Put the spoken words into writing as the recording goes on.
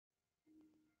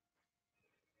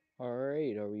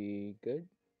Alright, are we good?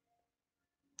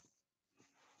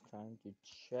 Time to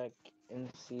check and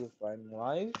see if I'm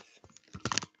live.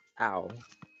 Ow.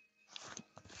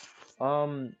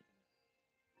 Um,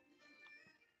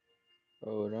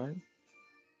 Hold on.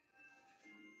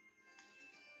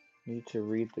 Need to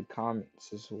read the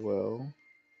comments as well.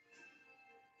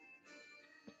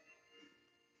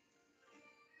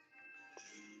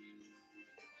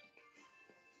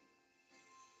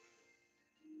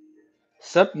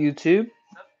 Sup, YouTube?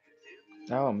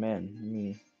 Oh man, let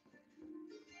me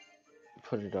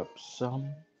put it up some.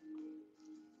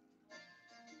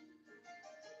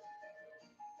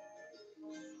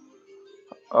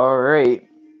 Alright.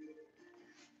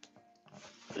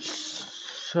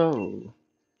 So,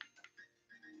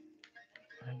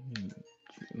 I need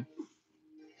to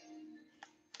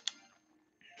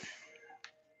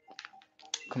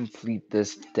complete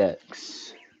this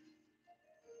dex.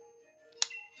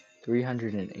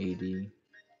 380.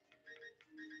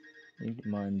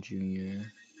 Mon Jr.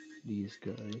 These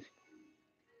guys.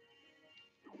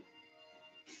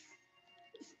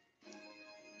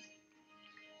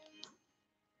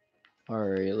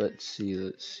 Alright, let's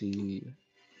see.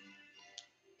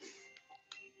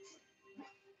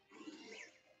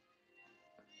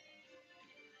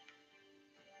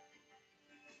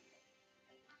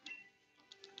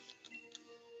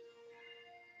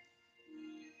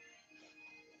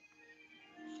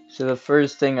 So the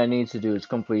first thing I need to do is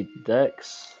complete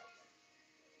Dex.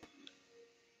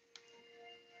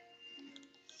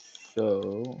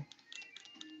 So,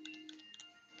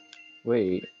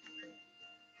 wait.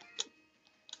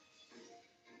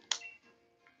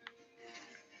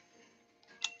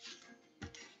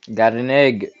 Got an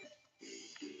egg.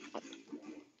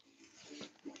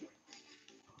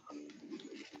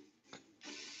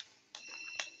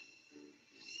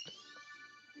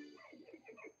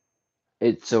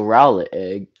 It's a Rowlet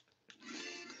egg.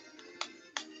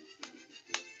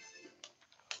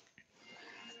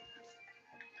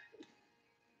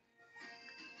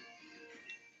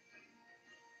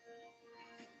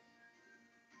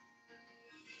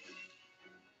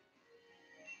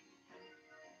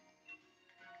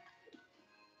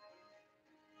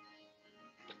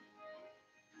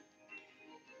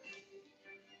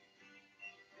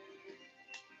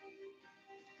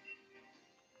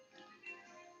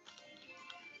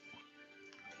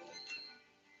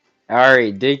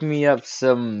 Alright, dig me up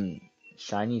some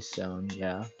shiny stone.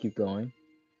 Yeah, keep going.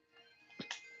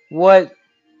 What?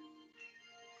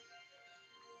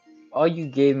 All you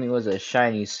gave me was a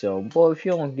shiny stone. Boy, if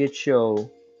you don't get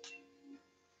your...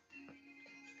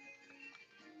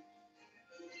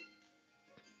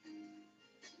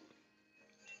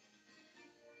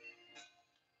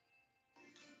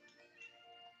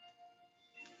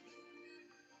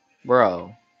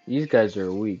 Bro, these guys are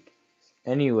weak.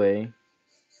 Anyway.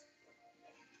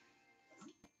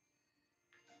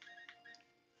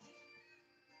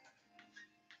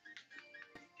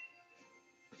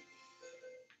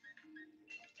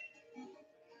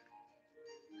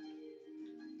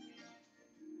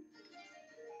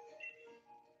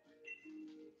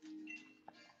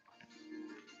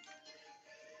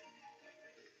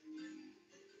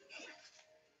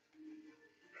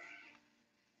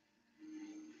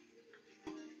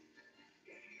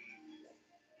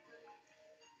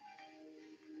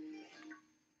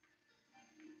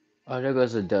 Oh, there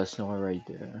goes a Dusknoir right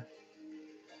there.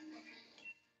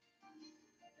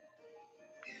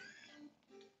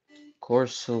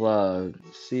 Corsola.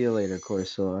 See you later,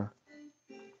 Corsola.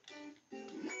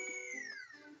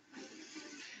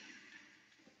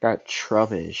 Got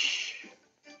Trubbish.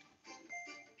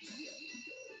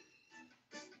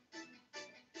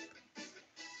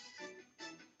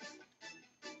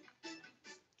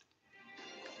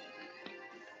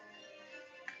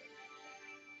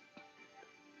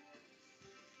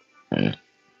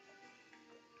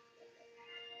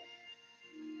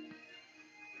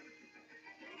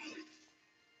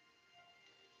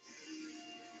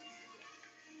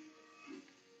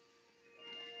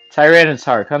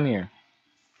 Tyranitar, come here.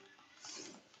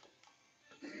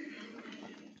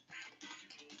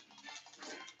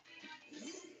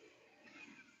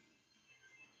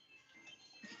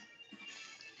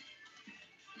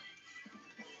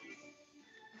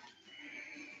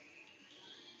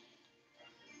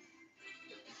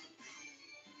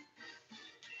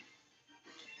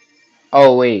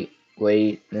 Oh, wait.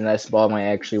 The nest ball might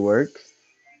actually work.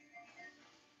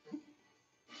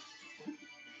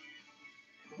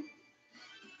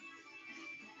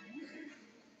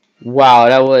 Wow,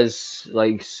 that was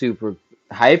like super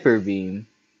hyper beam.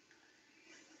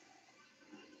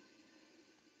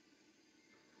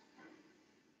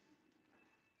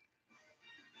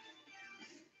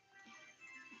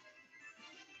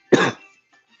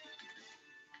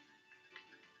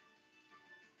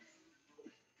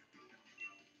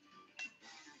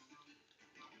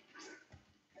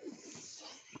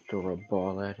 throw a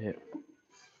ball at it.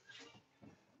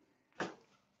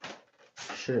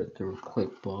 Should have threw a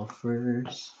quick ball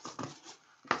first.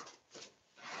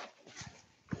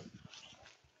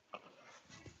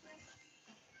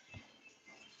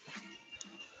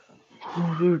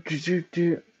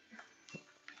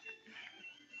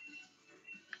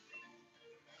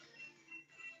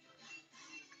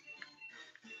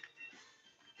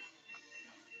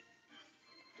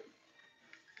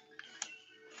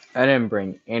 I didn't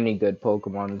bring any good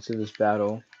Pokemon into this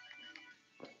battle.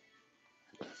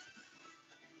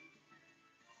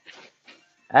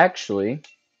 Actually,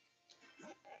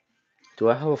 do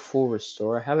I have a full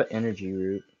restore? I have an energy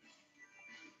root.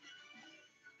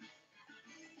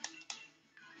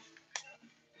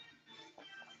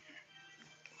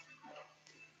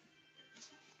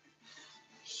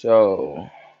 So,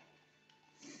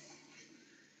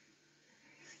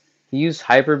 he used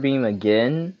Hyper Beam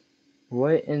again?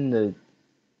 What in the...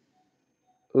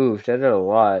 Oof, that did a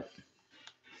lot.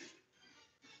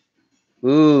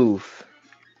 Oof.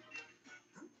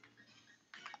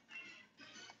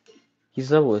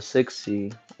 He's level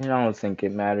 60, and I don't think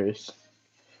it matters.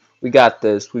 We got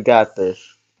this, we got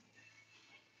this.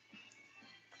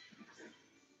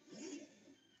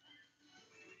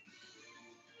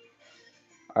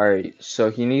 Alright,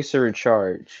 so he needs to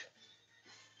recharge.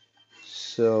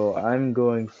 So I'm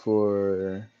going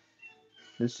for...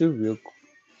 Let's do real...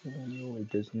 No, it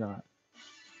does not.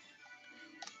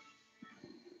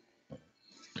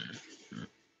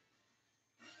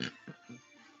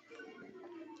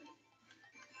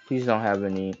 Please don't have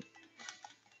any...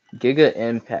 Giga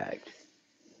Impact.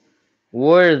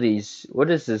 What are these? What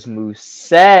is this move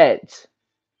set?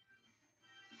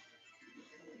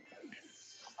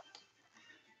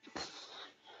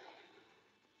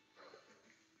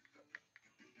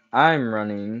 I'm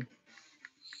running.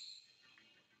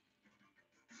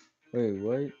 Wait,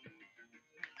 what?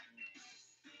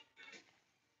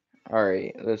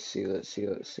 Alright, let's see.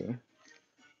 Because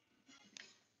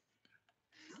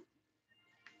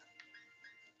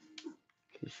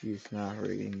she's not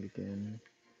hurting again.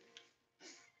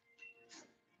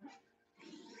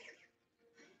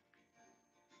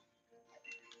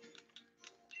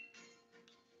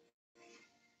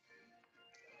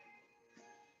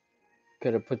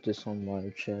 Gotta put this on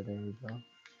live chat, there we go.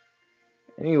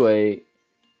 Anyway,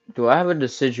 do I have a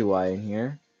Decidueye in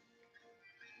here?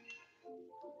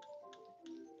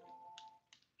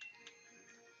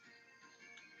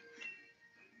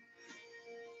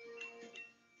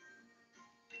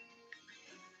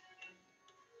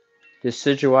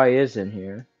 Decidueye is in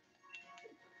here.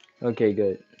 Okay,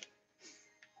 good.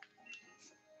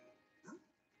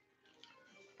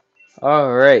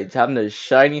 Alright, time to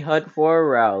shiny hunt for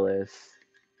a Rowlet.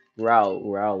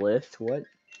 Rowlet? What?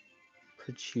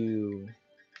 Put you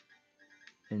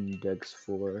in Dex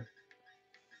 4.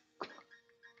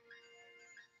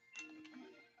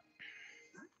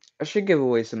 I should give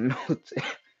away some notes.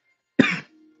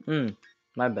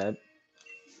 My bad.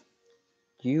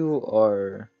 You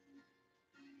are...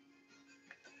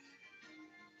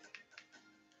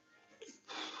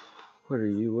 What are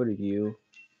you? What are you?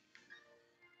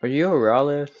 Are you a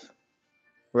Rowlet?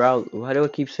 Why do I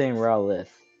keep saying Rowlet?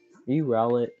 Are you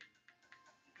Rowlet?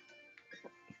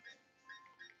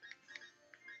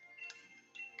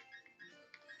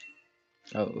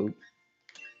 Oh, oop.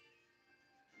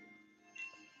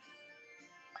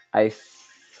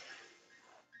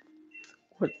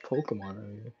 What Pokemon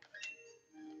are you?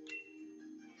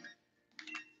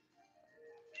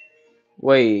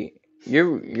 Wait,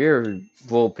 you're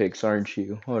Vulpix, aren't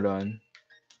you? Hold on.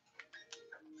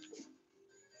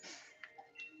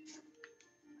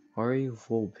 Are you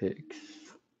Vulpix?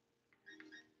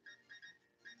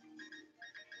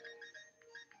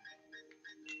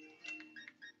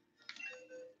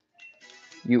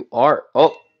 You are.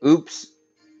 Oh, oops.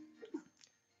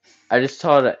 I just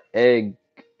taught an egg.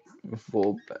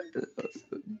 Vulp.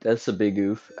 That's a big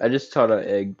oof. I just taught an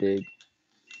egg dig.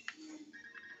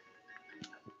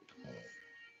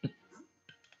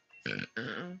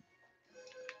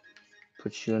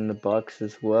 Put you in the box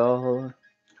as well.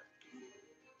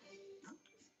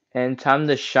 And time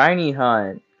to shiny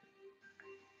hunt.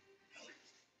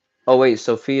 Oh wait,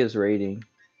 Sophia's raiding.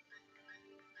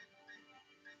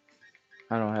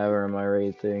 I don't have her in my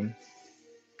raid thing.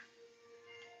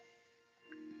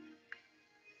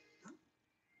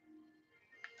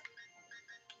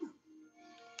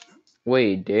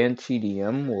 Wait, Dan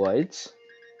TDM? What?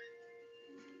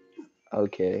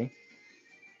 Okay.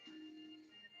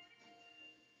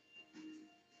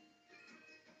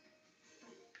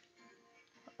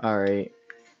 Alright.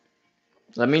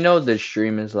 Let me know if the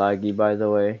stream is laggy, by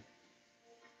the way.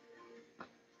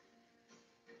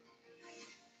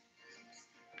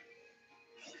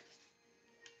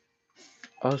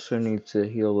 Also need to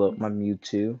heal up my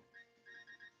Mewtwo.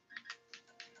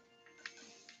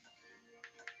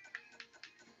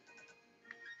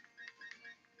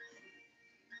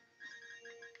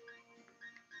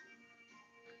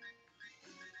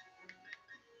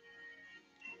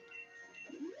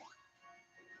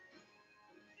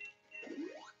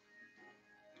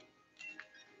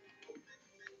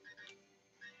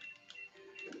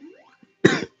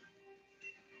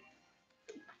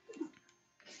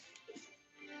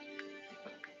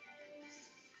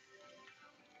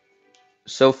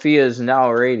 Sophia is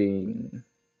now raiding.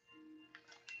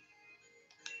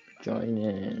 Join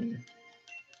in.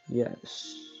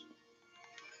 Yes.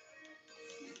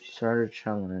 Start a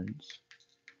challenge.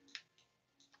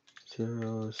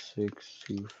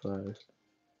 0625.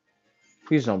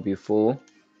 Please don't be full.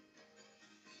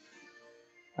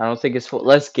 I don't think it's full.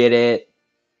 Let's get it.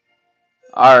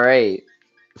 Alright.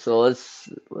 So let's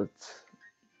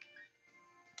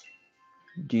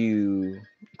do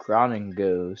Ground and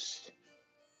Ghost.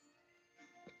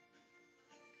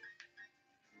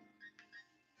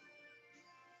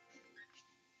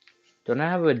 Don't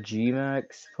I have a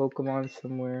G-Max Pokemon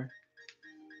somewhere?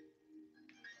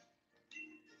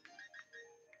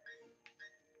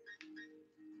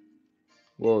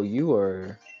 Well, you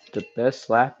are the best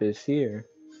Lapis here.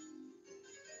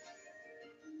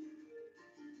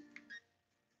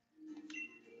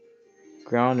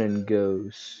 Ground and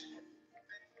Ghost.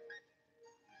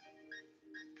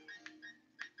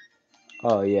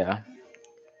 Oh, yeah.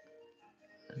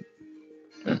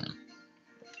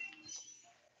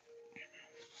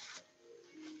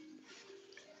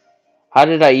 How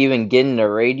did I even get in the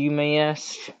raid, you may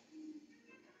ask?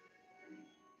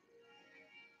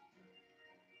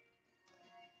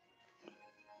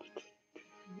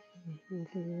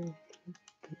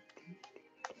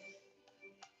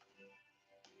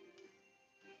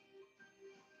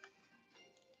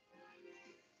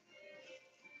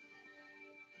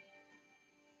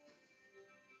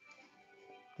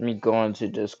 Let me go into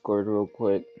Discord real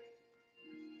quick.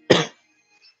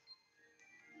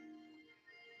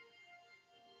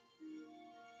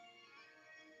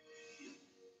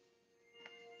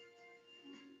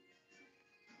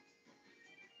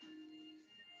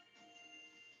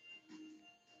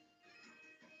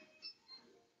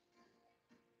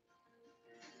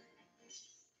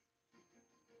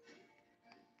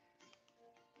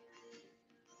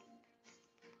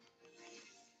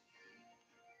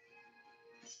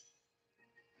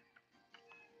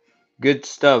 Good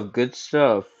stuff, good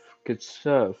stuff, good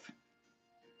stuff.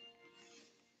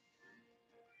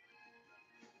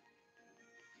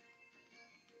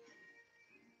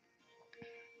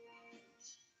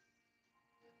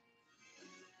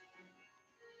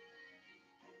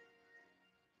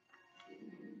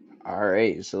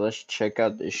 Alright, so let's check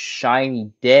out the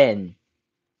Shiny Den.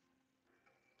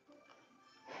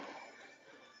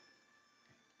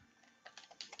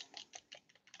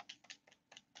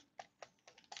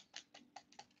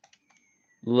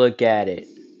 Look at it.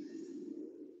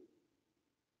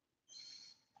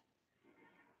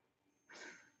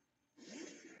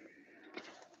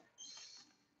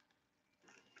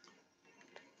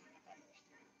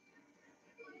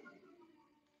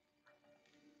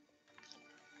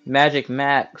 Magic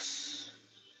Max.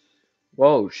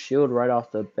 Whoa, shield right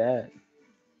off the bat.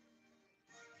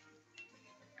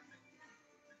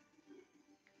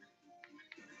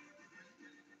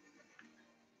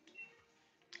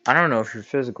 I don't know if you're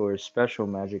physical or special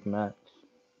Magic Max.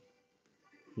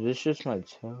 Is this just my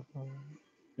tab?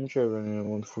 I'm try running at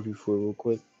 144 real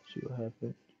quick. See what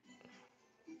happens.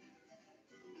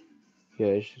 Yeah,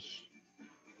 it's just.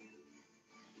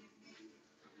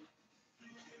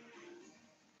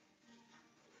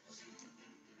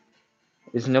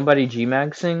 Is nobody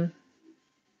G-Maxing?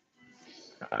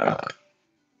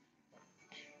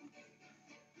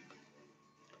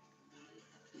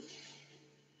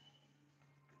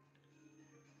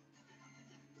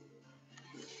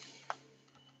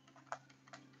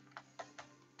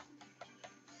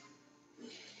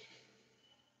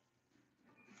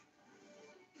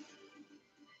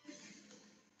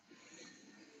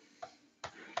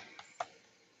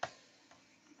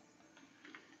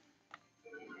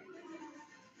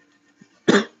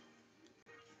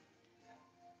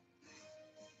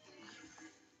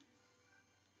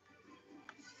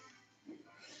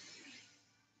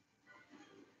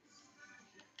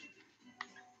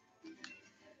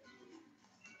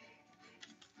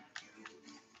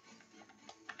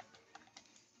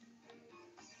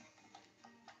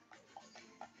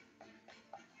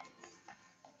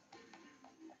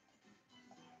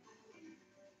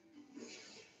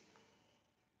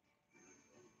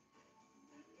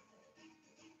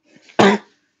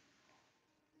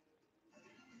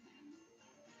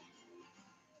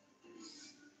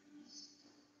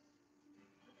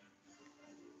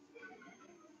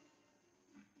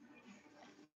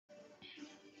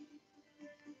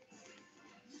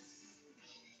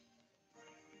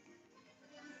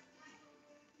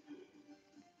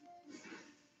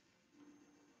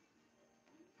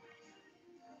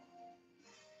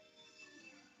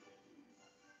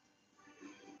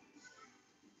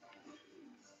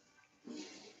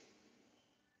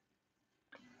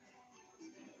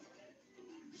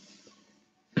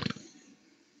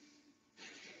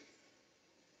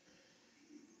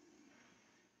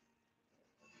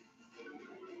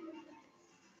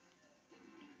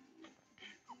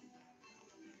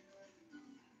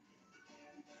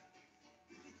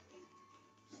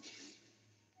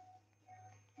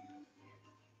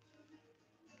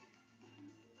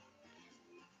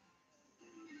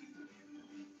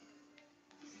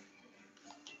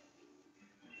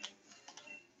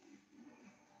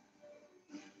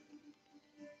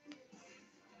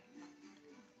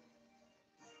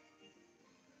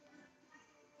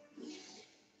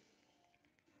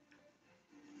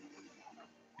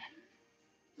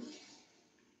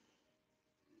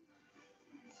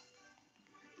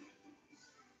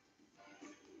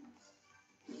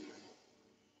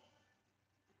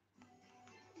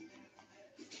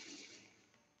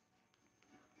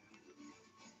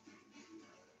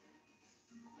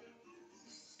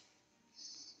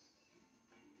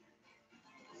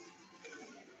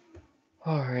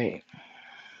 Alright.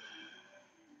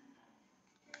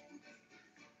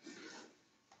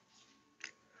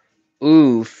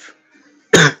 Oof.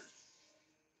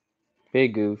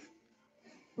 Big oof.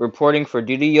 Reporting for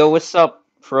duty. Yo, what's up,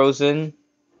 Frozen?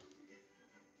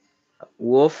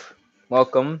 Wolf,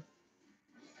 welcome.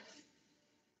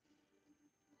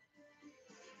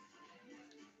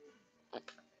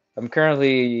 I'm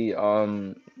currently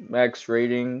max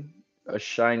rating a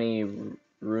shiny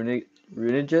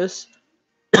Runigus.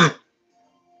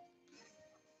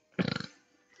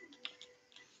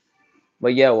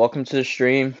 But yeah, welcome to the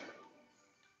stream.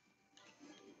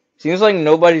 Seems like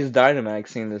nobody's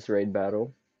Dynamaxing this raid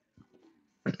battle.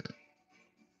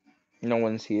 No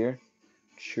one's here.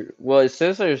 True. Well, it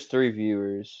says there's 3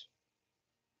 viewers,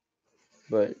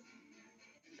 but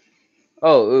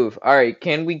oh, oof. All right,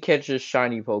 can we catch a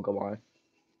shiny Pokemon?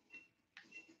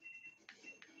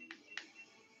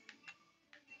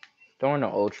 Throwing an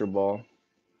Ultra Ball.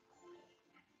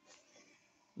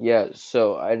 Yeah,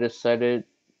 so I decided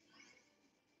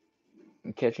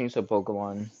I'm catching some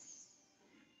Pokemon.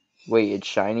 Wait, it's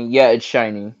shiny? Yeah, it's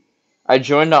shiny. I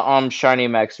joined the Shiny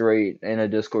Max raid in a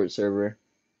Discord server.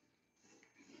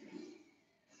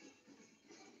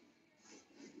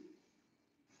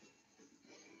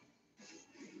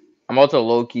 I'm about to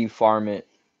low-key farm it.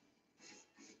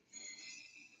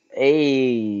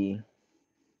 Hey.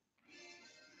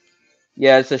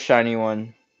 Yeah, it's a shiny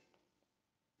one.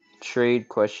 Trade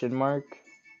question mark?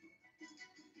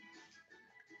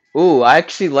 Ooh, I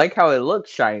actually like how it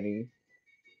looks shiny.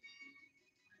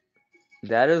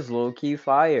 That is low-key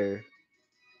fire.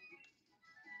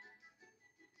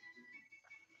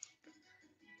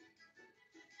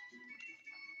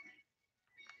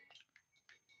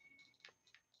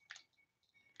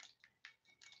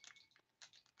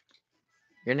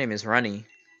 Your name is Runny.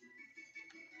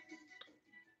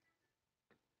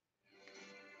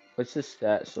 What's the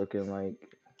stats looking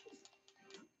like?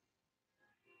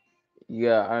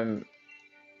 Yeah,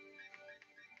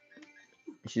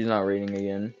 she's not rating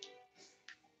again.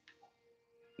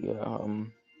 Yeah,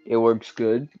 it works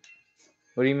good.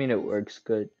 What do you mean it works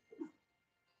good?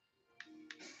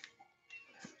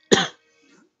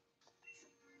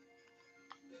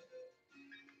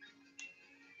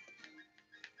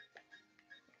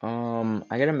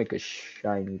 I gotta make a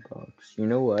shiny box. You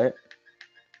know what?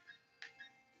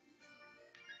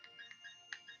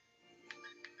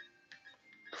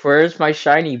 Where's my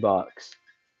shiny box?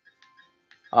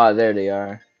 Ah, there they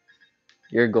are.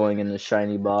 You're going in the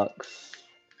shiny box.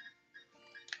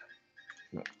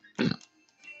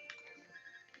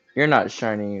 You're not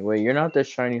shiny. Wait, you're not the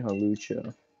shiny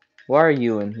Halucha. Why are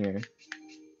you in here?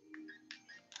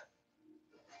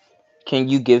 Can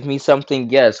you give me something?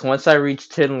 Yes. Once I reach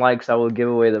 10 likes, I will give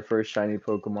away the first shiny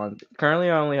Pokemon. Currently,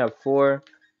 I only have 4.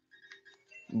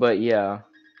 But yeah.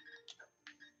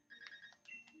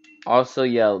 Also,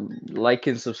 yeah, like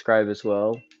and subscribe as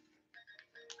well.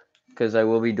 Because I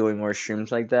will be doing more streams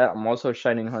like that. I'm also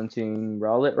shining hunting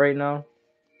Rowlet right now.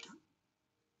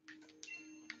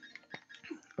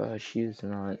 She's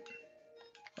not.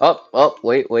 Oh,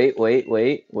 wait.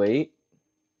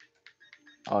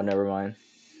 Oh, never mind.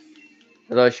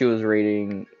 I thought she was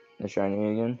rating the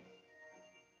shiny again.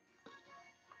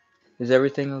 Is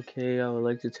everything okay? I would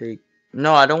like to take...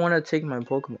 No, I don't want to take my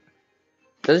Pokemon.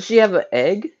 Does she have an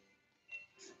egg?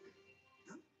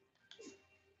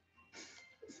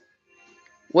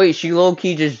 Wait, she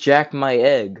low-key just jacked my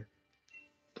egg.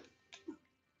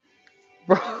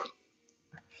 Bro.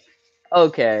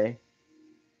 Okay.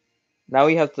 Now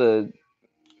we have to...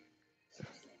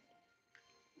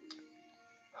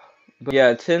 But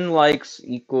yeah, 10 likes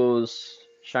equals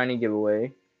shiny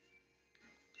giveaway.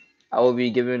 I will be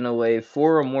giving away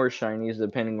 4 or more shinies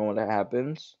depending on what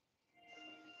happens.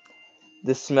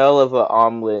 The smell of an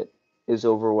omelet is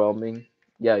overwhelming.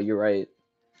 Yeah, you're right.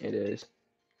 It is.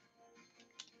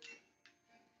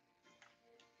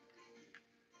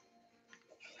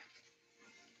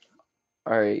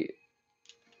 Alright.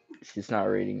 She's not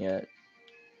rating yet.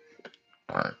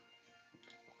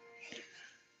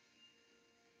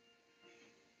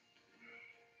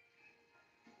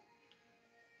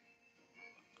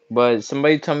 But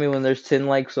somebody tell me when there's 10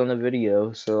 likes on the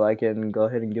video so I can go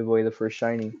ahead and give away the first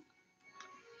shiny.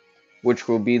 Which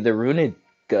will be the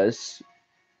Runigus.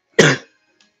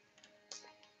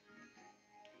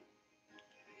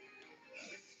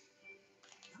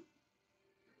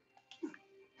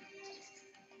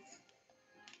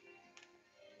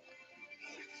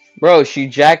 Bro, she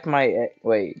jacked my egg.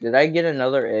 Wait, did I get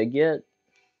another egg yet?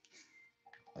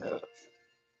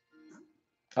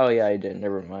 Oh yeah, I did.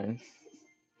 Never mind.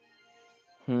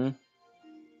 Hmm?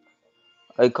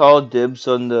 I call dibs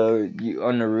on the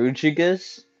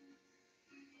Rujigas.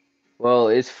 Well,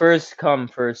 it's first come,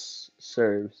 first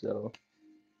serve, so.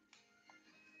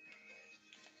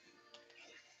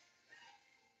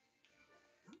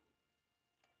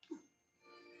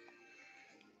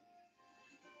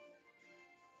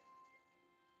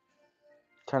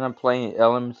 Kind of playing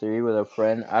LM3 with a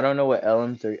friend. I don't know what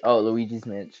LM3. Oh, Luigi's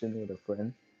Mansion with a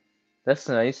friend. That's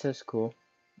nice. That's cool.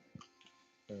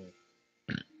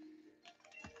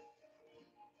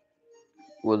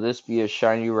 Will this be a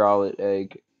shiny Rowlet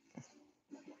egg?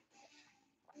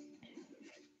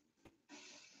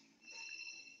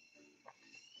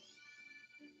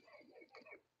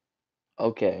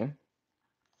 Okay.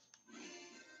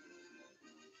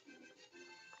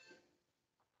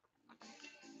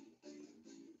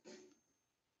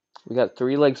 We got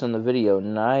 3 likes on the video.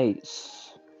 Nice.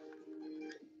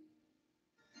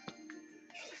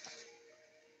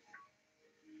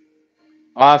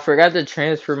 Oh, I forgot to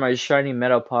transfer my shiny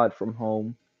Metapod from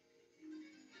home.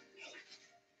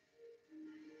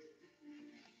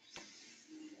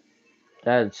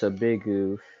 That's a big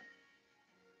oof.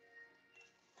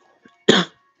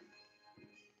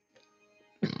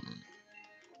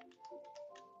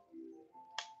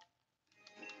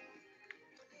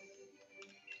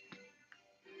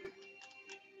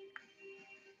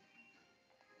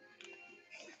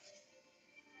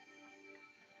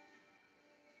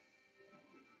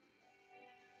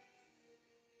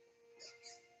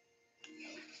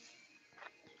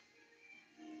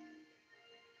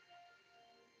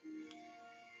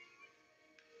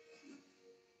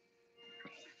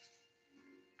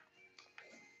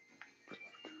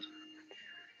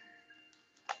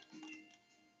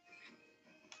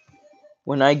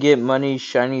 When I get money,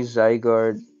 shiny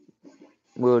Zygarde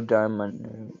will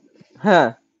diamond.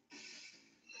 Huh.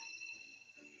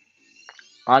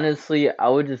 Honestly, I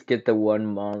would just get the 1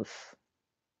 month.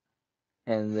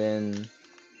 And then,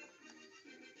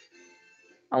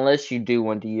 unless you do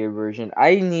want the year version,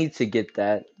 I need to get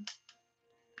that.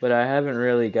 But I haven't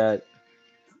really got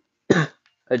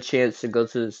a chance to go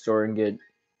to the store and get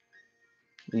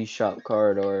eShop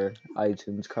card or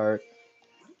iTunes card.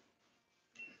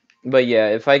 But yeah,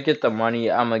 if I get the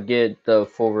money, I'm gonna get the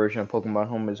full version of Pokemon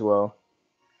Home as well.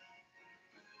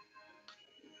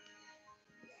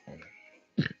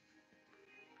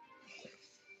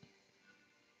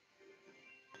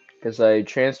 Because I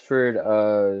transferred,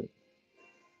 I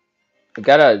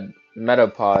got a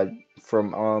Metapod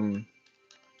from,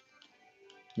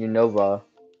 Unova.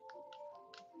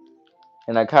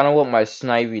 And I kind of want my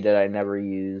Snivy that I never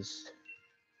used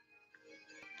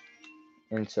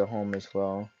into Home as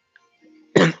well.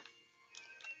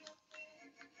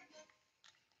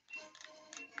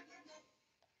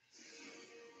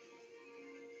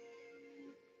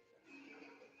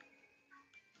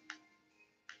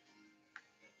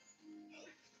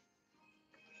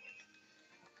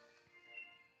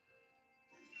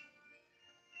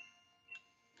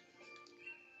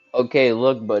 Okay,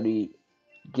 look, buddy.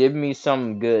 Give me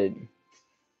something good.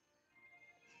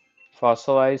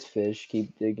 Fossilized fish.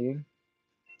 Keep digging.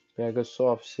 Bag of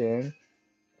soft sand.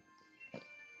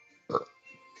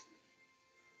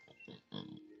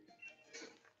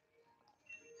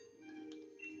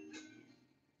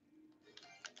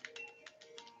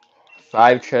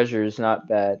 5 treasures. Not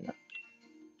bad.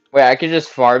 Wait, I could just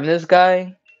farm this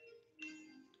guy?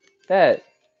 That.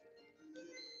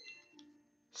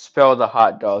 Spell the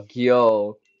hot dog.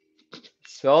 Yo.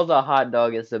 Spell the hot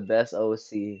dog is the best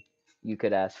OC you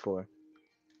could ask for.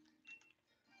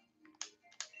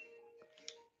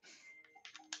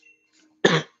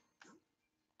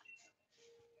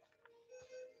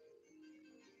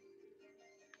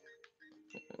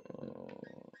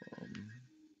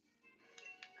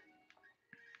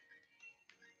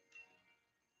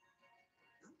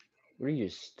 What are your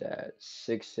stats?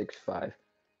 665.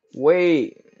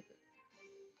 Wait.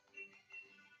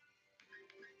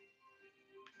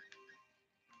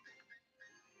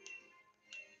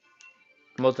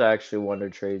 I'm about to actually want to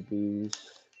trade these.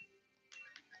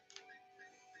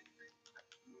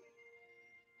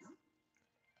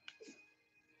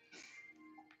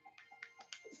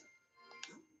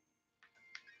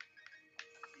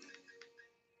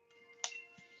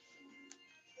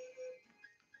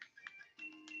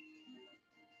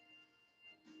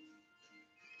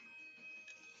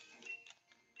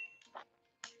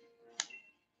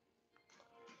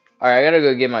 Alright, I gotta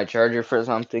go get my charger for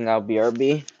something. I'll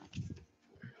BRB.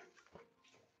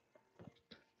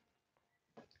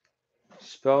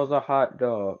 Spell the hot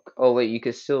dog. Oh, wait, you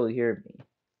can still hear me.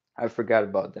 I forgot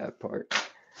about that part.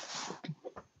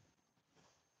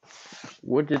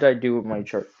 What did I do with my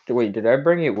chart? Wait, did I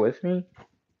bring it with me?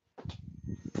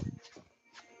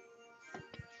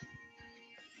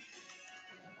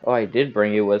 Oh, I did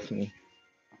bring it with me.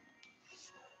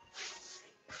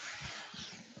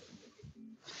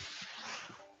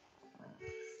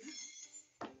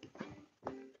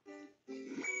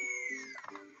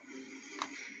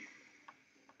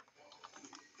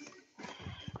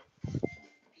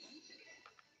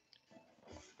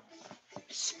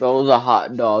 Spell the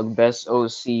hot dog. Best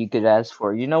OC you could ask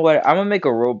for. You know what? I'm gonna make a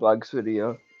Roblox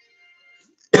video.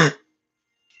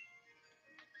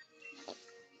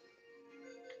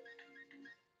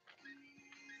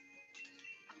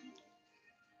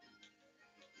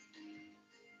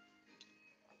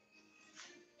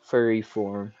 Furry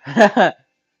form.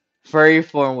 Furry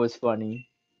form was funny.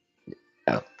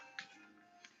 Oh.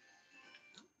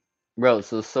 Bro,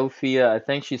 so Sophia, I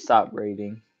think she stopped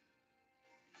raiding.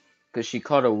 Because she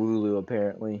caught a Wooloo,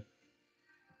 apparently.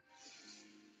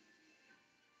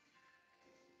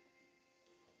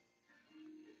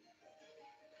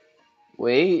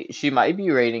 Wait, she might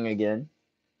be raiding again.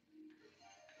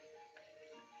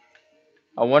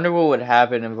 I wonder what would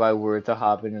happen if I were to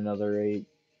hop in another raid.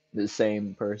 The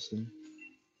same person.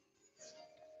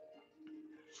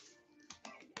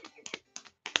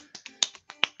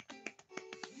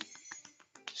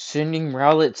 Sending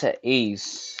Rowlet to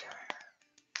Ace.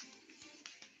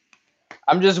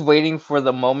 I'm just waiting for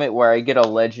the moment where I get a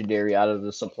legendary out of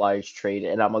the supplies trade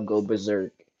and I'm gonna go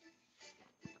berserk.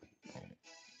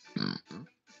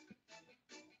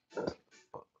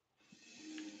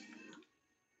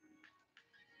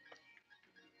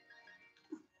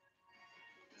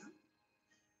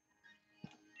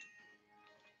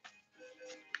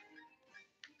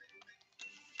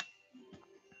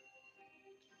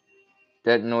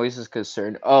 That noise is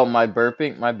concerned. Oh, my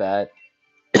burping? My bad.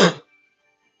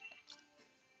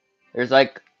 There's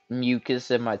like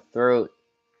mucus in my throat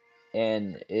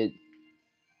and I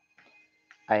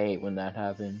hate when that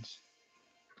happens.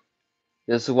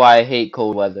 This is why I hate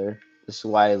cold weather. This is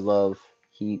why I love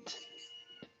heat.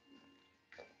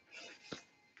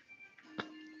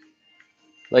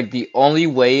 Like the only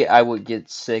way I would get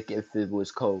sick if it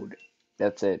was cold.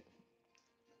 That's it.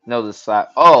 No, the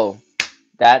slap. Oh,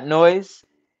 that noise?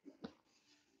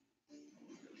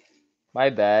 My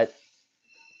bad.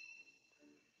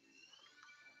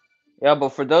 Yeah, but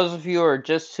for those of you who are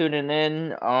just tuning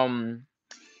in, I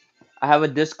have a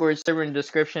Discord server in the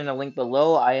description, a link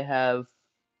below. I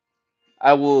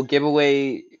will give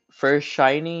away first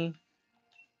shiny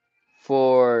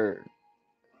for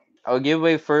I'll give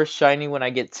away first shiny when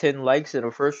I get 10 likes, and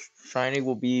the first shiny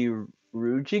will be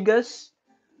Rugigus,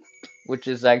 which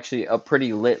is actually a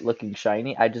pretty lit looking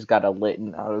shiny. I just got a lit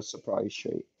and out of surprise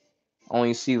trait.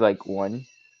 Only see like one.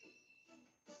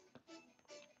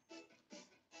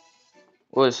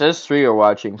 Well, it says 3 are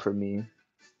watching for me.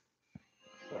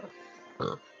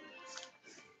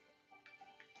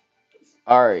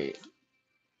 Alright.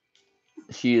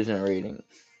 She isn't rating.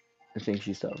 I think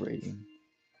she stopped rating.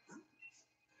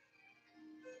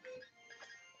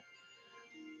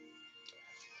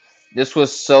 This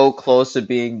was so close to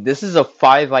being. This is a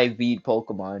 5 IV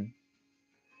Pokemon.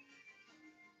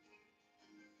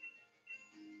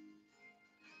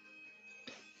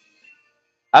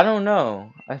 I don't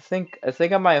know. I think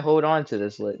I might hold on to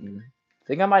this Litten. I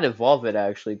think I might evolve it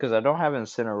actually, because I don't have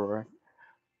Incineroar.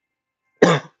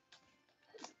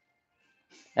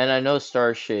 And I know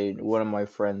Starshade, one of my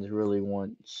friends, really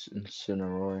wants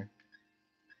Incineroar.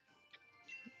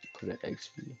 Put an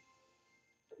XP.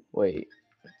 Wait.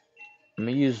 Let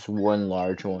me use one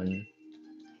large one.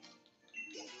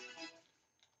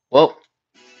 Well,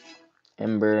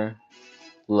 Ember,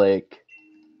 Lick,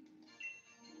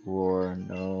 Roar,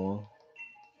 no.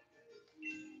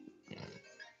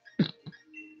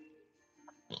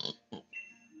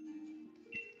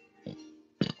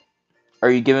 Are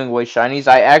you giving away shinies?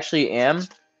 I actually am.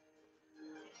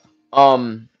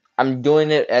 I'm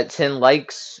doing it at 10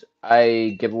 likes.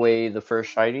 I give away the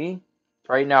first shiny.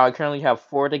 Right now, I currently have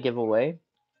 4 to give away.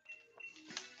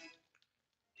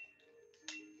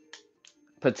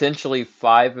 Potentially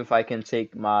 5 if I can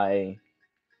take my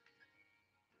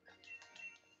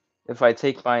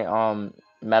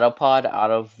Metapod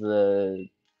out of the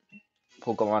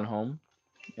Pokemon Home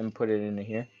and put it into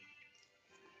here.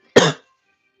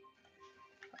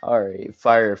 Alright,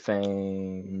 Fire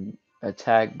Fang,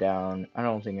 attack down. I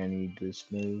don't think I need this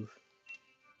move.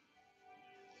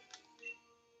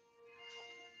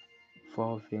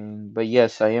 Evolving, but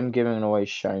yes, I am giving away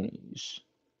shinies.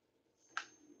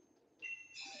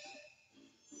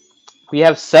 We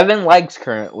have 7 likes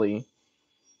currently.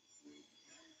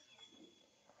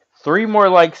 3 more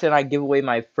likes and I give away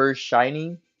my first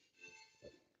shiny.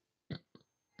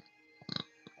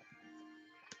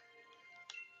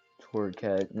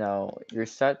 Torcat. Now, your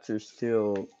stats are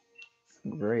still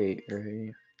great,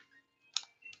 right?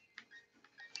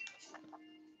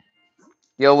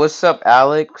 Yo, what's up,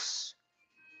 Alex?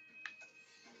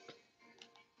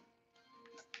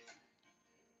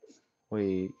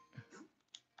 Wait.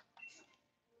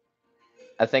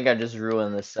 I think I just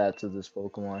ruined the stats of this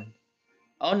Pokemon.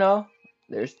 Oh no.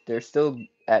 They're still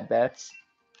at best.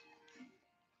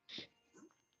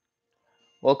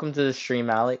 Welcome to the stream,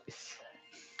 Alex.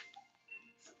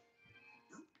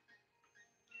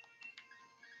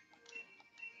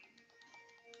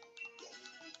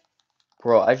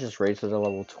 Bro, I just raised to the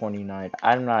level 29.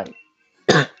 I'm not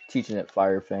teaching it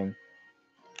Fire Fang.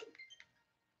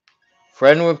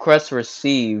 Friend request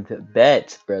received.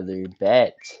 Bet, brother,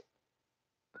 bet.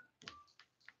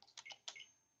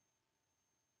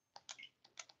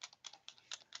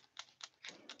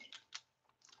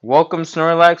 Welcome,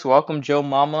 Snorlax. Welcome, Joe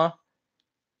Mama.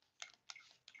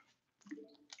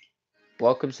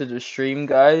 Welcome to the stream,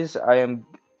 guys.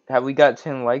 Have we got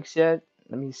 10 likes yet?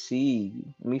 Let me see.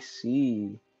 Let me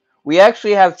see. We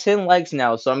actually have 10 likes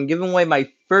now, so I'm giving away my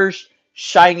first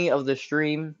shiny of the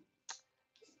stream.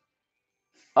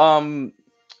 Um,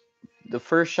 the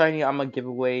first shiny I'm gonna give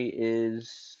away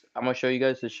is I'm gonna show you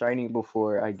guys the shiny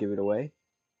before I give it away.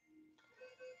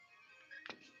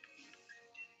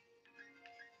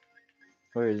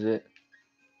 Where is it?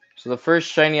 So the first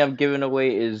shiny I'm giving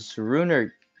away is Runny.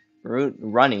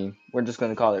 We're just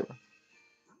gonna call it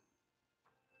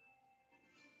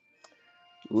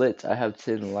Lit. I have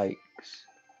 10 likes.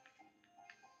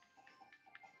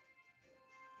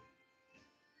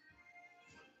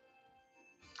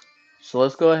 So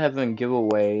let's go ahead and give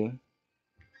away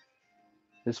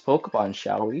this Pokemon,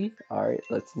 shall we? Alright,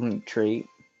 let's link trait.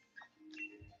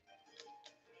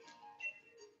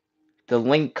 The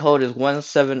link code is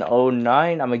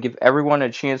 1709. I'm gonna give everyone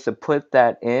a chance to put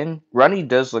that in. Runny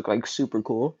does look like super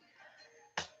cool.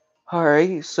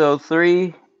 Alright, so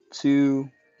 3, 2,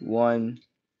 1.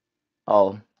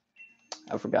 Oh,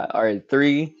 I forgot. Alright,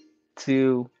 3,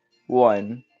 2,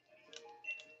 1.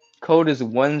 Code is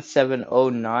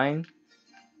 1709.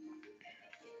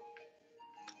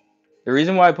 The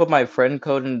reason why I put my friend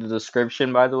code in the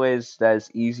description, by the way, is that it's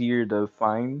easier to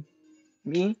find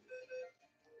me.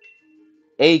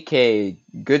 AK,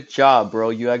 good job, bro.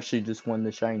 You actually just won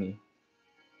the shiny.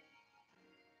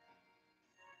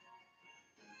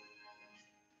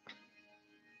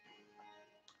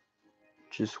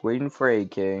 Just waiting for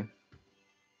AK.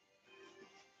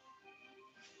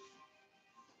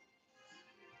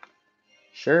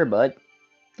 Sure, bud.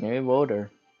 Maybe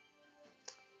voter.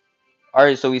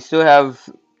 Alright, so we still have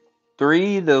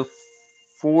 3 to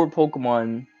 4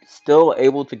 Pokemon still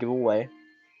able to give away.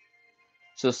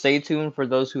 So stay tuned for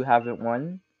those who haven't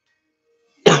won.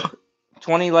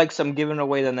 20 likes, I'm giving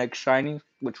away the next shiny,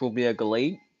 which will be a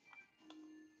Galate.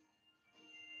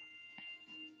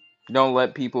 Don't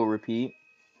let people repeat.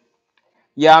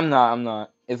 Yeah, I'm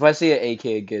not. If I see an AK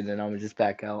again, then I'm gonna just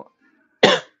back out.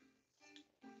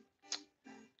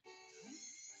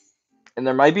 And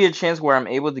there might be a chance where I'm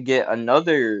able to get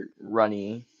another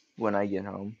Runny when I get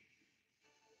home.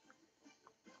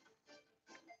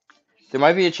 There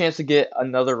might be a chance to get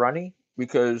another Runny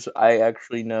because I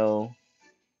actually know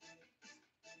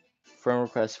friend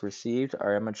request received.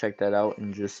 Alright, I'm gonna check that out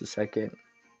in just a second.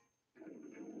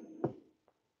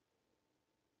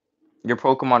 Your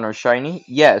Pokemon are shiny?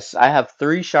 Yes, I have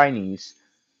 3 shinies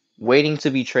waiting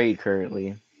to be traded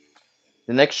currently.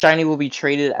 The next shiny will be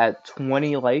traded at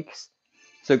 20 likes.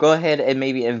 So go ahead and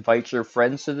maybe invite your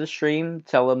friends to the stream.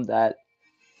 Tell them that.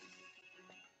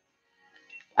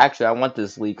 Actually, I want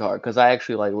this league card because I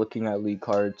actually like looking at league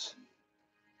cards.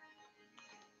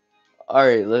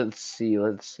 Alright, let's see.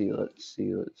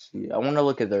 I want to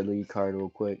look at their league card real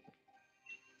quick.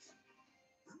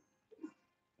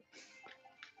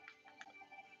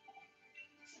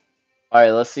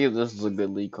 Alright, let's see if this is a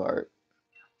good league card.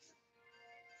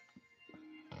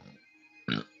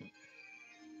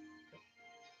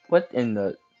 What in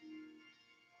the...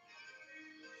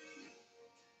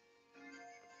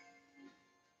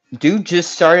 Dude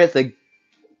just started the...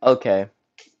 Okay.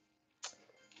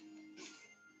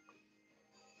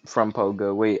 From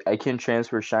Pogo. Wait, I can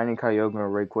transfer Shiny Kyogre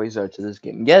or Rayquaza to this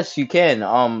game. Yes, you can.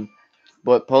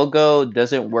 But Pogo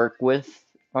doesn't work with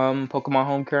Pokemon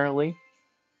Home currently.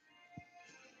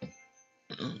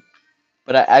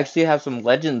 But I actually have some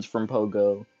legends from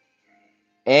Pogo.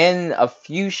 And a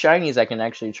few shinies I can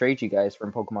actually trade you guys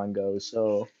from Pokemon Go.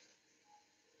 So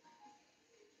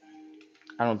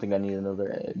I don't think I need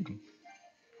another egg.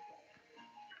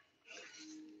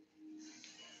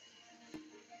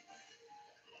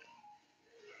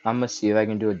 I'm gonna see if I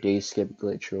can do a day skip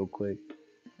glitch real quick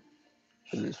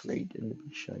for this raid to be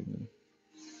shiny.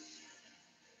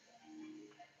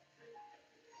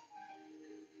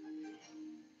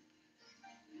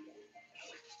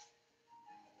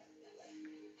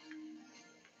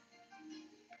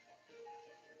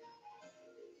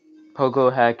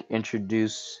 Pogo hack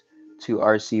introduced to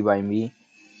RC by me.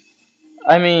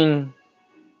 I mean,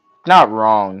 not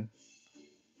wrong.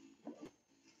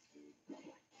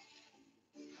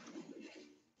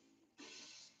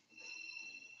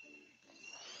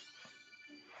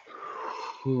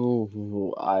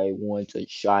 Ooh, I want a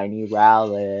shiny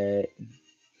Rowlet.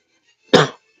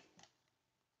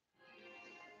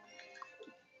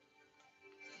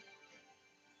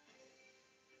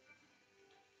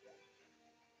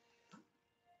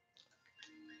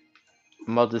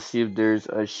 I'm about to see if there's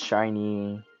a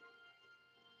shiny.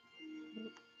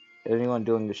 Anyone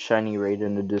doing a shiny raid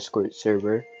in the Discord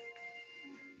server?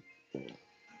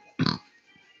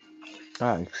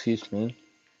 Excuse me.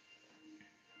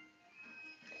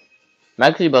 I'm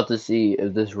actually about to see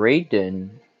if this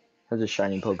Raiden has a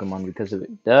shiny Pokemon, because if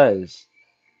it does,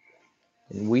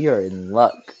 then we are in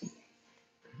luck. I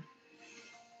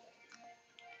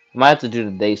might have to do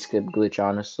the day skip glitch,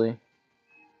 honestly.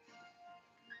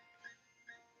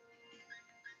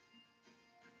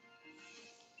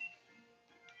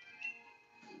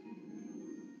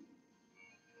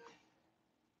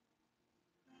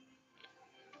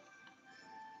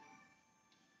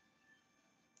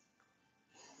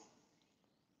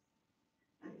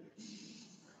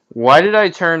 Why did I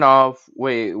turn off?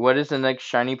 Wait, what is the next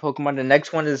shiny Pokemon? The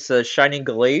next one is Shiny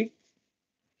Glade.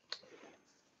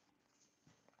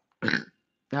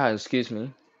 Excuse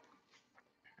me.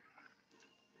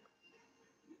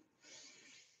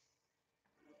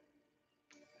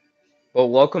 Well,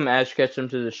 welcome Ash Ketchum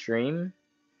to the stream.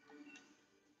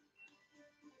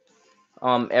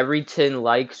 Every 10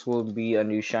 likes will be a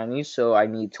new shiny, so I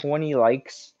need 20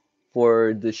 likes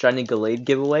for the Shiny Glade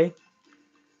giveaway.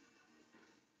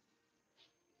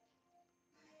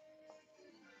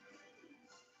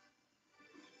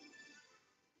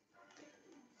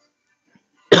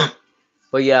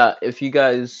 But yeah, if you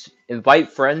guys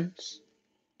invite friends,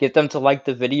 get them to like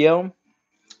the video.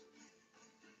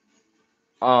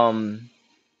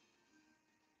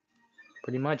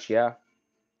 Pretty much, yeah.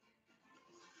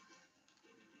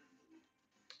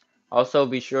 Also,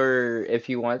 be sure, if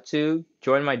you want to,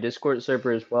 join my Discord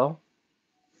server as well.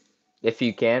 If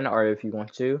you can, or if you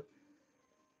want to.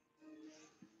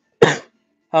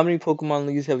 How many Pokemon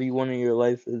Leagues have you won in your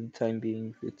life at the time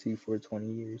being? 50 for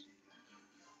 20 years.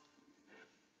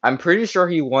 I'm pretty sure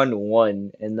he won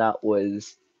one, and that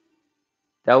was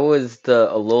the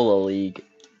Alola League.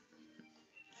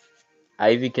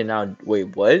 Ivy can now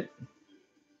wait. What?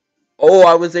 Oh,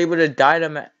 I was able to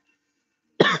Dynamax.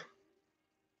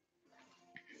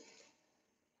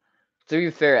 To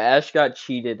be fair, Ash got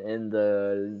cheated in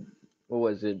the, what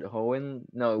was it? Hoenn?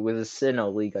 No, it was a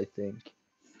Sinnoh League, I think.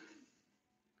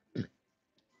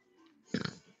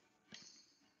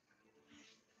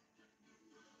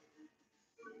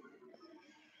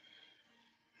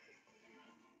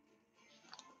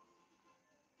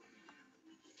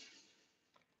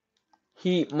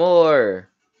 Heatmor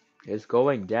is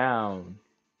going down.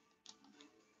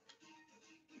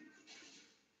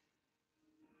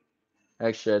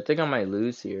 Actually, I think I might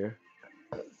lose here.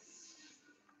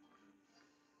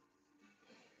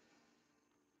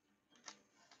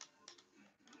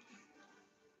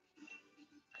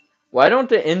 Why don't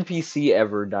the NPC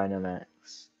ever Dynamax?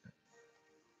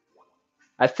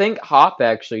 I think Hop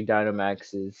actually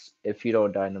Dynamaxes if you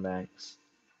don't Dynamax.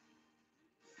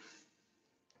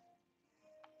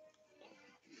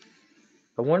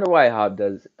 I wonder why Hop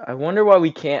does. I wonder why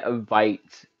we can't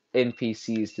invite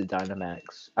NPCs to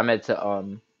Dynamax. I meant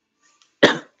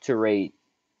to rate.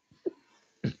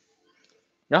 You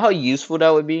know how useful that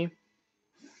would be?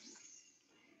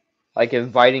 Like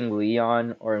inviting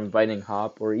Leon or inviting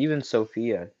Hop or even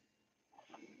Sophia.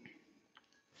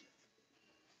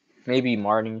 Maybe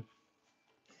Marty.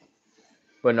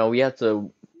 But no, we have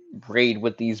to raid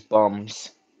with these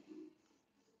bums.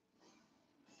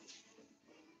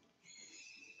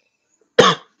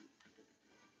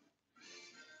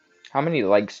 How many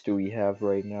likes do we have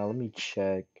right now? Let me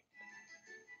check.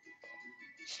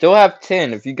 Still have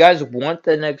 10. If you guys want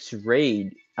the next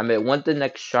raid, want the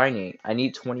next shiny, I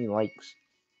need 20 likes.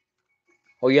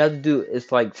 All you have to do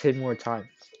is like 10 more times.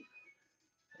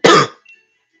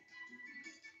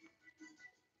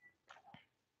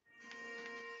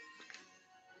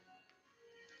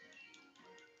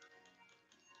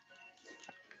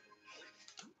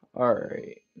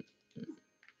 Alright.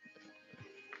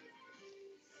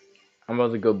 I'm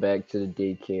about to go back to the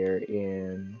daycare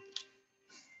and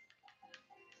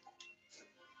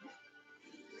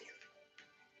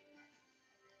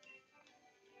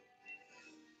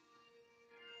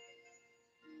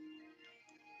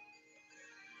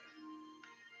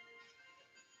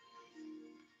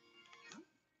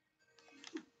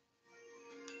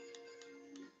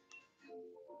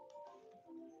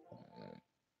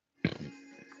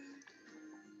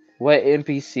what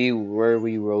NPC were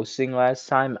we roasting last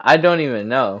time? I don't even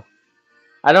know.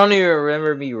 I don't even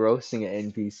remember me roasting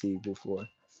an NPC before.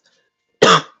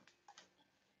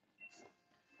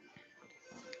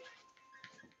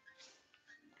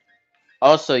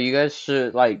 Also, you guys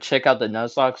should like check out the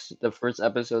Nuzlocke, the first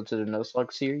episode to the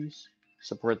Nuzlocke series.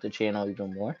 Support the channel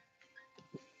even more.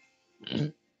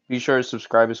 Be sure to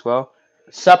subscribe as well.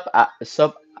 Sup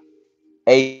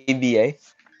ABA.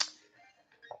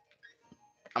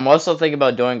 I'm also thinking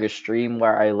about doing a stream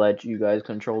where I let you guys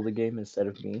control the game instead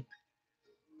of me.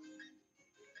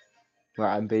 Where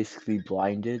I'm basically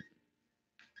blinded.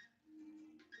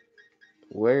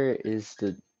 Where is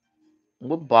the...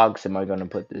 What box am I gonna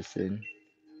put this in?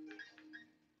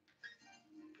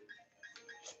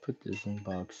 Just put this in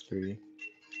box 3.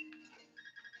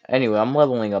 Anyway, I'm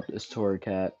leveling up this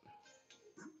Torcat.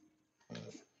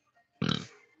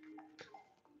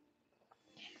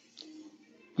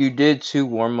 You did 2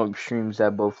 warm-up streams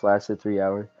that both lasted 3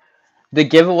 hours. The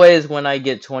giveaway is when I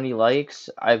get 20 likes.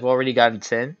 I've already gotten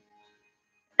 10.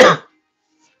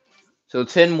 So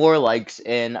 10 more likes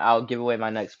and I'll give away my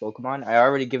next Pokemon. I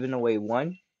already given away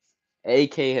 1.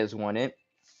 AK has won it.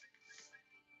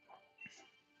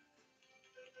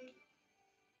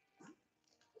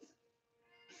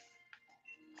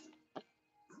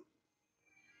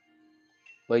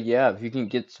 But yeah, if you can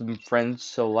get some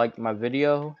friends to like my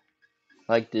video,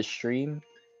 like this stream,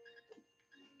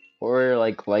 or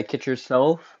like it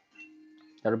yourself,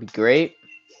 that'll be great.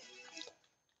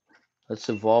 Let's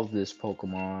evolve this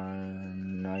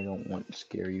Pokemon. I don't want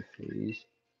Scary Face.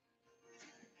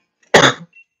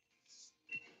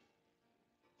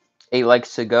 8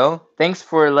 likes to go. Thanks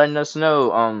for letting us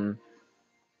know,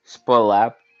 Spoil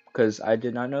app, because I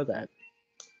did not know that.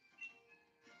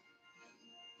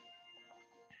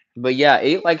 But yeah,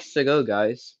 8 likes to go,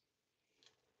 guys.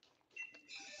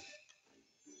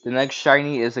 The next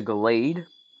shiny is a Glade.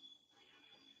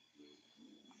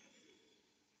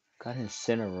 Got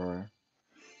Incineroar.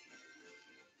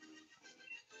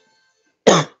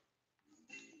 If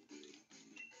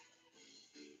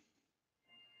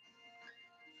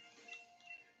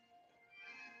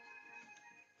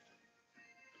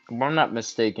I'm not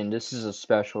mistaken, this is a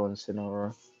special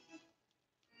Incineroar.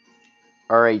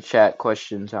 Alright, chat,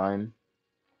 question time.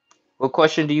 What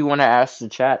question do you want to ask the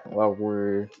chat while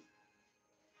we're...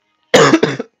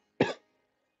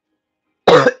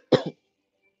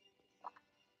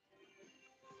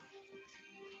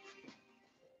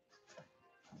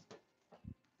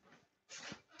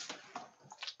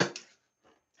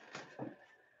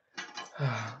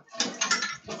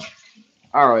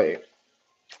 Alright.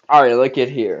 Alright, look at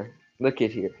here. Look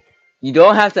at here. You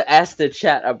don't have to ask the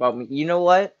chat about me. You know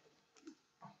what?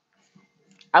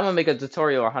 I'm gonna make a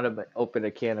tutorial on how to open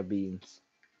a can of beans.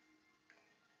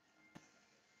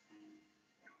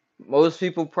 Most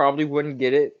people probably wouldn't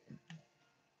get it.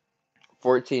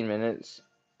 14 minutes.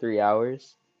 3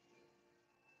 hours.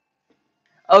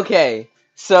 Okay,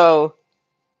 so...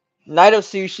 Night of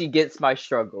Sushi gets my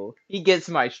struggle. He gets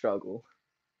my struggle.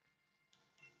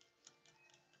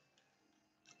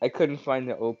 I couldn't find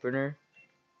the opener.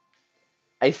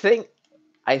 I think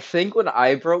when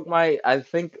I broke my...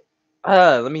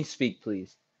 let me speak,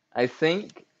 please. I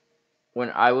think when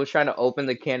I was trying to open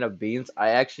the can of beans, I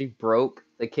actually broke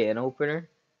the can opener,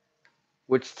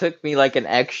 which took me like an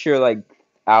extra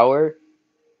hour.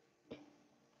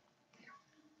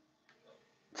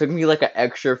 Took me like an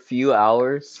extra few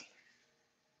hours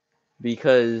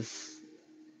because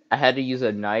I had to use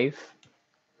a knife,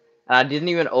 and I didn't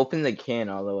even open the can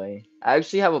all the way. I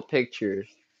actually have a picture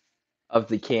of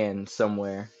the can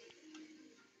somewhere.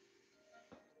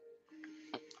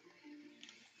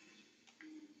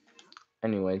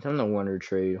 Anyways, I'm the Wonder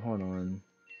Trade. Hold on.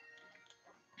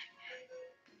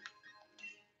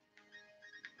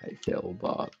 Tail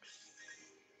box.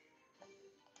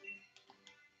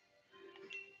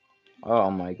 Oh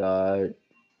my god.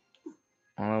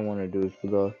 All I want to do is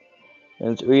go.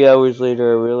 And 3 hours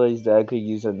later, I realized that I could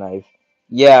use a knife.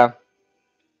 Yeah,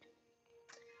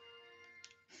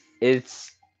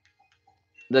 it's...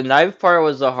 The knife part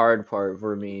was the hard part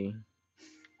for me.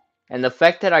 And the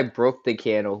fact that I broke the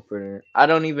can opener, I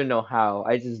don't even know how.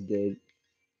 I just did.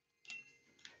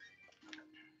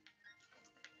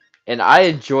 And I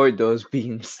enjoyed those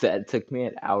beans that took me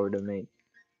an hour to make.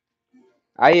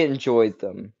 I enjoyed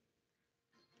them.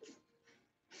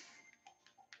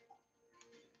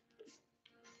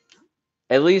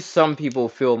 At least some people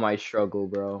feel my struggle,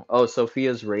 bro. Oh,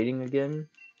 Sophia's rating again?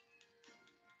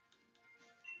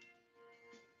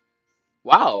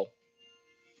 Wow.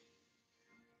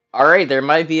 Alright, there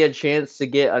might be a chance to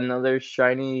get another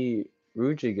shiny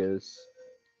Rujigas.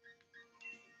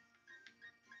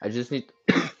 I just need...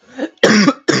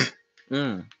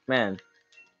 man.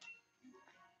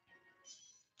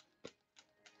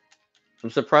 I'm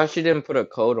surprised she didn't put a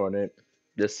code on it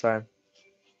this time.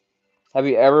 Have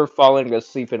you ever fallen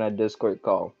asleep in a Discord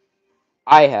call?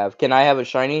 I have. Can I have a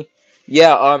shiny?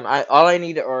 Yeah, all I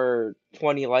need are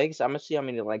 20 likes. I'm gonna see how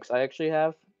many likes I actually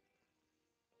have.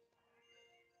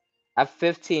 At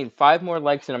 15, 5 more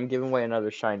likes and I'm giving away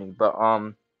another shiny. But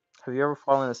have you ever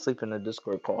fallen asleep in a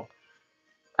Discord call?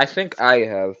 I think I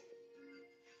have.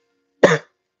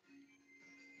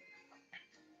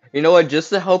 You know what? Just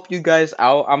to help you guys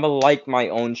out, I'm gonna like my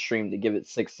own stream to give it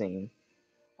 16.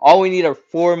 All we need are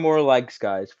 4 more likes,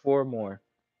 guys. 4 more.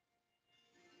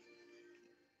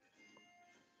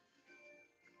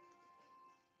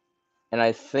 And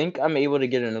I think I'm able to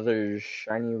get another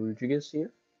shiny Rodriguez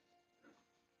here.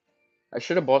 I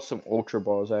should have bought some Ultra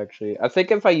Balls, actually. I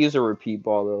think if I use a repeat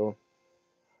ball, though.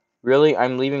 Really,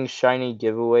 I'm leaving shiny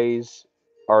giveaways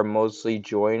are mostly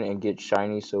join and get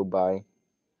shiny, so bye.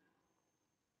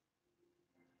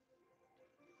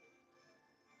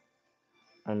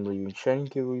 I'm leaving shiny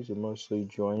giveaways are mostly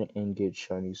join and get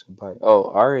shiny, so bye. Oh,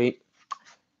 alright.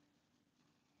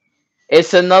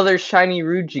 It's another shiny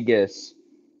Rujigas.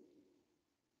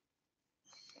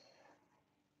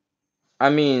 I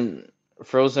mean,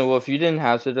 Frozen Wolf, you didn't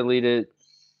have to delete it.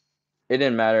 It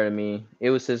didn't matter to me.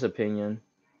 It was his opinion.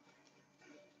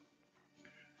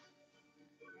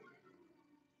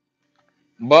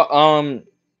 But, alright,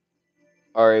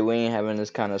 we ain't having this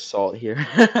kind of salt here.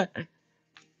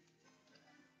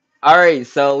 Alright,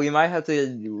 so we might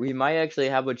actually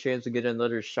have a chance to get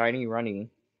another shiny running.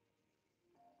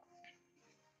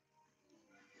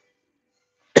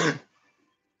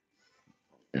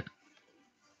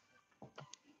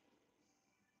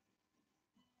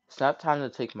 It's not time to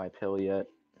take my pill yet.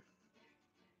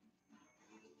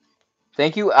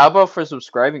 Thank you, Alba, for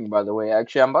subscribing, by the way.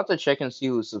 Actually, I'm about to check and see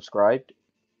who subscribed.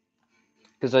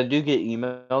 Because I do get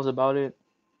emails about it.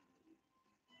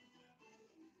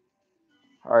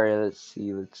 Alright, let's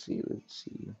see.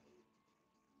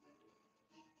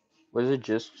 Was it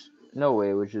just... No way,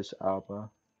 it was just Alba.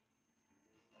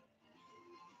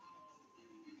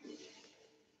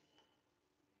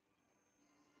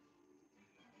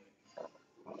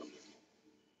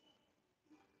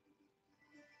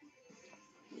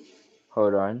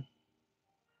 Hold on.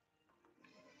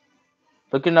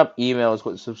 Looking up emails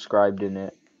with subscribed in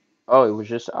it. Oh, it was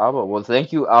just Alba. Well,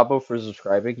 thank you, Alba, for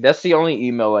subscribing. That's the only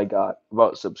email I got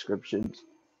about subscriptions.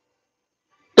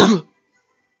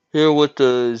 Here with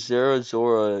the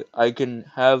Zarazora, I can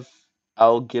have...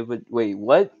 I'll give it... Wait,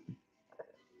 what?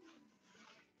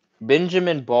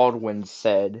 Benjamin Baldwin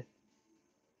said,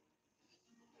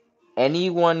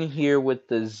 anyone here with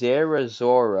the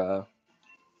Zarazora,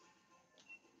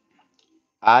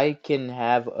 I can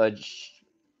have a...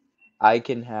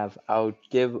 I'll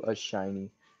give a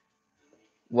shiny.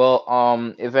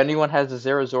 Well, if anyone has a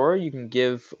Zarazora, you can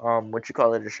give, what you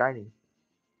call it, a shiny.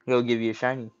 He'll give you a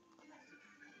shiny.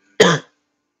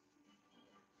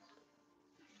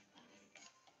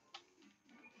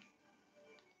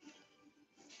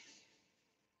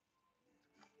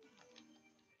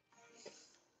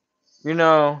 You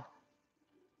know,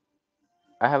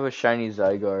 I have a shiny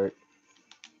Zygarde.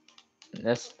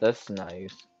 That's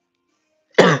nice.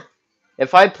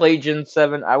 If I played Gen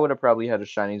 7, I would have probably had a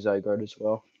shiny Zygarde as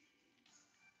well.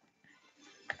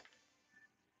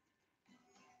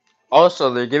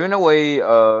 Also, they're giving away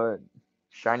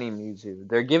shiny Mewtwo.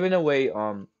 They're giving away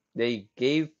they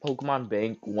gave Pokemon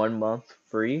Bank 1 month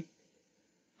free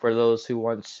for those who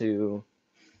want to.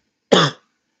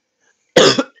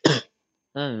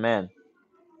 Man.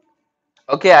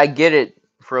 Okay, I get it,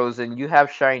 Frozen. You have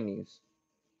shinies.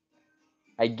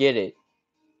 I get it.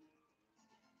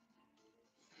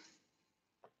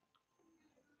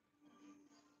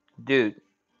 Dude,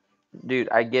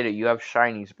 I get it. You have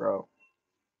shinies, bro.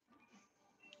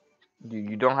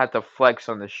 You don't have to flex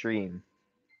on the stream.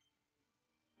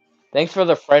 Thanks for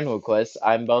the friend request.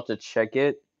 I'm about to check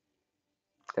it.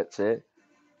 That's it.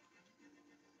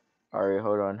 Alright,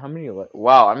 hold on. How many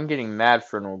wow, I'm getting mad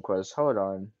for no request. Hold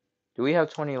on. Do we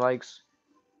have 20 likes?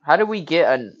 How did we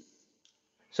get an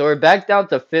so we're back down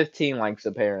to 15 likes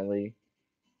apparently.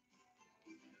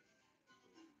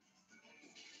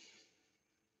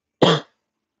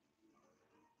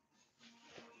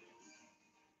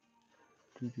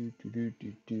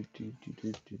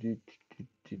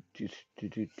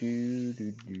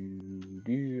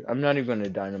 I'm not even gonna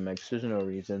Dynamax, there's no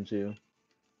reason to.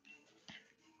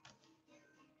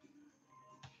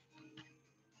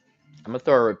 I'm gonna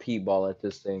throw a repeat ball at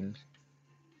this thing.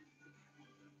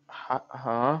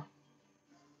 Huh?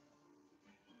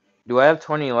 Do I have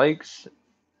 20 likes?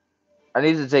 I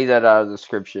need to take that out of the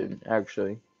description,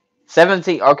 actually.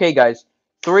 17. Okay, guys.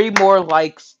 3 more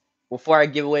likes before I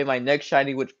give away my next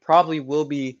shiny, which probably will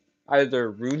be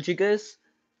either Rungigus,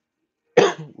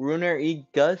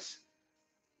 Runerigus,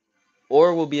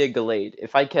 or will be a Gallade.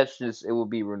 If I catch this, it will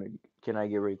be Runer. Can I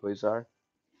get Rayquaza?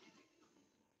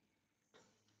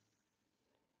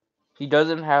 He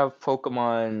doesn't have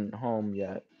Pokemon Home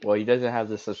yet. Well, he doesn't have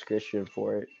the subscription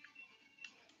for it.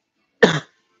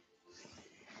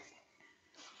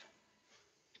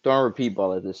 Don't repeat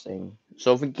ball at this thing.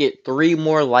 So if we get 3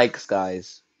 more likes,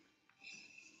 guys.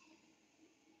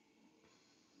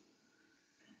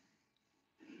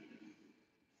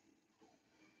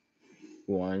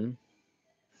 One,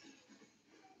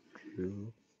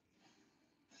 two,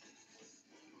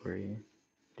 three.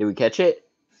 Did we catch it?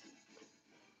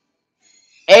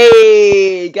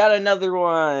 Hey, got another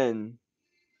one.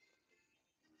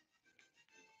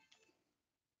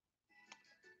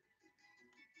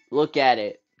 Look at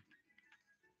it.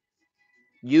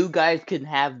 You guys can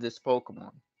have this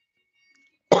Pokemon.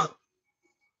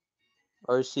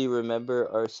 RC, remember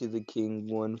RC the King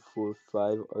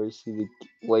 145. RC the.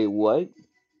 Wait, what?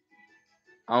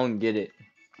 I don't get it.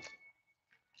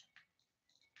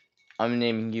 I'm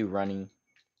naming you Running.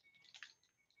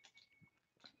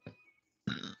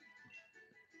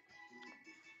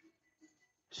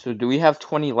 So, do we have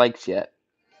 20 likes yet?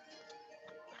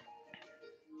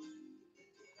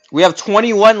 We have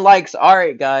 21 likes.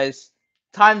 Alright, guys.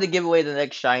 Time to give away the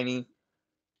next shiny.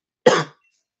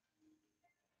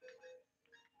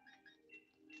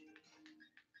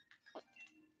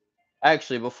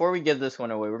 Actually, before we give this one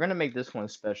away, we're going to make this one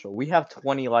special. We have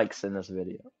 20 likes in this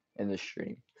video, in this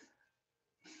stream.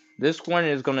 This one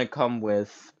is going to come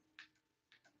with.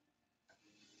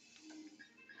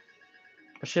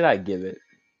 What should I give it?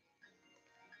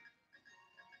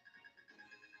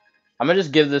 I'm going to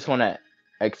just give this one a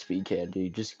XP candy.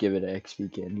 Just give it an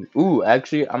XP candy. Ooh,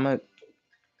 actually,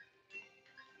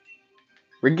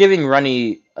 we're giving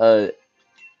Runny a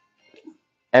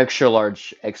extra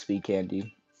large XP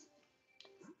candy.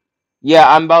 Yeah,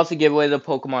 I'm about to give away the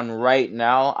Pokemon right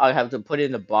now. I have to put it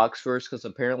in the box first because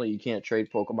apparently you can't trade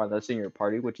Pokemon that's in your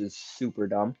party, which is super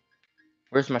dumb.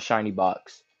 Where's my shiny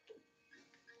box?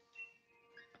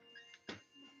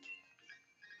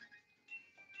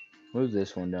 Who's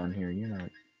this one down here? You know.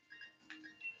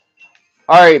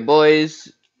 Alright,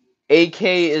 boys. AK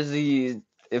is the.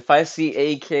 If I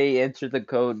see AK enter the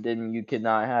code, then you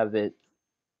cannot have it.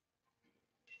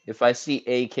 If I see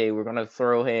AK, we're gonna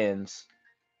throw hands.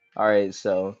 Alright,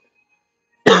 so.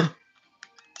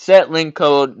 Set link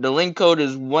code. The link code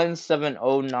is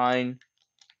 1709.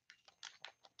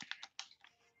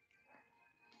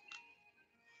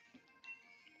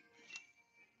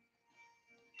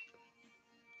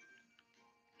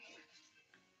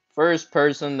 First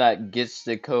person that gets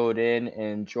the code in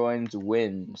and joins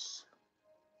wins.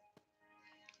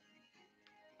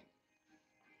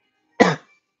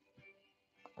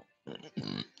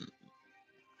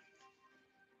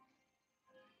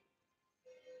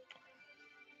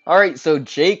 Alright, so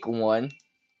Jake won.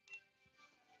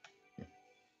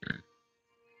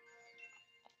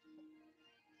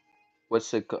 What's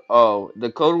the code? Oh,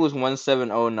 the code was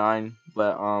 1709,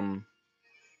 but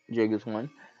Jake is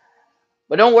won.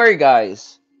 But don't worry,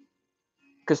 guys,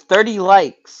 because 30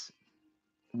 likes.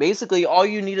 Basically, all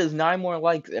you need is 9 more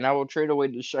likes, and I will trade away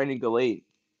the shiny Gallade.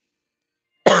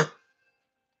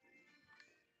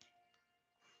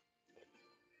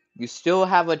 You still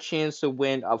have a chance to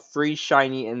win a free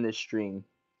shiny in this stream.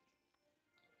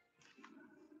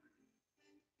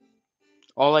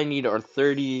 All I need are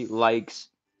 30 likes.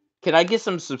 Can I get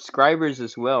some subscribers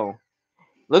as well?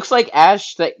 Looks like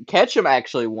Ash Ketchum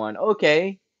actually won.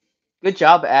 Okay. Good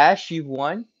job, Ash. You've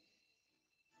won.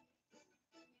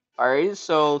 Alright,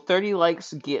 so 30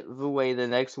 likes give away the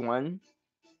next one.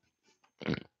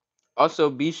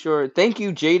 Also, be sure. Thank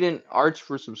you, Jaden Arch,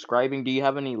 for subscribing. Do you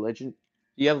have any legend?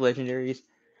 Do you have legendaries?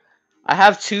 I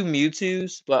have 2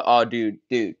 Mewtwo's, but oh, dude.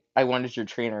 I wanted your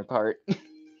trainer card.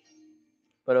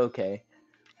 But okay.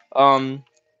 Um,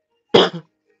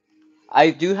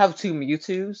 I do have two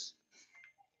Mewtwo's,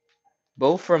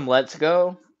 both from Let's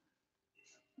Go.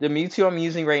 The Mewtwo I'm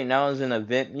using right now is an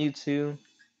event Mewtwo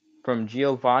from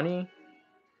Giovanni.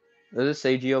 Does it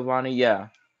say Giovanni? Yeah.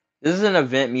 This is an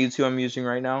event Mewtwo I'm using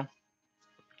right now.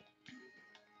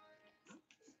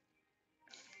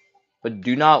 But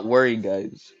do not worry,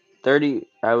 guys. 30,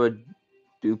 I would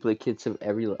duplicates of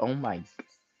every. Oh my.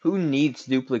 Who needs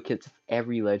duplicates of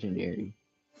every legendary?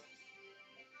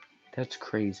 That's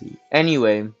crazy.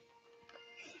 Anyway,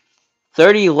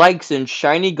 30 likes and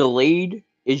Shiny Gallade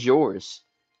is yours.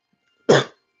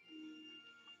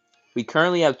 We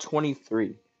currently have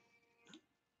 23.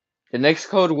 The next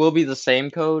code will be the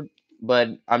same code, but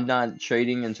I'm not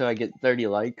trading until I get 30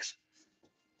 likes.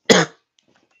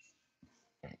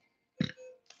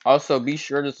 Also, be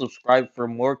sure to subscribe for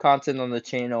more content on the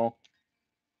channel.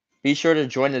 Be sure to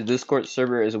join the Discord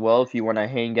server as well if you want to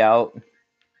hang out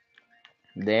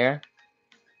there.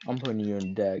 I'm putting you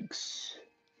in Dex.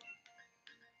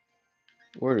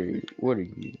 What are you? What are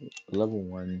you? Level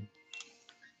 1.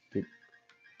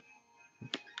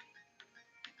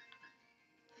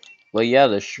 But yeah,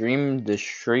 the stream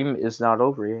is not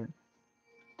over yet.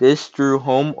 This through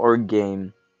home or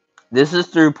game? This is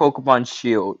through Pokemon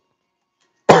Shield.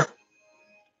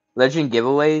 Legend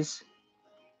giveaways?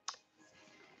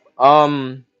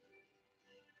 Um,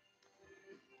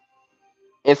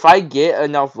 if I get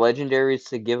enough legendaries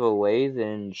to give away,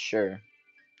 then sure.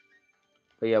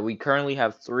 But yeah, we currently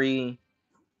have 3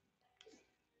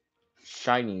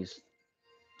 shinies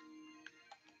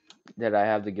that I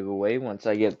have to give away once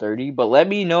I get 30. But let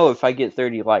me know if I get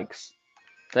 30 likes.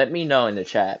 Let me know in the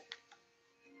chat.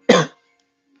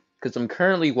 Because I'm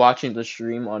currently watching the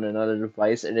stream on another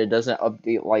device and it doesn't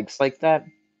update likes like that.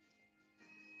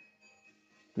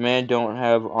 Man, don't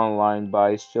have online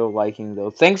buy. Still liking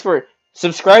though. Thanks for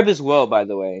subscribe as well, by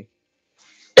the way.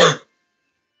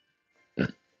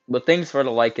 But thanks for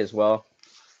the like as well.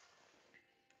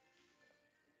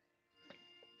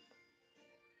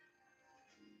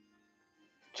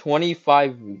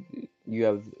 25. You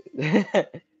have.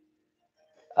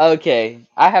 Okay,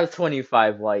 I have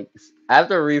 25 likes. I have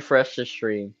to refresh the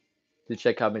stream to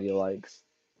check how many likes.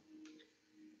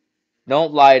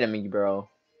 Don't lie to me, bro.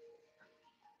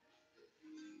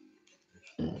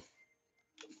 I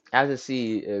have to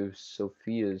see if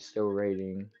Sophia is still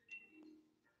rating.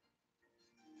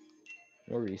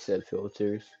 Or reset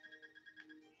filters.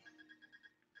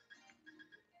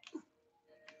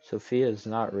 Sophia is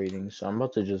not rating, so I'm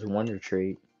about to just Wonder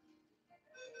Trait.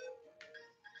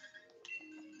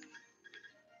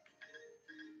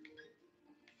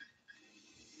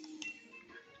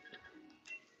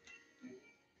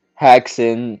 Hacks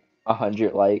in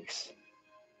 100 likes.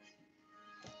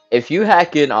 If you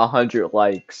hack in 100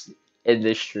 likes in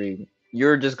this stream,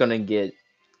 you're just gonna get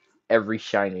every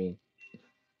shiny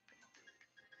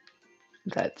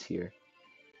that's here.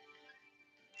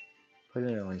 Put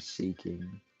it on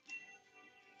seeking.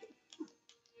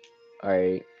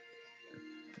 Alright.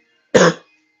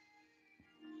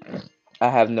 I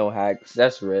have no hacks.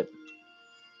 That's rip.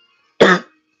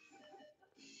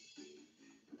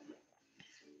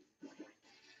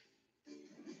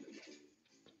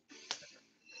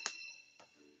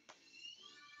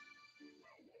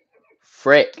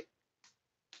 Frick.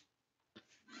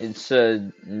 It's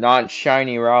a not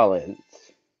shiny Rollins.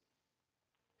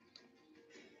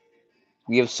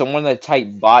 We have someone that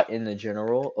typed bot in the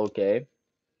general. Okay.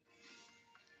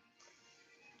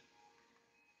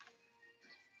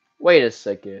 Wait a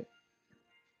second.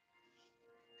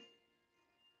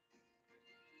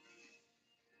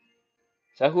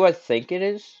 Is that who I think it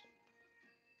is?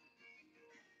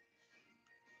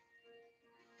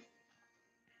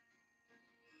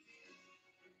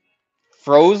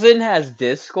 Frozen has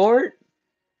Discord?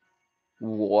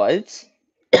 What?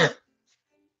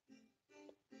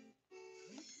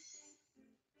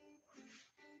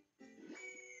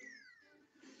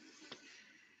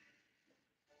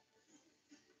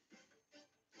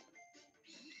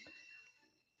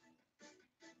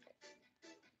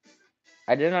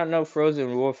 I did not know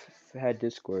Frozen Wolf had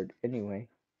Discord. Anyway.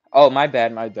 Oh, my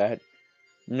bad, my bad.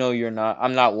 No, you're not.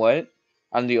 I'm not what?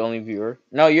 I'm the only viewer.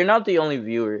 No, you're not the only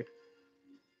viewer.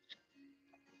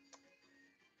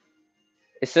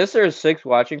 It says there's 6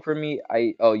 watching for me.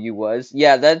 Oh, you was?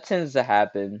 Yeah, that tends to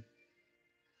happen.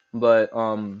 But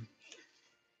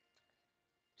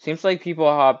seems like people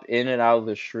hop in and out of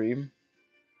the stream.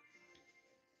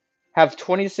 Have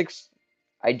 26.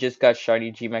 I just got shiny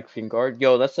G-Max Guard.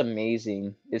 Yo, that's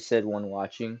amazing. It said one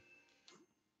watching.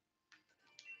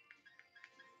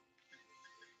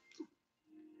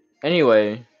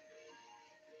 Anyway,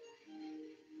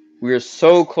 we are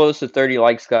so close to 30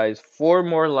 likes, guys. 4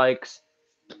 more likes.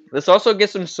 Let's also get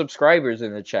some subscribers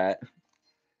in the chat.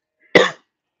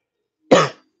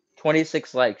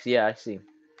 26 likes. Yeah, I see.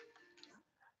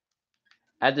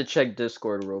 I had to check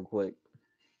Discord real quick.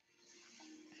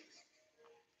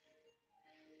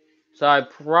 So I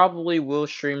probably will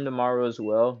stream tomorrow as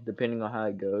well, depending on how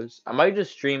it goes. I might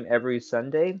just stream every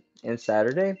Sunday and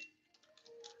Saturday.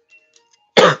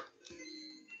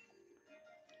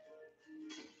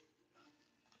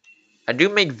 I do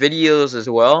make videos as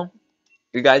well.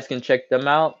 You guys can check them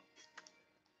out.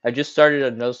 I just started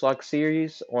a Nuzlocke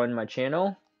series on my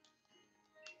channel.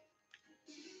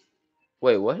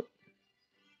 Wait, what?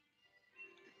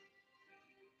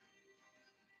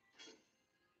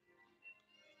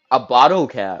 A bottle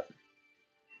cap.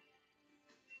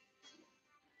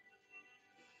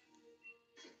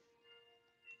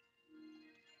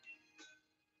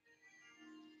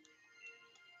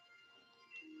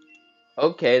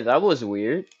 Okay, that was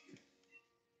weird.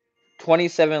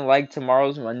 27 like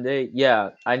tomorrow's Monday. Yeah,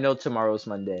 I know tomorrow's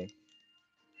Monday.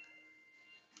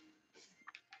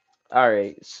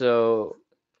 Alright, so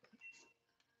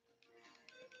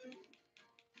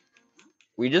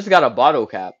we just got a bottle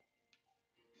cap.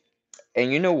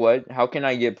 And you know what? How can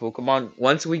I get Pokemon?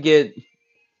 Once we get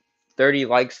 30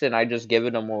 likes, then I just give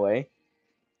them away.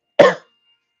 That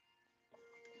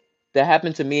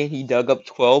happened to me and he dug up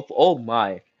 12. Oh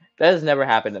my. That has never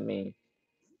happened to me.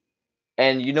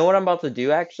 And you know what I'm about to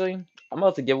do actually? I'm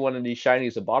about to give one of these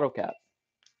shinies a bottle cap.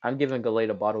 I'm giving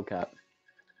Galate a bottle cap.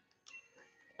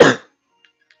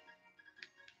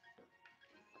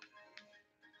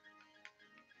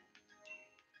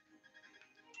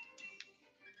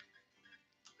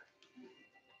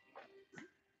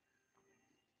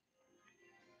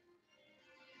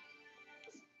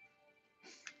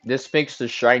 This makes the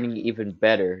shiny even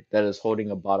better that is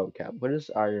holding a bottle cap. What is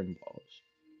Iron Balls?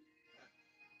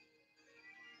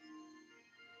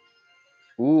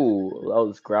 Ooh, that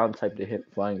was ground type to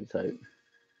hit flying type.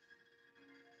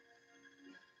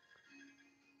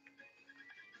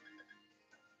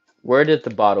 Where did the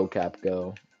bottle cap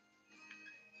go?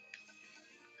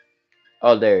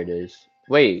 Oh, there it is.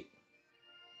 Wait,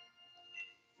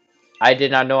 I did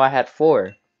not know I had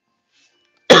 4.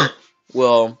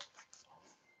 Well,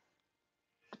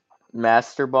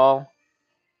 Master Ball.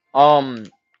 Um,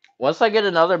 once I get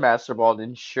another Master Ball,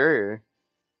 then sure.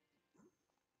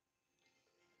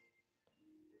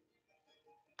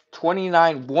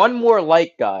 29. One more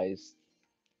like, guys.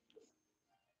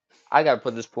 I gotta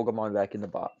put this Pokemon back in the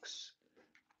box.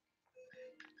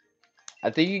 I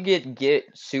think you get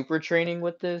super training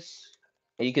with this.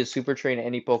 And you can super train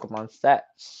any Pokemon stats.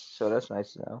 So that's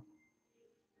nice to know.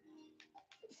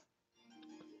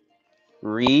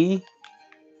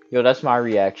 Yo, that's my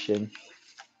reaction.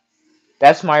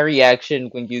 That's my reaction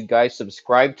when you guys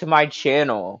subscribe to my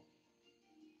channel.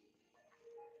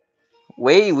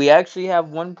 Wait, we actually have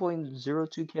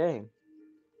 1.02k.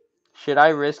 Should I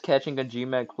risk catching a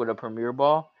Gmech with a Premier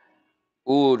Ball?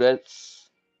 Ooh, that's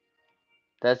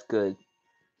good.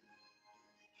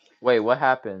 Wait, what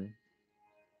happened?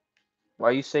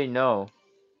 Why you say no?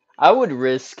 I would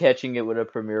risk catching it with a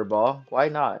Premier Ball. Why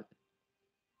not?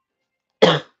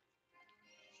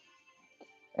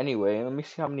 Anyway, let me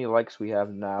see how many likes we have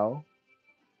now.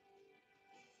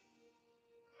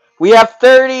 We have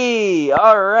 30!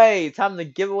 Alright, time to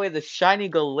give away the shiny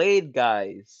Gallade,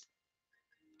 guys.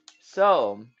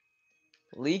 So,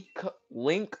 link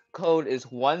code is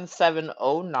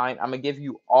 1709. I'm gonna give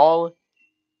you all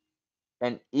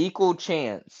an equal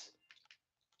chance.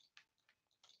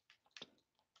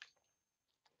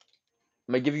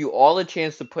 I'm gonna give you all a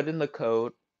chance to put in the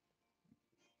code.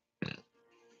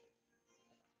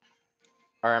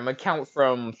 Alright, I'm gonna count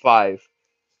from 5.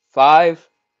 5,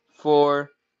 4,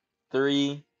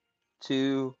 3,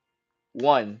 2,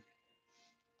 1.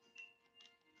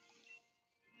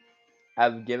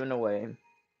 I've given away.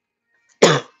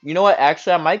 You know what?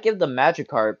 Actually, I might give the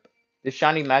Magikarp, the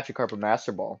shiny Magikarp, a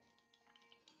Master Ball.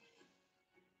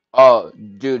 Oh,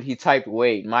 dude, he typed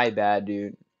wait. My bad,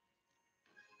 dude.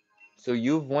 So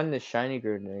you've won the shiny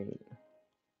grenade.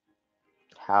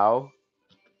 How?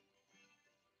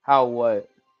 How what?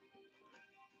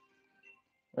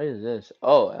 What is this?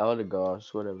 Oh,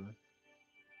 Eldegoss, whatever.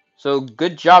 So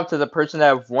good job to the person that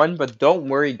have won, but don't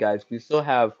worry, guys. We still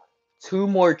have 2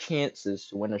 more chances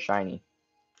to win a shiny.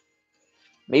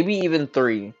 Maybe even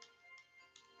 3.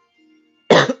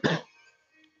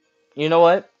 You know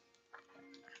what?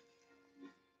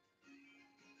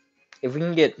 If we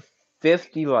can get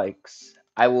 50 likes,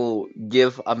 I will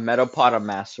give a Metapod a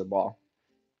Master Ball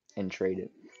and trade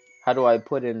it. How do I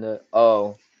put in the...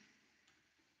 Oh.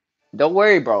 Don't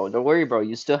worry, bro. Don't worry, bro.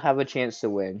 You still have a chance to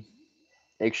win.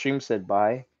 Extreme said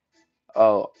bye.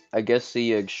 Oh, I guess see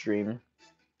you, Extreme.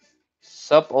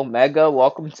 Sup, Omega?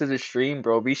 Welcome to the stream,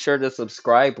 bro. Be sure to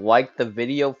subscribe, like the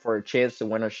video for a chance to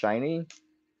win a shiny.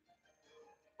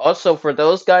 Also, for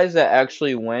those guys that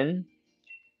actually win,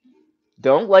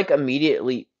 don't like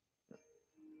immediately...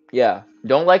 Yeah,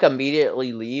 don't like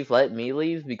immediately leave. Let me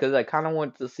leave because I kind of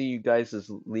want to see you guys'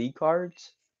 league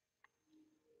cards.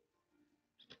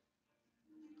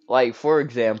 Like, for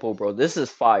example, bro, this is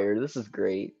fire. This is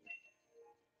great.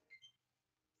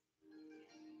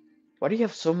 Why do you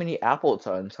have so many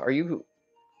Appletons? Are you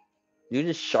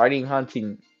just shiny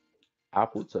hunting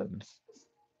Appletons?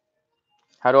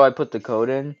 How do I put the code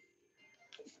in?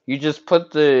 You just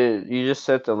set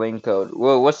the link code.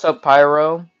 Whoa, what's up,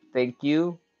 Pyro? Thank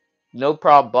you. No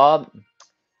problem, Bob.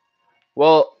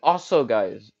 Well, also,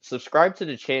 guys, subscribe to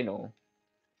the channel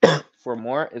for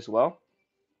more as well.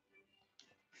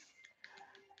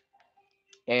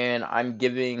 And I'm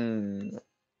giving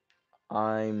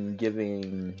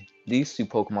these two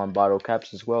Pokemon bottle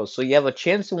caps as well. So you have a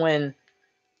chance to win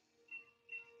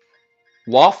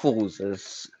Waffles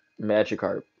as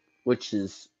Magikarp, which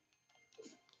is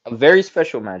a very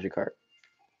special Magikarp.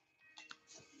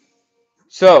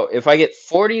 So if I get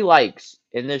 40 likes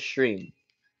in this stream,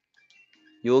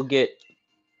 you'll get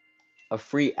a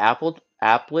free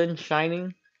Applin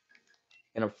shiny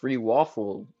and a free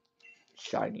Waffle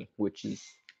shiny, which is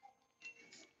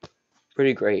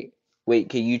pretty great. Wait,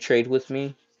 can you trade with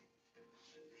me?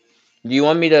 Do you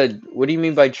want me to? What do you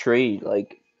mean by trade?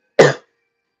 Like,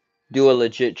 do a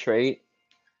legit trade?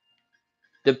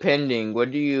 Depending. What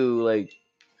do you like?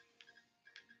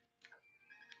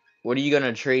 What are you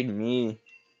gonna trade me?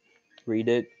 Read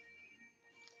it.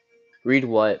 Read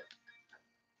what?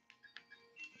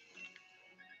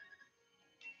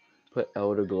 Put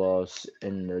Elder Gloss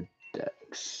in the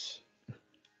decks.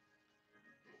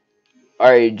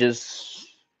 Alright, just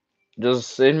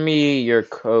send me your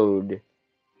code.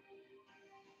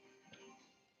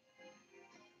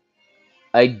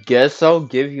 I guess I'll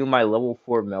give you my level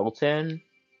 4 Meltan.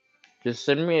 Just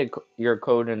send me your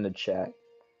code in the chat.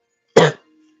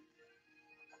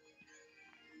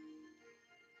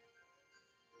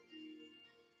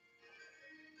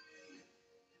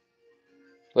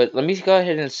 But let me go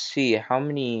ahead and see how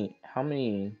many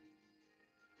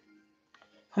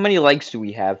likes do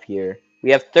we have here?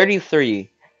 We have 33.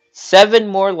 7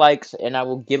 more likes and I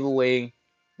will give away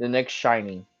the next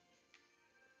shiny.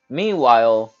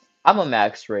 Meanwhile, I'm a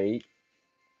max rate.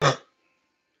 I'm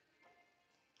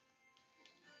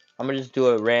gonna just do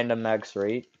a random max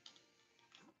rate.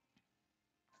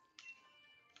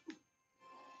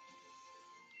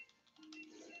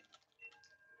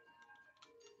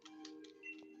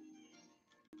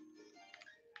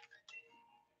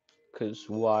 Cause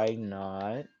why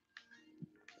not?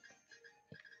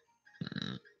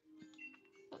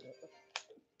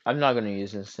 I'm not gonna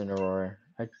use Incineroar.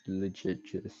 I legit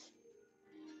just...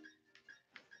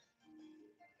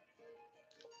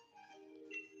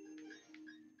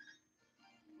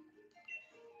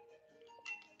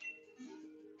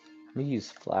 Let me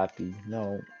use Flappy.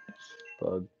 No, it's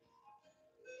bug.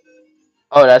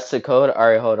 Oh, that's the code?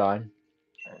 Alright, hold on.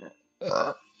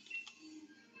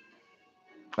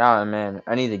 Ah, man.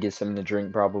 I need to get something to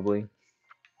drink, probably.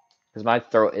 Because my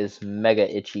throat is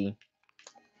mega itchy.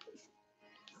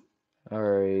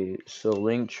 Alright, so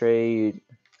link trade.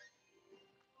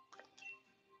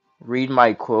 Read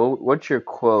my quote. What's your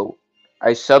quote?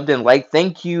 I subbed and liked.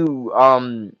 Thank you,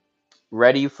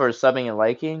 Ready for subbing and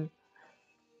liking.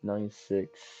 96.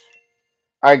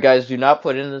 Alright, guys, do not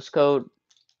put in this code,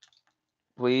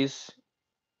 please.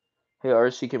 Hey,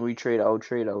 RC, can we trade? I'll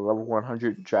trade a level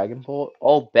 100 Dragon Bolt.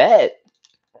 Oh, bet.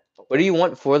 What do you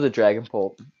want for the Dragon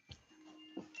Bolt?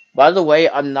 By the way,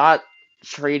 I'm not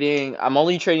trading. I'm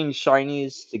only trading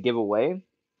shinies to give away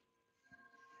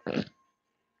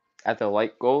at the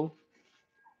light gold.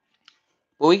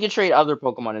 But we can trade other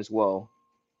Pokemon as well.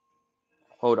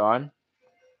 Hold on.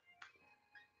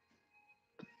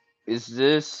 Is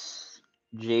this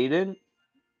Jaden?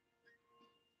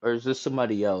 Or is this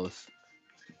somebody else?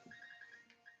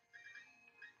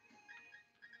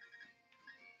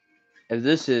 If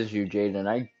this is you, Jaden,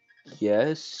 I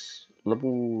guess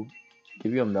level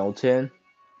give you a Meltan.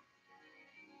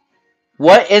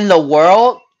 What in the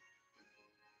world?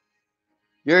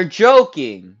 You're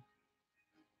joking.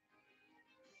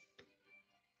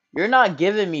 You're not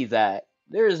giving me that.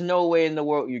 There is no way in the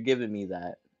world you're giving me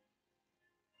that.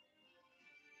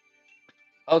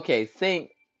 Okay,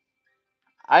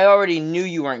 I already knew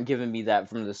you weren't giving me that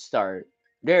from the start.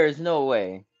 There is no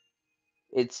way.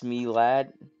 It's me,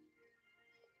 lad.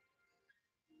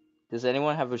 Does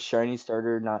anyone have a shiny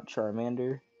starter, not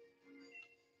Charmander?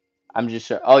 I'm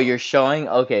just oh, you're showing?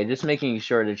 Okay, just making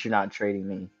sure that you're not trading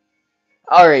me.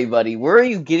 Alright, buddy, where are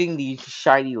you getting these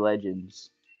shiny legends?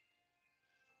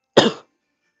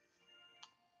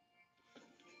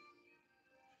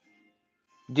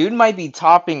 Dude might be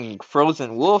topping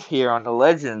Frozen Wolf here on the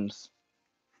legends.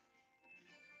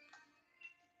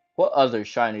 What other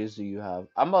shinies do you have?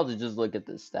 I'm about to just look at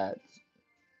the stats.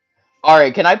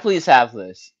 Alright, can I please have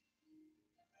this?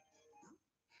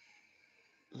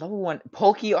 Level 1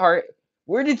 Poke Art.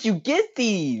 Where did you get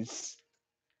these?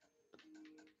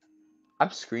 I'm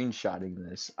screenshotting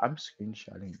this. I'm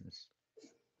screenshotting this.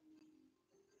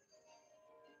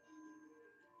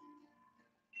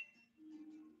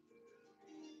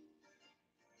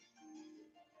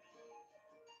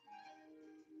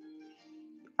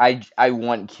 I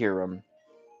want Kirim.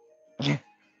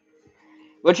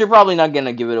 But you're probably not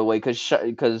gonna give it away because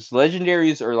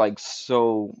legendaries are like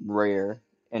so rare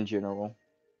in general.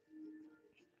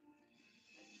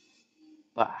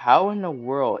 But how in the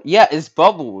world? Yeah, it's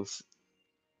Bubbles.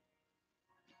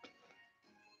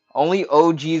 Only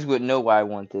OGs would know why I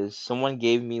want this. Someone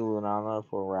gave me Lunana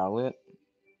for Rowlet.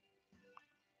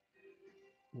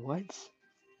 What?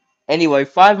 Anyway,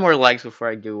 5 more likes before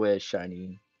I give away a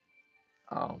shiny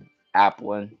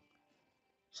Applin.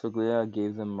 So Glea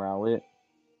gave them Rowlet.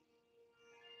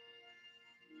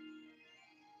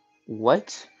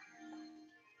 What?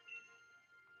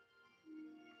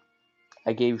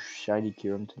 I gave shiny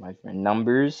Kirim to my friend.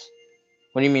 Numbers?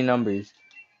 What do you mean numbers?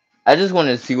 I just want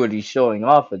to see what he's showing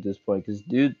off at this point, because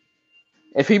dude,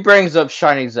 if he brings up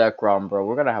shiny Zekrom, bro,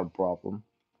 we're gonna have a problem.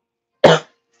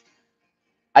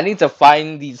 I need to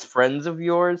find these friends of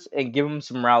yours and give them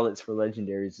some Rowlets for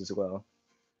legendaries as well.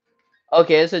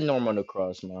 Okay, it's a normal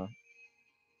Necrozma.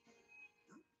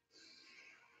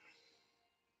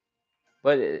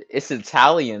 But it's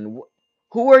Italian.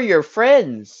 Who are your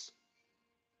friends?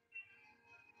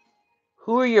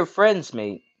 Who are your friends,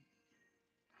 mate?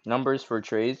 Numbers for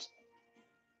trades.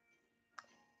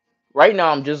 Right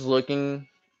now, I'm just looking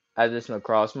at this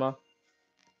Necrozma.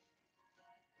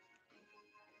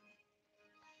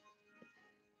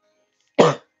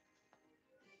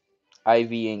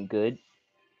 Ivy ain't good.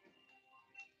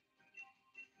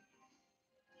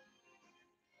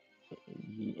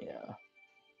 Yeah.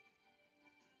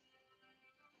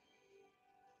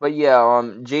 But yeah,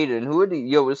 Jaden, who are the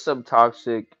yo? What's up,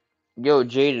 Toxic? Yo,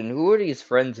 Jaden, who are these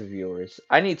friends of yours?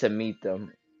 I need to meet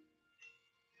them.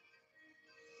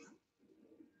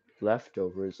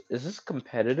 Leftovers. Is this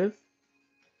competitive?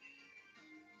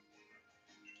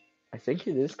 I think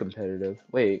it is competitive.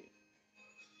 Wait,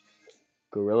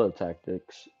 Guerrilla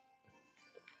Tactics.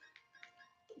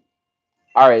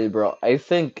 All right, bro. I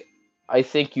think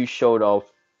you showed off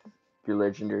your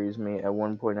legendaries, mate. At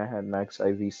one point, I had Max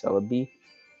IV Celebi.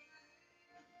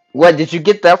 What? Did you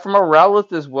get that from a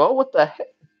Rowlet as well? What the heck,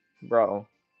 bro?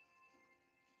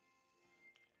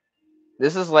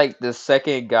 This is like the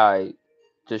second guy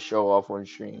to show off on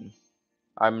stream.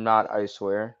 I'm not. I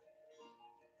swear.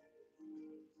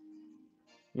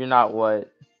 You're not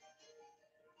what?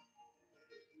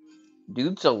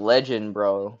 Dude's a legend,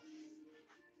 bro.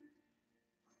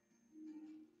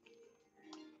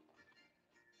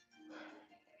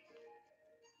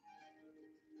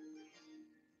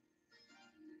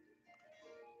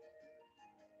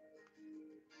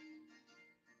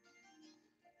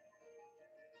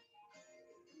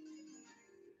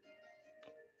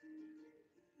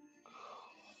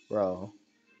 Bro.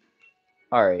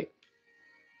 All right.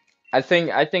 I think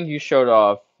you showed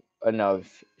off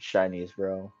enough shinies,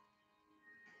 bro.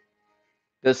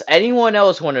 Does anyone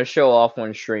else want to show off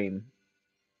on stream?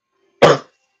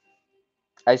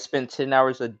 I spent 10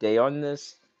 hours a day on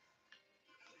this.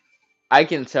 I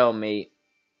can tell, mate.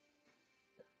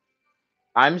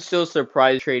 I'm still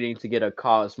surprised trading to get a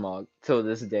Cosmog till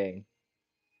this day.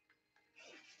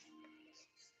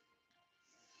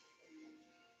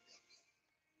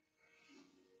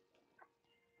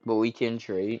 But we can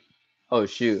trade. Oh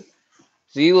shoot.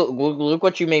 See, look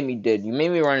what you made me did. You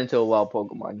made me run into a wild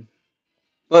Pokemon.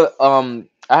 But I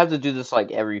have to do this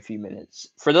like every few minutes.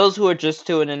 For those who are just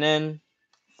tuning in,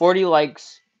 40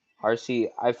 likes. RC,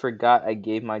 I forgot I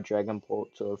gave my Dragon Bolt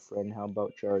to a friend. How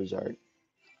about Charizard?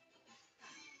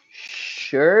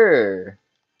 Sure.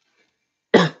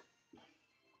 But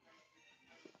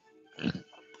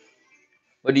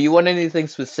do you want anything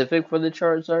specific for the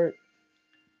Charizard?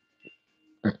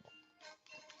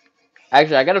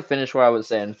 Actually, I gotta finish what I was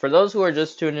saying. For those who are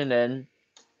just tuning in,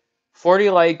 40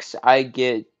 likes, I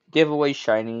get giveaway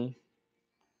shiny.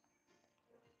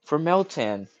 For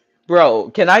Meltan. Bro,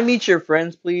 can I meet your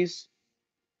friends, please?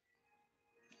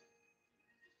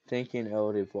 Thinking it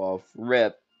would evolve.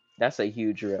 Rip. That's a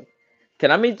huge rip.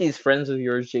 Can I meet these friends of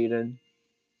yours, Jaden?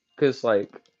 Because, like,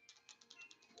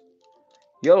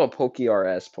 you have a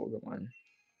PokeRS Pokemon.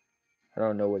 I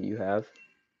don't know what you have.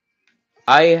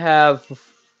 I have.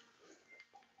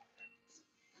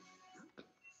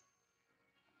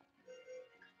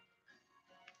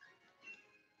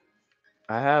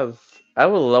 I have. I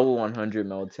have a level 100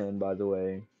 Meltan, by the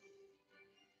way,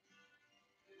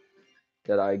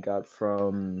 that I got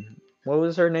from. What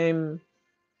was her name?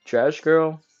 Trash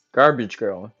Girl? Garbage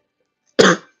Girl.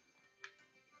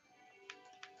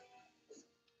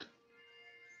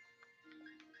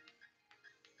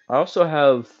 I also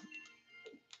have.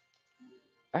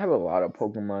 I have a lot of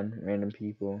Pokemon, random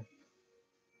people.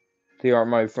 They aren't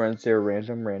my friends, they're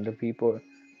random people.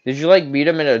 Did you like meet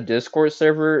them in a Discord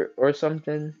server or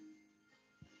something?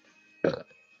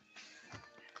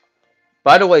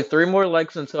 By the way, 3 more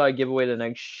likes until I give away the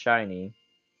next shiny.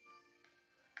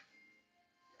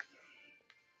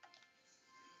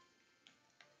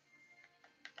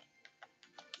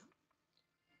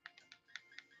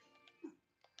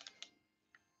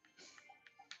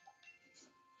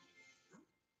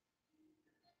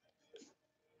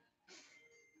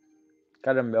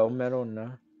 Got a Melmetal?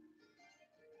 No.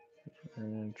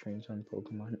 Trains on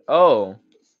Pokemon. Oh!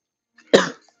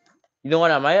 You know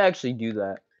what? I might actually do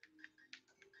that.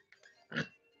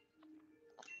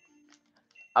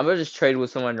 I'm gonna just trade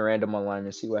with someone random online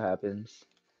and see what happens.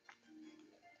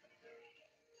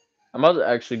 I'm about to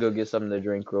actually go get something to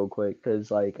drink real quick, because,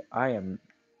 like,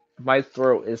 my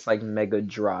throat is, like, mega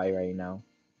dry right now.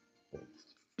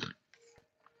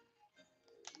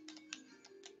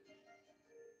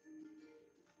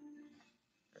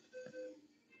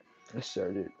 I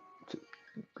started to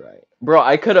cry. Bro,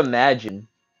 I could imagine.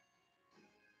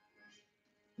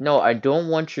 No, I don't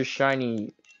want your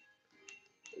shiny,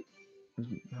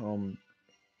 um,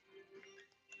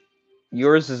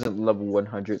 yours isn't level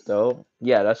 100 though.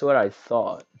 Yeah, that's what I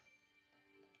thought.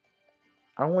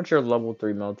 I don't want your level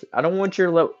 3 melt. I don't want your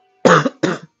level.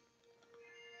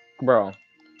 Bro.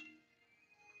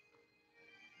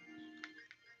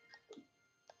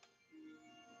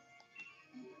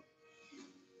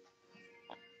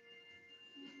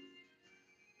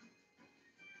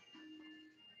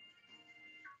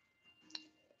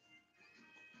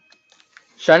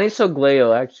 Shiny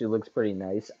Solgaleo actually looks pretty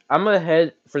nice. I'm gonna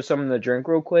head for something to drink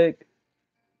real quick.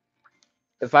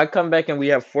 If I come back and we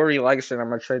have 40 likes, then I'm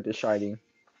gonna trade the shiny.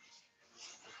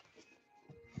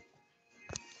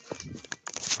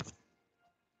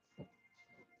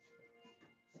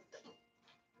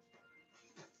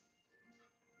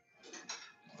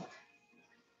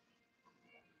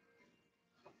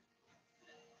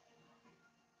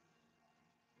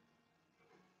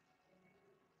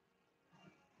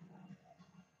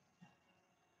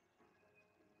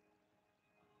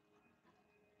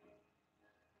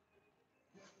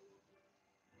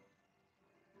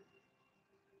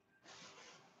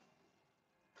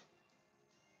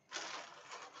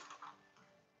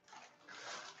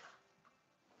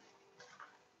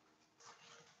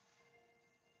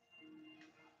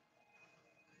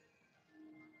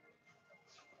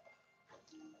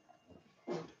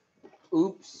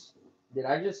 Oops. Did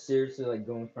I just seriously like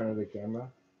go in front of the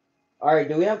camera? Alright,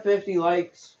 do we have 50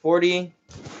 likes? 40?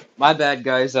 My bad,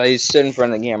 guys. I stood in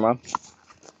front of the camera.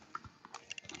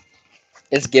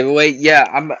 It's giveaway. Yeah,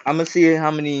 I'm gonna see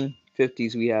how many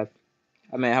 50s we have.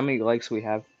 I mean, how many likes we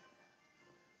have.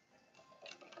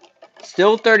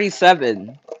 Still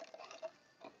 37.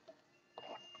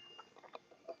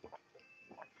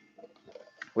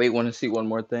 Wait, want to see one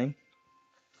more thing?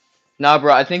 Nah,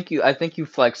 bro. I think you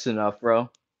flexed enough, bro.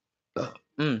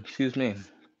 Excuse me.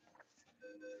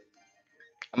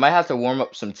 I might have to warm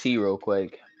up some tea real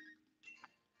quick.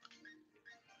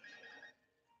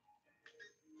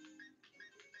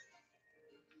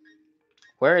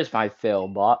 Where is my fail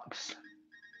box?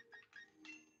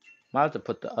 Might have to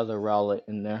put the other Rowlet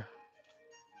in there.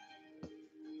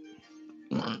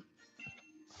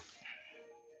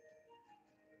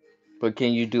 But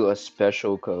can you do a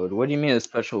special code? What do you mean a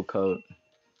special code?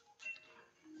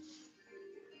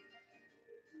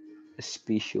 A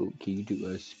special? Can you do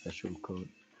a special code?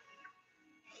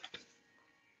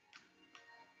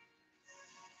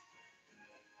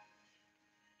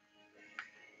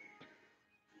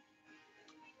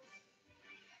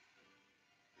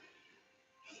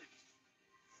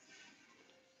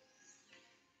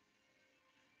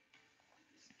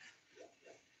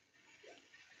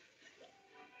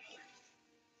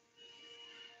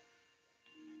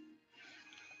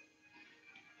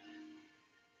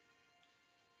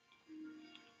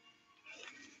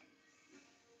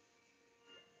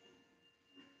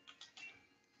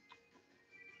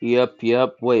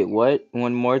 Yep. Wait, what?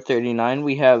 One more 39.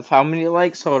 We have how many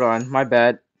likes? Hold on, my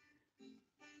bad.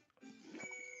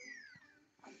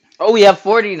 Oh, we have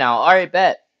 40 now. Alright,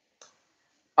 bet.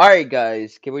 Alright,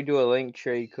 guys. Can we do a link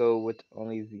trade code with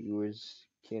only viewers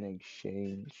can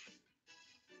exchange?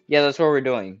 Yeah, that's what we're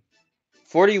doing.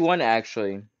 41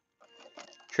 actually.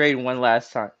 Trade one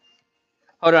last time.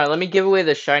 Hold on, let me give away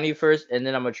the shiny first, and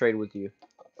then I'm gonna trade with you.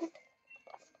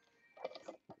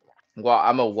 Well,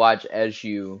 I'm gonna watch as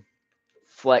you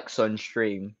flex on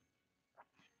stream,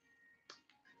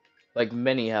 like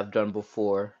many have done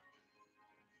before.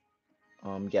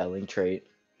 Yeah, link trade.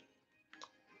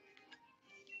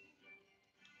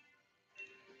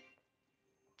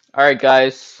 Alright,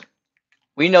 guys.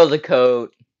 We know the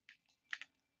code.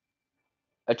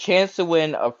 A chance to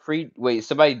win a free. Wait,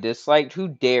 somebody disliked? Who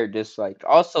dare disliked?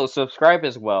 Also, subscribe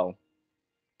as well.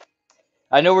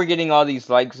 I know we're getting all these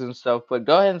likes and stuff, but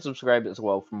go ahead and subscribe as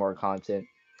well for more content.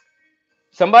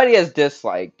 Somebody has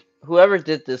disliked. Whoever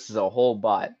did this is a whole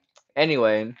bot.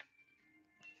 Anyway,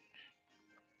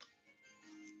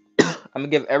 I'm gonna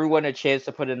give everyone a chance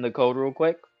to put in the code real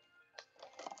quick.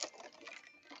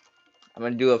 I'm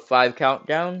gonna do a 5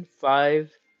 countdown.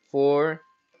 5, 4,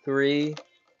 3,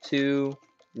 2,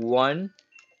 1.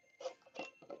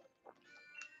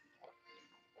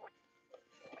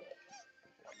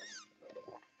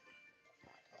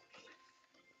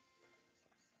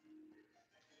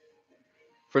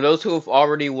 For those who have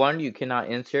already won, you cannot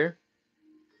enter.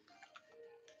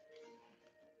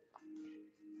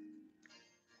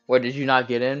 What, did you not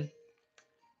get in?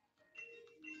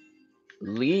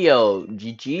 Leo,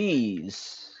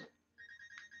 GG's.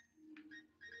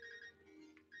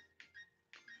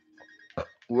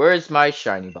 Where's my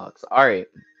shiny box? Alright.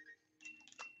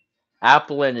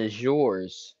 Applin is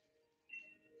yours.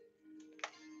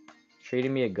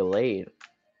 Trading me a Gallade.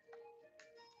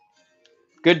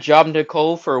 Good job,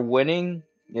 Nicole, for winning.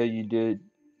 Yeah, you did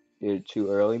it too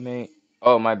early, mate.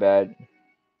 Oh, my bad.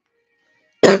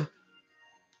 How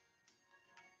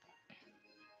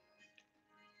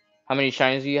many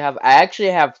shinies do you have? I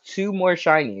actually have 2 more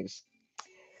shinies.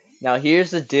 Now,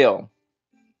 here's the deal.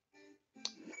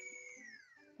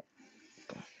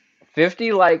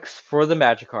 50 likes for the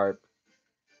Magikarp.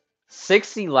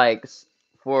 60 likes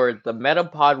for the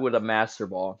Metapod with a Master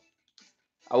Ball.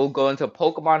 I will go into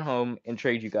Pokemon Home and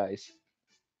trade you guys.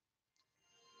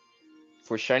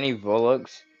 For shiny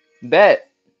Volux. Bet.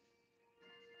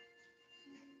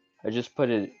 I just put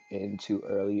it in too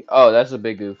early. Oh, that's a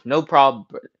big goof. No problem.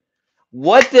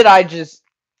 What did I just...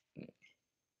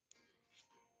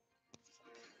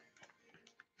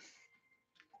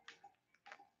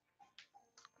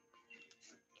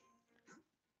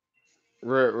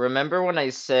 remember when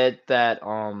I said that,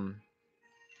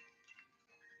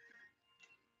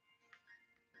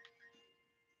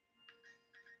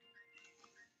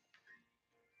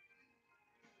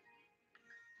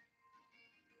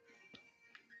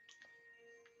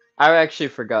 I actually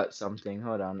forgot something.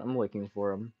 Hold on, I'm looking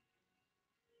for him.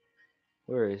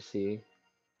 Where is he?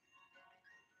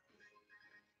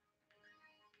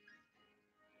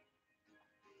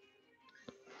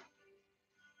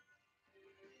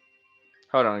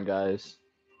 Hold on, guys.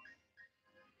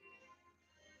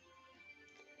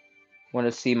 Want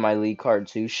to see my lead card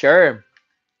too? Sure.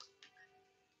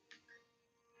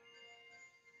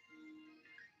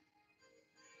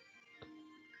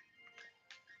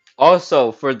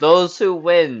 Also, for those who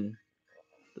win,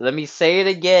 let me say it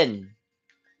again.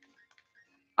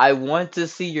 I want to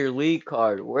see your lead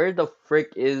card. Where the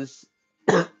frick is...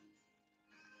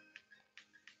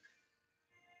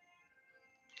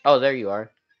 Oh, there you are.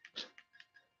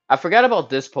 I forgot about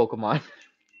this Pokemon.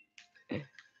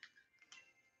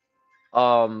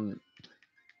 um,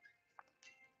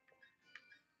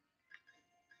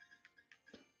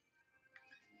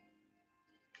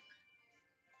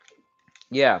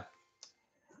 yeah.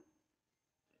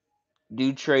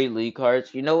 Do trade league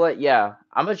cards. You know what? Yeah,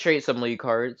 I'm gonna trade some league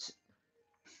cards.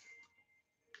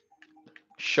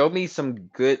 Show me some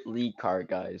good league card,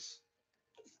 guys.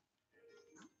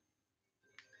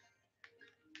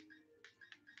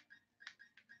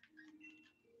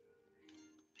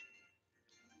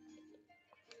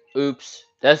 Oops,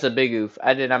 that's a big oof.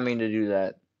 I did not mean to do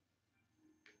that.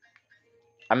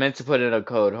 I meant to put in a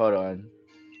code. Hold on.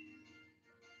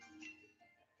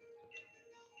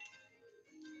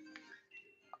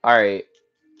 Alright,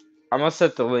 I'm gonna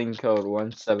set the link code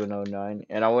 1709,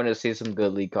 and I want to see some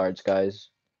good league cards, guys.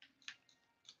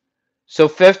 So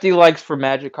 50 likes for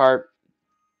Magikarp.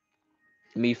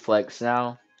 Me flex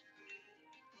now.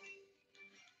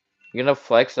 You're gonna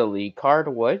flex a league card?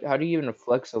 What? How do you even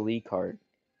flex a league card?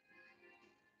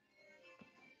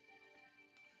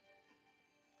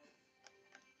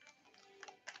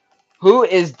 Who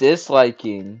is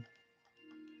disliking?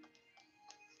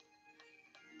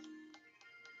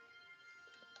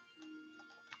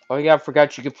 Oh yeah, I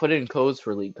forgot you could put in codes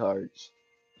for league cards.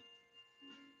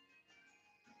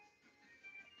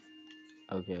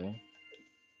 Okay.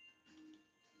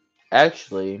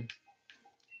 Actually,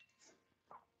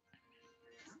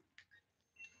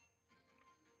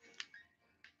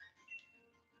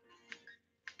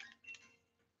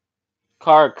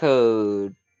 card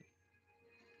code.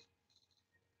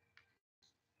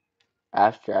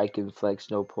 After I can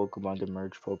flex no Pokemon to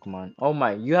merge Pokemon. Oh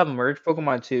my, you have merged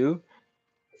Pokemon too?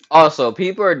 Also,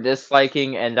 people are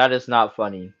disliking and that is not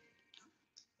funny.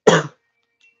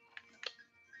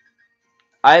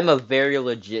 I am a very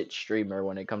legit streamer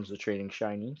when it comes to trading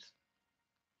shinies.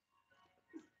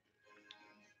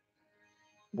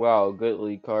 Wow, good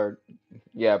lead card.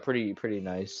 Yeah, pretty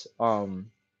nice.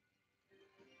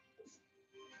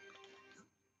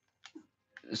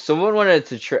 Someone wanted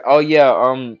to trade. Oh yeah,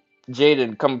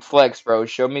 Jaden, come flex, bro.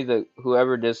 Show me the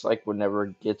whoever dislike would never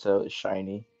gets a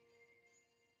shiny.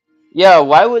 Yeah,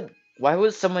 why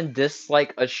would someone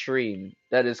dislike a stream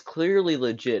that is clearly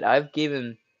legit? I've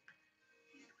given.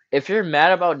 If you're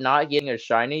mad about not getting a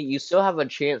shiny, you still have a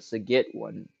chance to get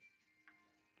one.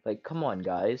 Like, come on,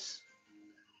 guys.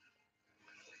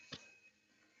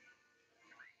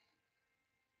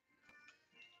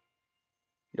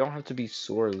 You don't have to be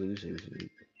sore losers, dude.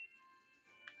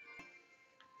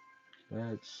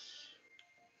 That's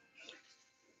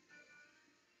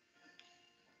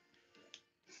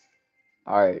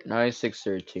alright.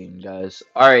 9613, guys.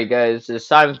 Alright, guys. It's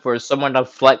time for someone to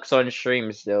flex on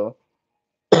stream still.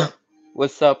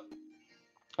 What's up,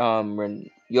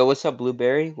 Yo, what's up,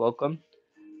 Blueberry? Welcome.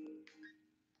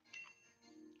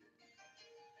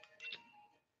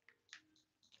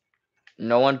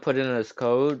 No one put in this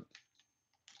code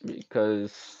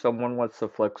because someone wants to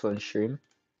flex on stream.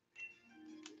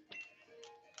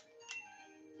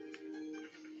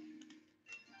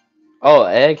 Oh,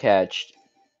 egg hatched.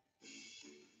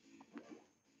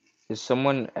 Is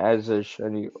someone as a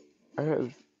shiny? I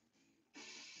have...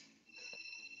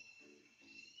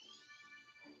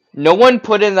 No one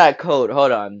put in that code.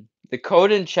 Hold on. The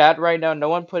code in chat right now. No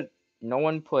one put. No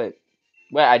one put.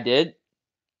 Wait, I did.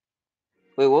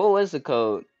 Wait, what was the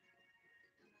code?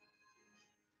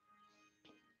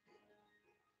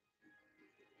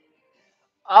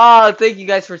 Oh, thank you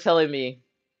guys for telling me.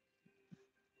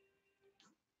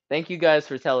 Thank you guys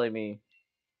for telling me.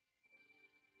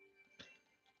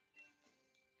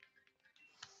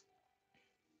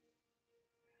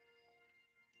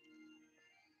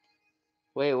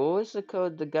 Wait, what was the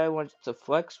code the guy wants to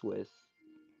flex with?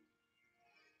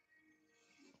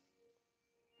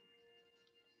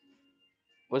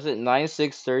 Was it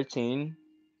 9613?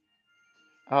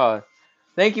 Oh,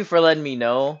 thank you for letting me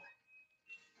know.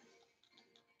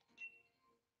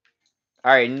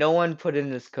 Alright, no one put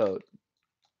in this code.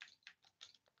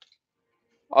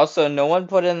 Also, no one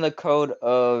put in the code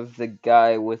of the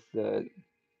guy with the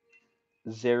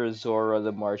Zerazora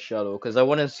the Marshall, because I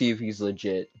want to see if he's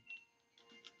legit.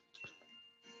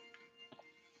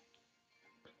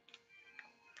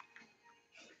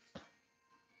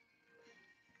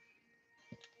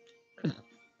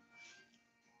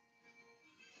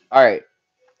 Alright,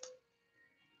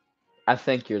 I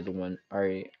think you're the one.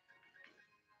 Alright.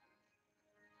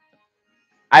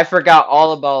 I forgot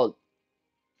all about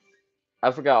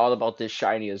this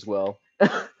shiny as well.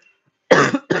 I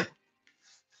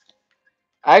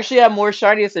actually have more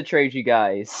shinies to trade you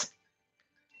guys.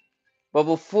 But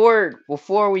before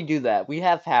we do that, we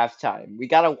have halftime. We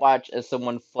gotta watch as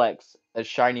someone flex a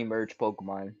shiny merge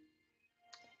Pokemon.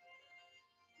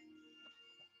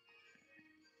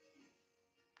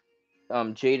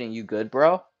 Jaden, you good,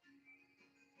 bro?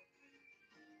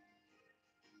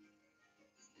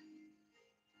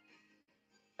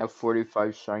 I have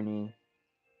 45 shiny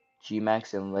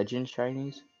G-Max and Legend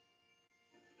shinies.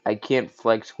 I can't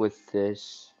flex with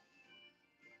this.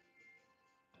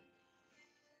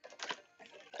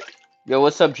 Yo,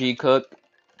 what's up, G Cook?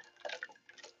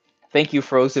 Thank you,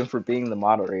 Frozen, for being the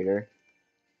moderator.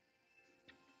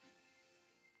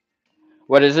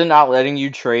 What, is it not letting you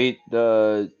trade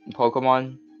the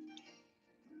Pokemon?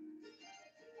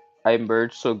 I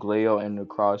merged Solgaleo and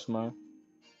Necrozma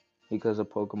because of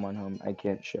Pokemon Home. I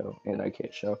can't show, and I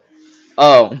can't show.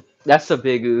 Oh, that's a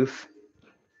big oof.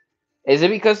 Is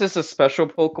it because it's a special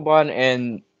Pokemon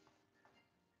and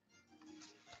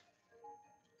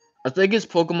I think it's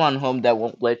Pokemon Home that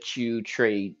won't let you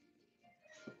trade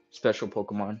special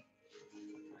Pokemon.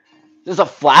 There's a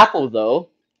Flapple though.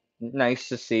 Nice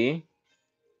to see.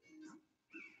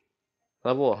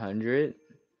 Level 100.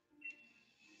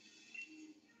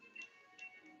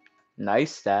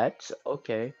 Nice stats.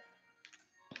 Okay.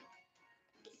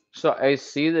 So I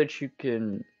see that you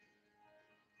can.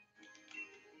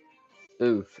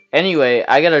 Oof. Anyway,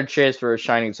 I gotta transfer a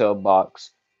shiny to a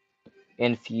box.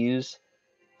 Infuse.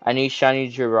 I need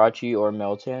shiny Jirachi or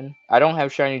Meltan. I don't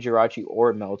have shiny Jirachi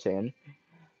or Meltan.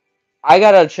 I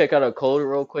gotta check out a code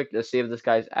real quick to see if this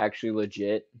guy's actually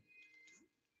legit.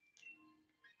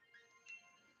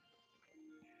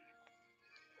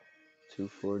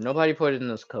 2-4. Nobody put in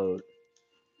this code.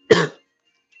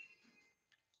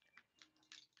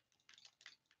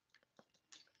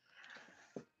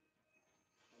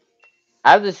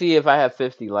 I have to see if I have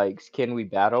 50 likes. Can we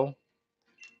battle?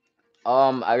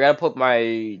 I gotta put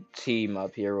my team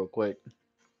up here real quick.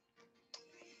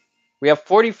 We have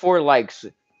 44 likes.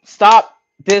 Stop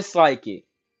disliking.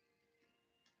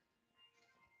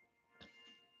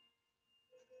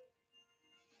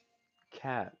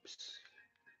 Caps.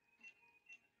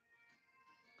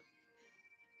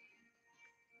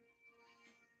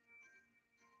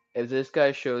 If this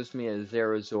guy shows me a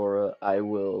Zerazora, I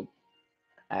will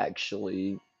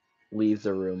actually leave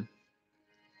the room.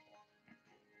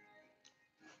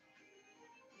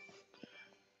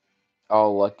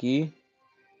 Oh, lucky.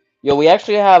 Yo, we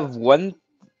actually have one.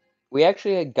 We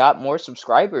actually got more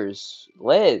subscribers.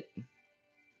 Lit.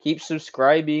 Keep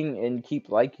subscribing and keep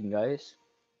liking, guys.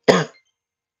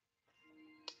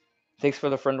 Thanks for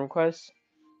the friend request.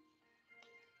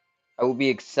 I will be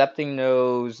accepting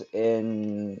those,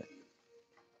 and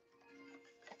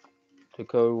the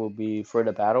code will be for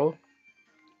the battle.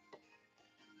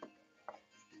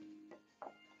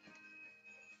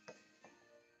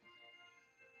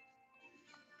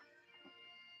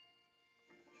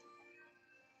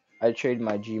 I trade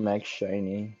my G-Max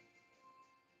Shiny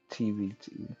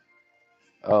TVT.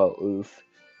 Oh, oof.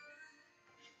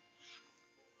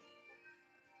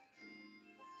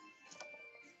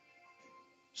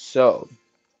 So,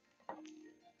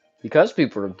 because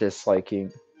people are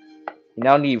disliking, you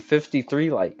now need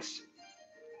 53 likes.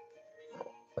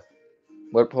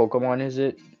 What Pokemon is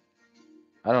it?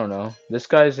 I don't know. This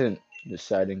guy isn't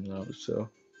deciding though, so.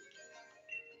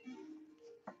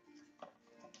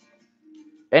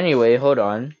 Anyway, hold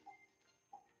on.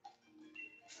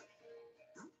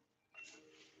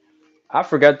 I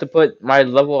forgot to put my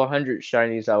level 100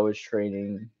 shinies I was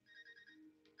training.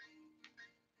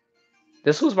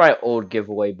 This was my old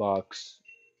giveaway box.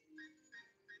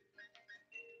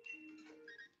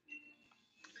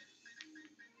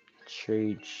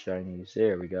 Trade shinies.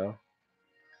 There we go.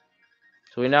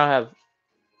 So we now have.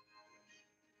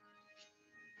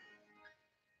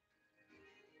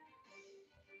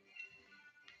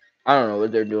 I don't know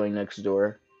what they're doing next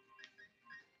door.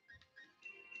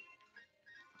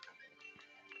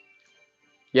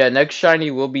 Yeah, next shiny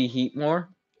will be Heatmore.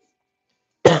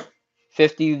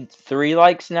 53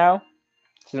 likes now,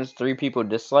 since 3 people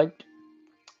disliked.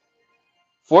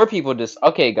 4 people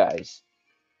Okay, guys.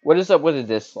 What is up with the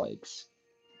dislikes?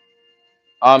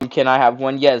 Can I have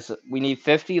one? Yes, we need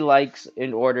 50 likes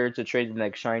in order to trade the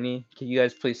next shiny. Can you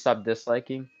guys please stop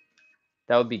disliking?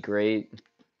 That would be great.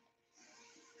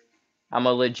 I'm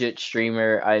a legit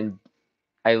streamer.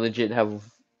 I legit have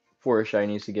 4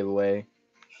 shinies to give away.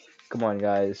 Come on,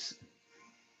 guys.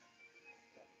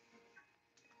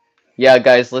 Yeah,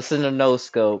 guys, listen to No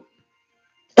Scope.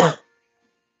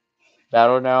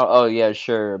 Battle now? Oh yeah,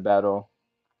 sure, battle.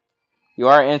 You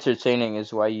are entertaining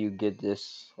is why you get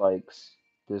disliked.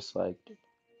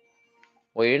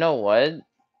 Well, you know what?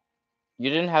 You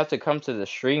didn't have to come to the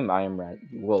stream,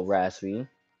 Raspy.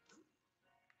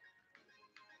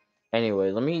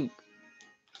 Anyway,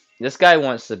 this guy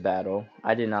wants to battle.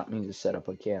 I did not mean to set up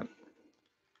a camp.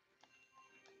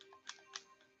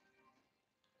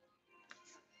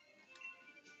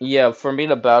 Yeah, for me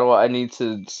to battle, I need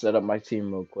to set up my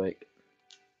team real quick.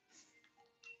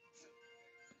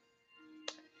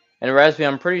 And Raspy,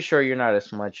 I'm pretty sure you're not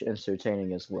as much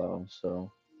entertaining as well,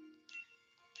 so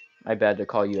I bad to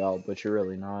call you out, but you're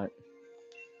really not.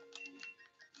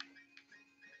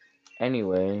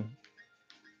 Anyway,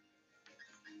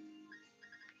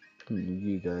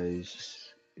 you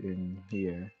guys in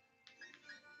here.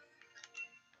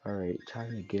 Alright,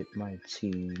 time to get my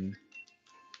team.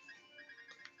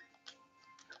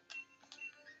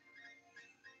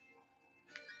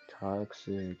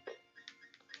 Toxic.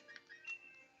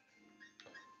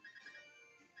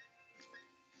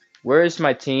 Where is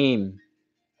my team?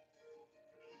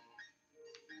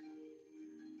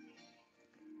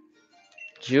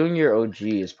 Junior OG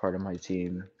is part of my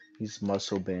team. He's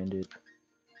Muscle Bandit.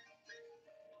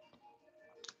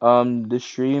 The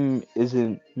stream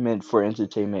isn't meant for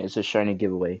entertainment. It's a shiny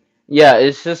giveaway. Yeah,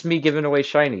 it's just me giving away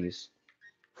shinies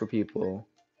for people.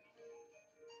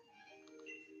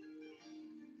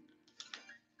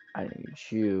 I need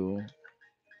you,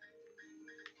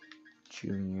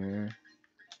 Junior.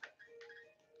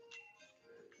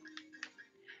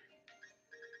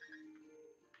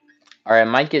 Alright, I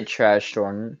might get trashed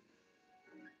on.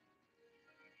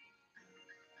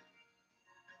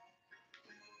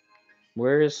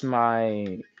 Where's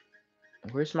my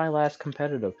last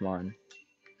competitive one?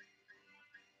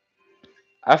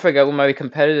 I forgot what my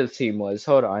competitive team was.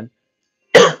 Hold on.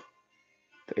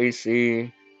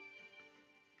 AC.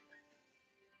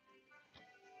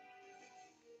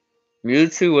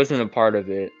 Mewtwo wasn't a part of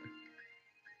it.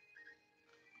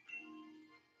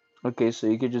 Okay, so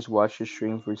you could just watch the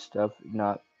stream for stuff,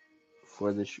 not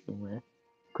for the streamer.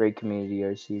 Great community,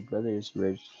 RC Brothers,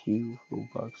 Rich, Hugh,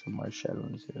 Roblox, and Marshadow,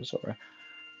 and Zero.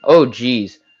 Oh,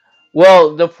 jeez.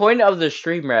 Well, the point of the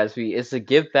stream, Raspy, is to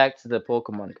give back to the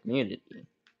Pokemon community.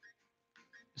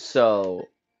 So,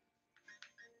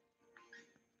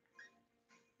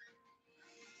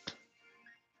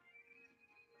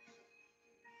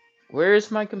 where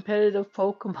is my competitive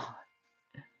Pokemon?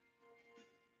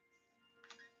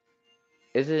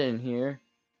 Is it in here?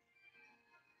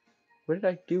 What did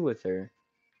I do with her?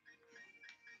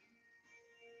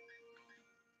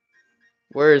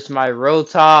 Where's my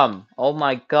Rotom? Oh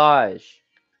my gosh.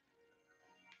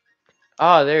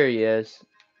 Oh, there he is.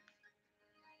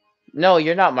 No,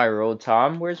 you're not my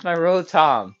Rotom. Where's my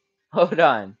Rotom? Hold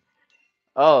on.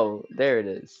 Oh, there it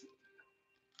is.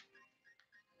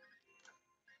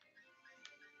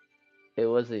 It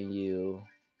wasn't you.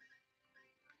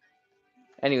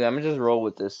 Anyway, I'm gonna just roll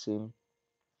with this team.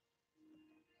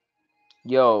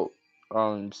 Yo,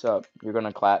 sup? You're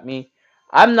gonna clap me?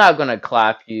 I'm not gonna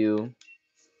clap you.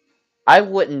 I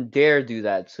wouldn't dare do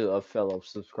that to a fellow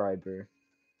subscriber.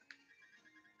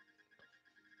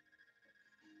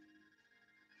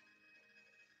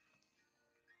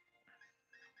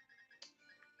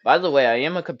 By the way, I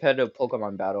am a competitive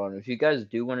Pokemon battle, and if you guys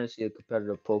do want to see a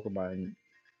competitive Pokemon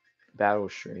battle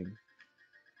stream,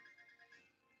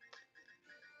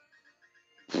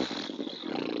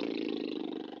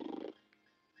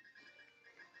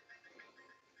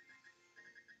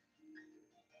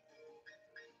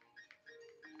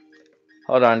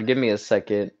 hold on, give me a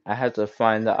second. I have to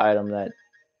find the item that.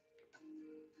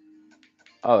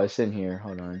 Oh, it's in here.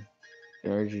 Hold on.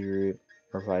 Energy root,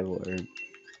 revival herb.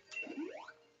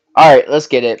 All right, let's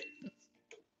get it.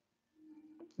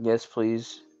 Yes,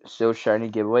 please. Still shiny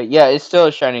giveaway. Yeah, it's still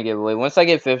a shiny giveaway. Once I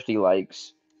get 50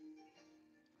 likes,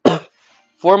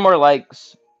 4 more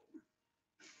likes.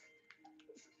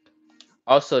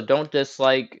 Also, don't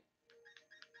dislike.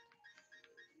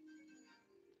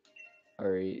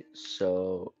 Alright,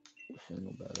 so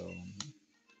single battle.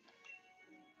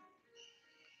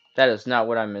 That is not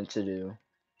what I meant to do.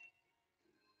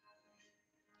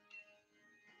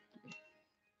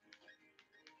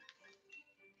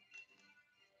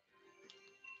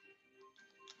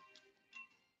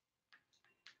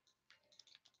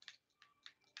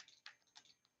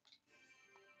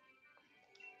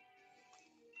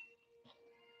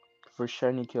 For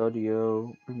shiny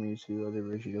Keldeo, Mewtwo, other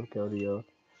version of Keldeo.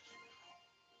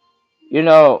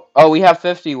 Oh, we have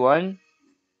 51.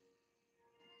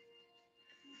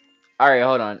 Alright,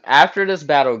 hold on. After this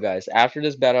battle, guys, after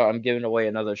this battle, I'm giving away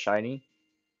another shiny.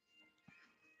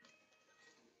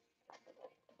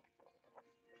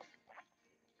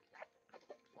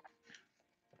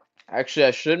 Actually,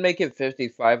 I should make it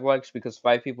 55 likes because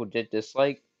 5 people did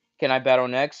dislike. Can I battle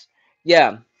next?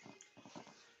 Yeah.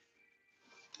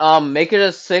 Make it a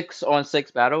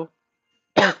 6-on-6 battle.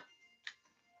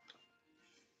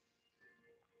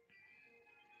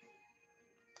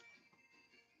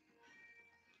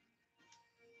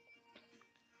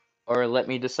 Or let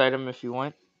me decide them if you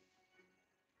want.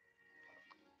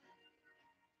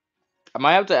 I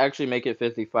might have to actually make it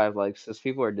 55 likes since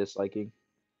people are disliking.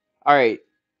 Alright.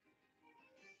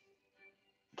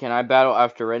 Can I battle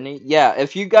after Redney? Yeah,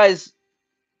 if you guys...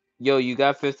 Yo, you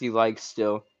got 50 likes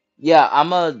still. Yeah,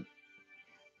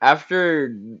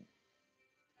 After...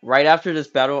 Right after this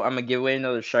battle, I'm gonna give away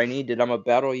another shiny. Then I'm gonna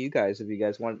battle you guys if you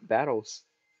guys want battles.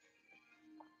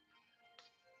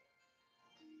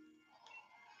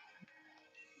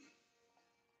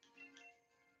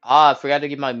 Ah, I forgot to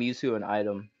give my Mewtwo an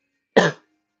item. I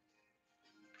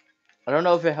don't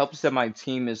know if it helps that my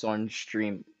team is on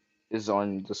stream. Is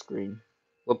on the screen.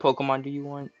 What Pokemon do you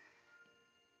want?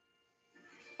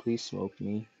 Please smoke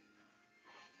me.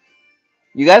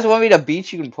 You guys want me to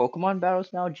beat you in Pokemon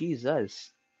battles now?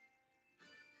 Jesus.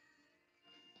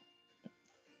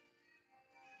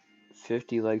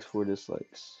 50 likes, 4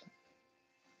 dislikes.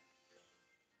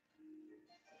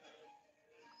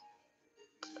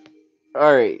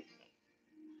 Alright.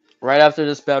 Right after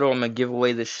this battle, I'm gonna give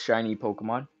away this shiny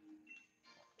Pokemon.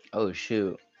 Oh,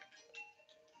 shoot.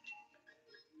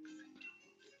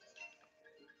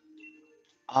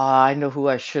 Ah, I know who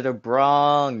I should have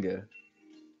brung.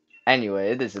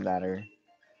 Anyway, it doesn't matter.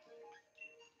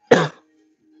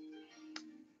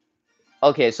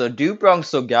 Okay, so dude brung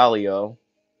Solgaleo.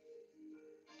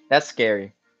 That's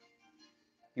scary.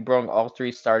 He brung all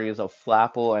three starters of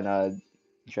Flapple and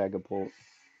Dragapult.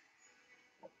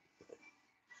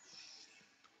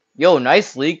 Yo,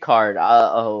 nice lead card.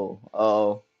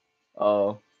 Oh.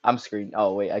 I'm screen.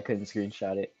 Oh, wait, I couldn't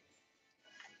screenshot it.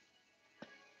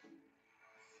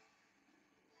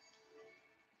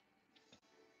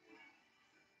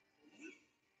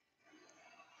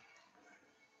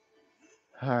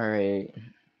 Alright.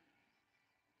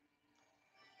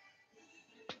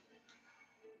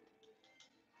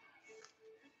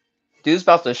 Dude's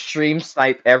about to stream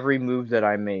snipe every move that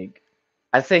I make.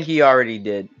 I think he already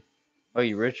did. Oh,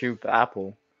 you Richard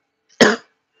Apple.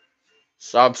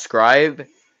 Subscribe.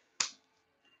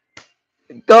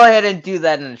 Go ahead and do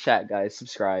that in the chat, guys.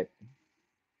 Subscribe.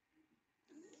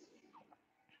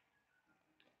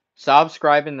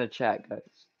 Subscribe in the chat, guys.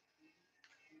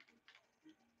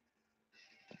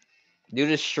 Dude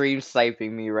is stream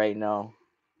sniping me right now.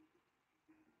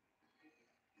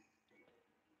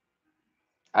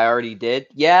 I already did?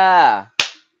 Yeah!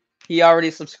 He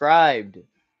already subscribed.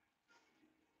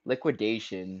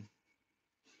 Liquidation.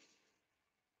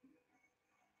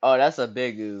 Oh, that's a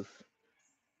big oof.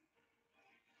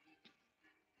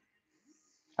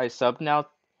 I sub now?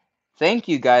 Thank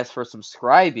you guys for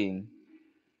subscribing.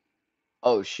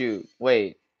 Oh, shoot.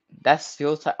 Wait. That's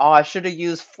still time. Oh, I should have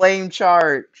used Flame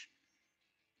Charge.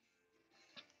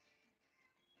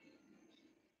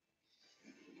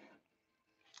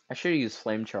 I should have used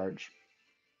Flame Charge.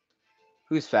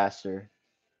 Who's faster?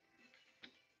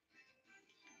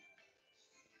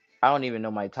 I don't even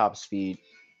know my top speed.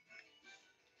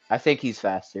 I think he's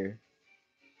faster.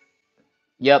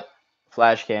 Yep.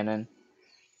 Flash Cannon.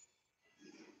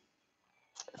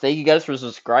 Thank you guys for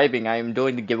subscribing. I am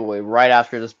doing the giveaway right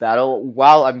after this battle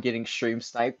while I'm getting stream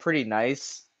sniped. Pretty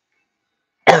nice.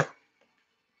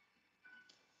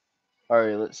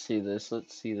 Alright, let's see this.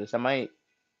 Let's see this. I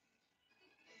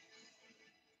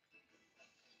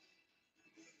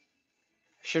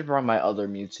should run my other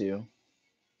Mewtwo.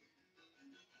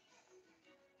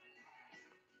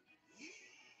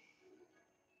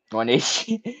 1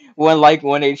 HP. 1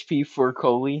 HP for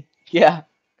Coley. Yeah.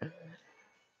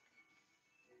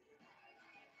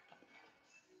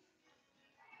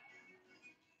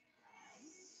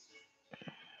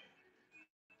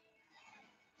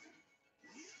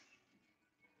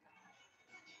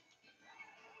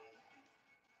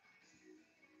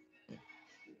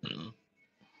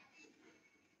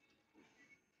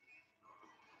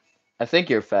 I think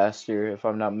you're faster, if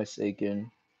I'm not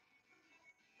mistaken.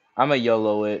 I'm a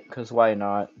YOLO it, because why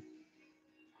not?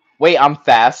 Wait, I'm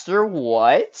faster?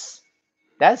 What?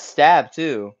 That's stab,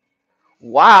 too.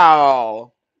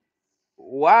 Wow.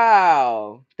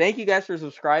 Wow. Thank you guys for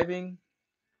subscribing.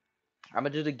 I'm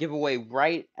going to do the giveaway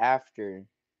right after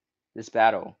this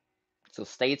battle. So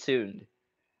stay tuned.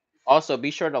 Also,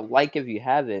 be sure to like if you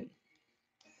haven't.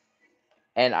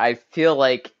 And I feel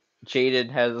like Jaden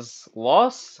has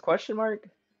lost? Question mark?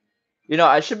 You know,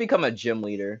 I should become a gym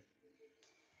leader.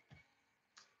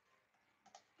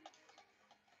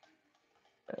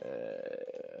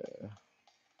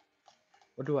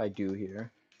 What do I do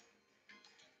here?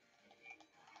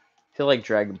 I feel like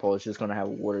Dragon Ball is just gonna have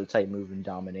a water type move and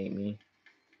dominate me.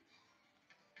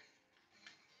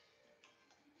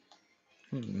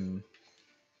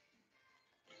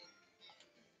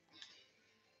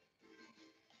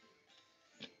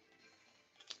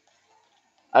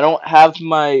 I don't have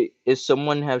my. Is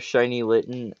someone have shiny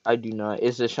Litten? I do not.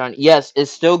 Is the shiny? Yes,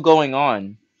 it's still going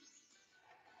on.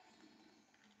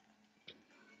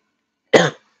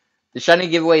 The shiny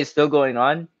giveaway is still going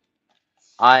on.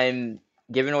 I'm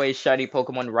giving away shiny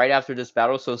Pokemon right after this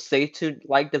battle, so stay tuned,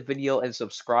 like the video, and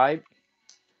subscribe.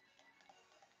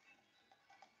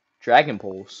 Dragon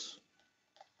Pulse.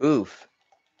 Oof.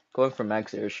 Going for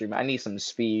max airstream. I need some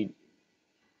speed.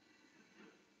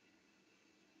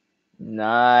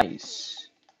 Nice.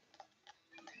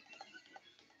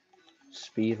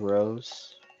 Speed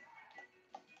Rose.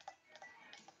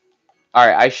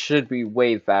 Alright, I should be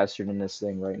way faster than this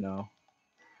thing right now.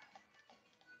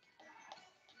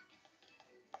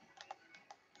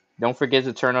 Don't forget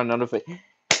to turn on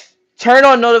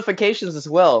notifications as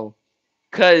well,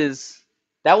 cause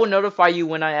that will notify you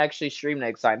when I actually stream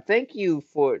next time. Thank you,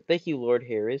 Lord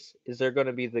Harris. Is there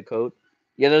gonna be the code?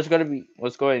 Yeah, there's gonna be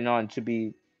what's going on to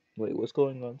be. Wait, what's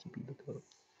going on to be the code?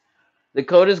 The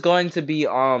code is going to be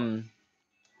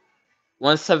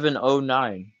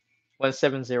 1709,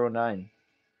 1709.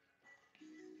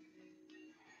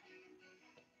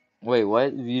 Wait,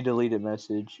 what? View deleted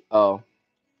message. Oh,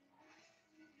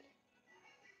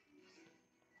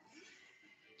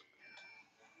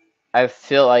 I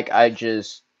feel like I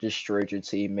just destroyed your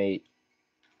teammate.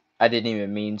 I didn't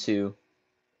even mean to.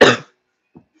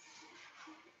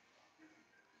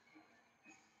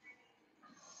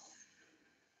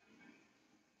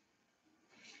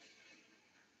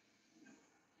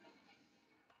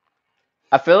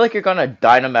 I feel like you're gonna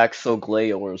Dynamax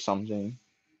Solgaleo or something.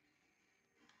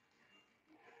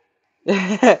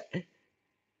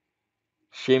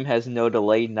 Stream has no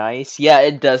delay. Nice. Yeah,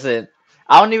 it doesn't.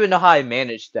 I don't even know how I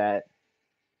managed that.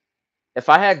 If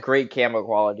I had great camera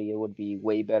quality, it would be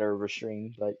way better of a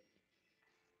stream, but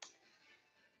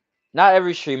not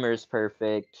every streamer is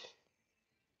perfect.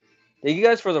 Thank you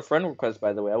guys for the friend request,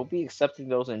 by the way. I will be accepting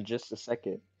those in just a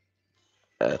second.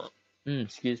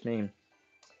 Excuse me.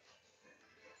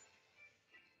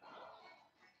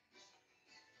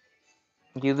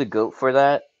 You the goat for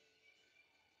that?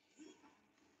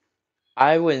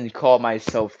 I wouldn't call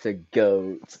myself the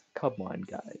goat. Come on,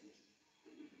 guys.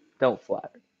 Don't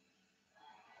flatter.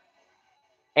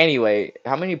 Anyway,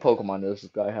 how many Pokemon does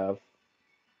this guy have?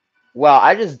 Wow,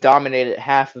 I just dominated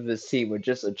half of his team with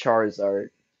just a Charizard.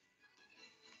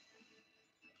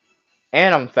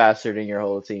 And I'm faster than your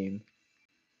whole team.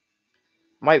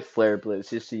 Might Flare Blitz,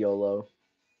 just a YOLO.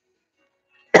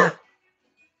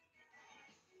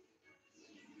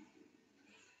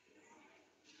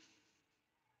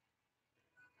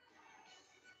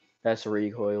 That's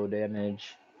recoil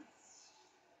damage.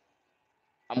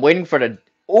 I'm waiting for the...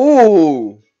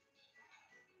 Ooh!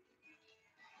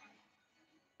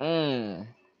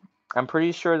 I'm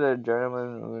pretty sure that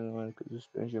gentleman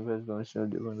suspension is going to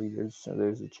differently.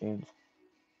 There's a chance.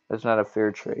 That's not a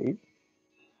fair trade.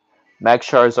 Max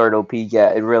Charizard OP,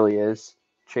 yeah, it really is.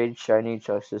 Trade shiny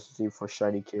toxicity for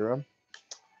shiny Kira.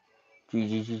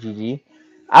 GG.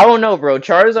 I don't know, bro.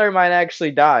 Charizard might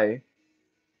actually die.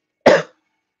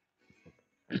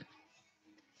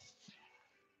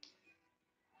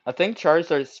 I think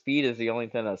Charizard's speed is the only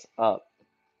thing that's up.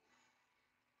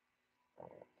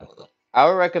 I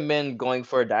would recommend going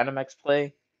for a Dynamax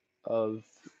play of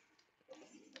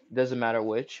doesn't matter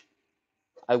which.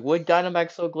 I would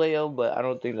Dynamax Solgaleo, but I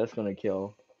don't think that's gonna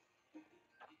kill.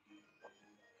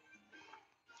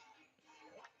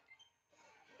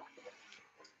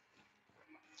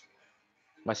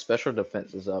 My special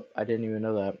defense is up. I didn't even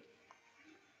know that.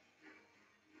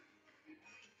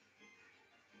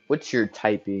 What's your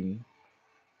typing?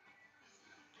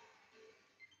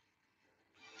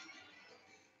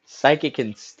 Psychic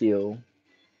and Steel.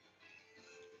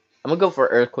 I'm gonna go for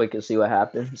Earthquake and see what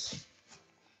happens.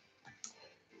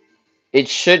 It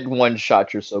should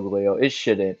one-shot your Solgaleo. It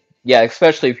shouldn't. Yeah,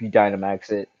 especially if you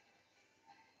Dynamax it.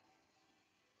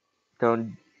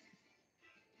 Don't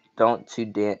don't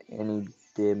do any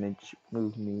damage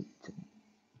move me.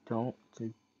 Don't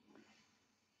do,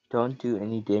 don't do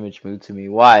any damage move to me.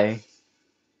 Why?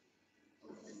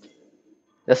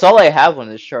 That's all I have on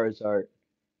this Charizard.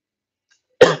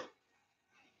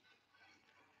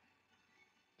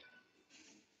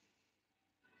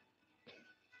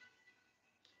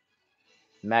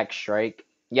 Max Strike.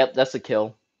 Yep, that's a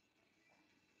kill.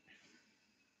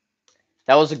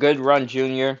 That was a good run,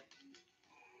 Junior.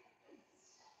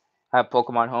 Have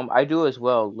Pokemon home. I do as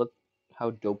well. Look how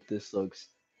dope this looks.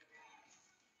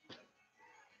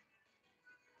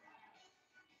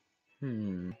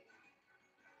 Hmm.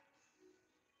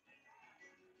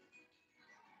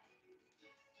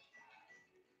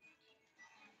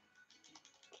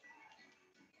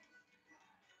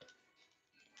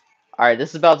 Alright, this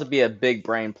is about to be a big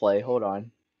brain play. Hold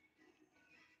on.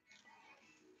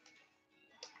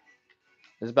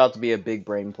 This is about to be a big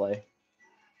brain play.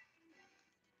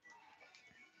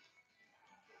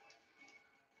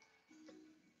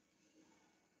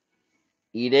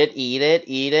 Eat it, eat it,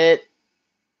 eat it.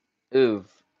 Ooh.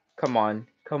 Come on.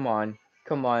 Come on.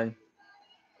 Come on.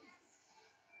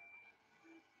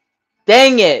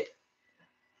 Dang it!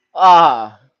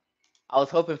 Ah. I was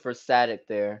hoping for static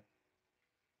there.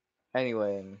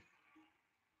 Anyway.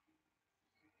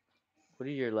 What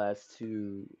are your last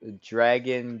two?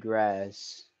 Dragon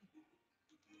Grass.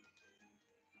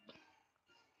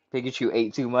 Pikachu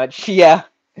ate too much. Yeah.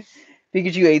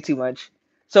 Pikachu ate too much.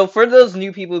 So for those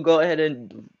new people, go ahead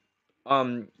and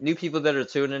new people that are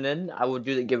tuning in, I will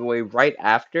do the giveaway right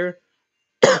after.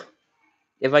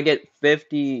 If I get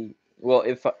 50, well,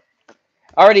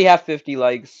 I already have 50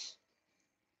 likes.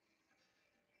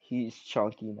 He's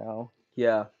chunky now.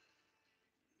 Yeah.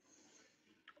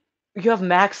 You have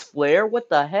Max Flare? What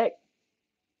the heck?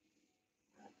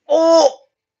 Oh!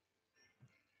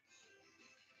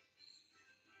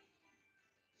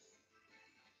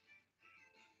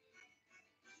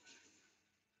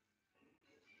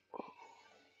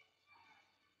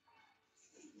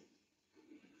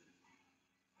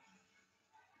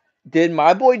 Did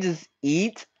my boy just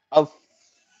eat a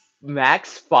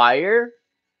Max Fire?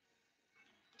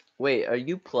 Wait, are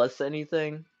you plus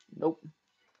anything? Nope.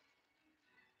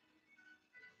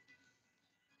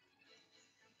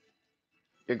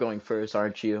 You're going first,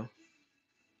 aren't you?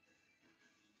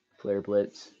 Flare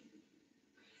Blitz.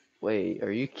 Wait,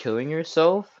 are you killing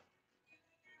yourself?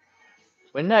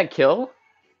 Wouldn't that kill?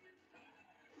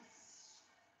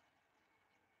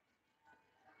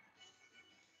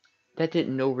 That did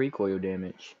no recoil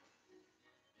damage.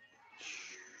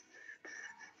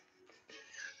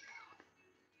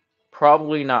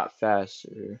 Probably not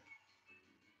faster.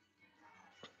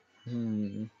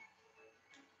 Hmm.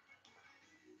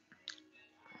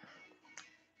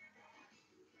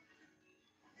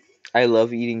 I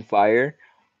love eating fire.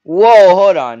 Whoa,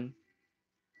 hold on.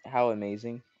 How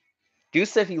amazing. Do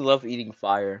said he loved eating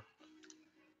fire.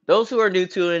 Those who are new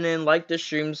tuning in, like the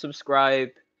stream, subscribe,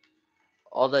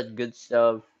 all that good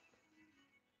stuff.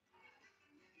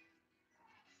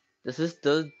 Does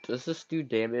this do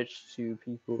damage to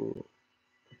people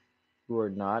who are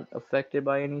not affected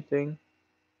by anything?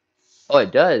 Oh,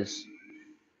 it does.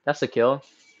 That's a kill.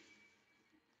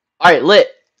 Alright, lit.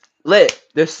 Lit.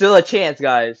 There's still a chance,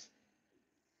 guys.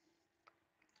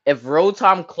 If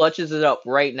Rotom clutches it up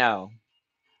right now.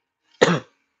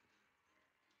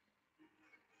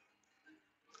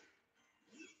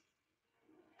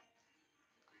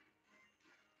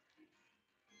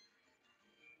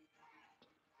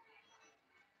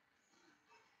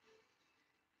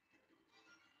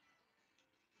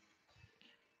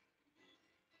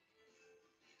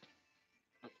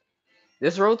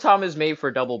 This Rotom is made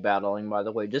for double battling, by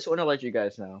the way. Just want to let you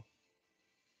guys know.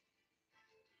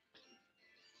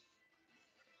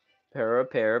 Para.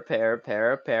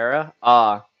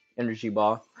 Ah, energy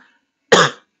ball.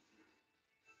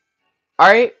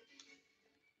 Alright.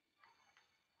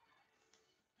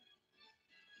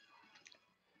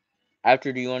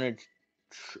 After, do you want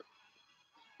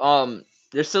to...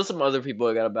 there's still some other people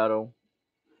I gotta battle.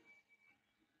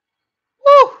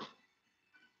 Woo!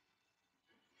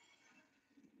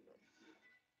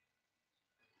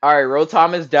 Alright,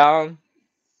 Rotom is down.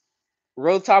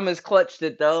 Rotom has clutched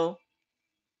it, though.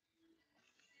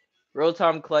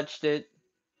 Rotom clutched it.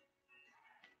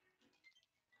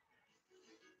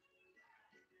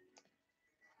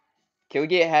 Can we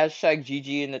get hashtag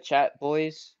GG in the chat,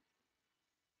 boys?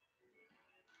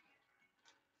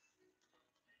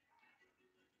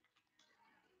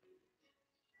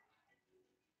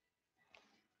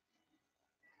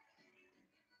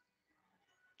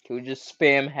 Can we just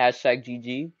spam hashtag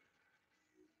GG?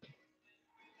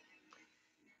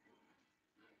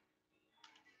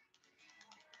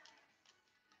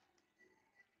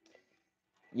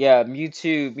 Yeah,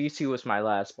 Mewtwo was my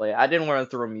last play. I didn't want to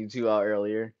throw Mewtwo out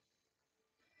earlier.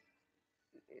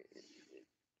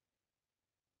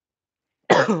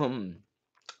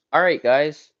 Alright,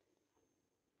 guys.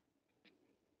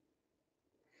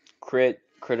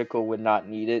 Critical would not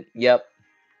need it. Yep.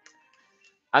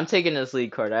 I'm taking this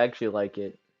lead card. I actually like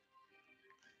it.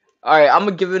 Alright, I'm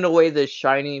gonna give away this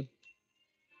shiny.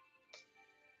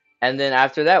 And then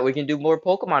after that, we can do more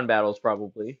Pokemon battles,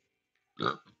 probably.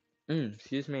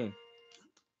 Excuse me.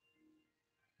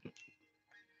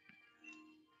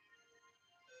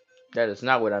 That is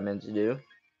not what I meant to do.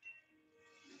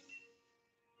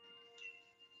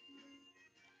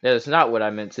 That is not what I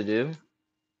meant to do.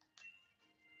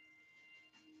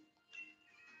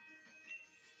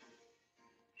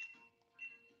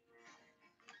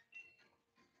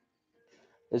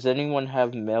 Does anyone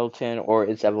have Meltan or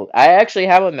its Evol? I actually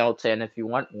have a Meltan if you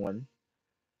want one.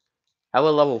 I have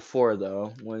a level 4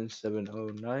 though.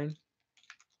 1709.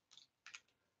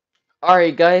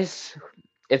 Alright, guys.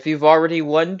 If you've already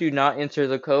won, do not enter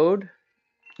the code.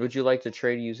 Would you like to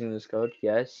trade using this code?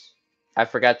 Yes. I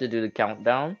forgot to do the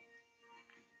countdown.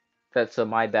 That's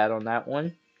my bad on that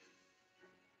one.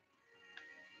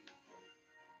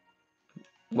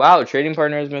 Wow, trading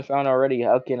partner has been found already.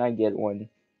 How can I get one?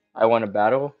 I want a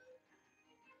battle.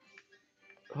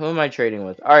 Who am I trading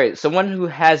with? Alright, someone who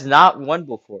has not won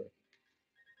before.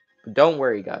 But don't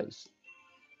worry, guys.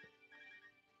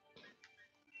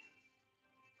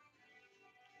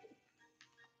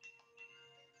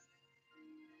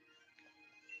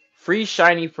 free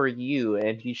shiny for you,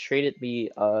 and he traded me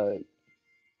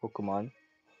Pokemon.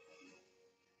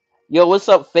 Yo, what's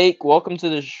up, Fake? Welcome to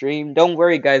the stream. Don't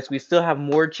worry, guys. We still have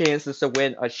more chances to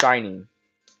win a shiny.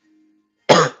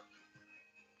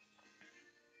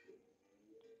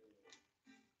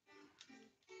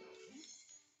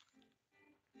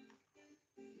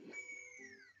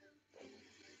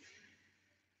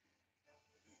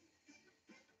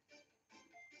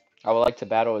 I would like to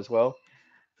battle as well.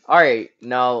 Alright,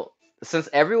 now, since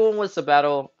everyone wants to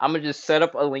battle, I'm gonna just set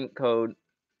up a link code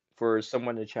for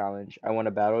someone to challenge. I want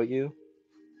to battle you.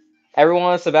 Everyone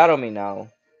wants to battle me now.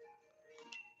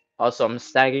 Also, I'm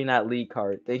snagging that lead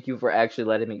card. Thank you for actually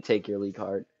letting me take your lead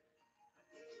card.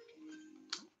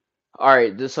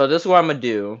 Alright, so this is what I'm gonna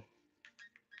do.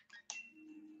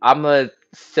 I'm gonna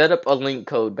set up a link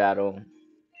code battle.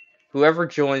 Whoever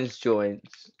joins,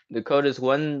 joins. The code is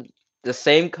the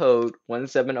same code,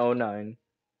 1709.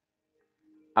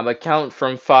 I'm gonna count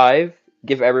from 5.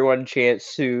 Give everyone a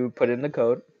chance to put in the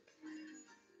code.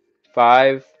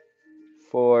 5,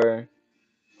 4,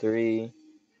 3,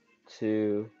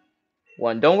 2,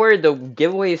 1. Don't worry, the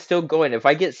giveaway is still going. If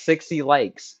I get 60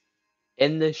 likes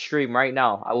in this stream right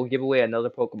now, I will give away another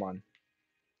Pokemon.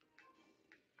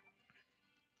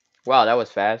 Wow, that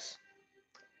was fast.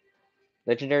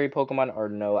 Legendary Pokemon or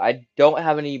no? I don't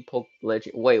have any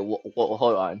legend. Wait,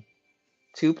 hold on.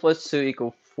 2 plus 2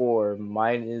 equal 4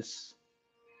 minus.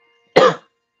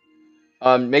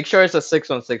 Make sure it's a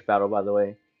 6-on-6 battle, by the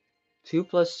way. 2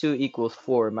 plus 2 equals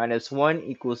 4 minus 1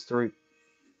 equals 3.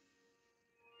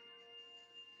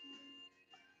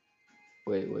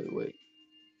 Wait.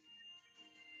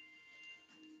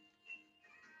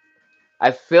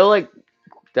 I feel like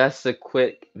that's the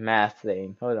quick math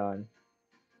thing. Hold on.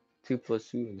 2 plus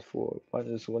 2 is 4.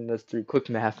 Minus 1, that's 3. Quick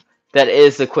math. That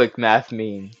is the quick math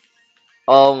meme.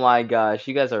 Oh my gosh,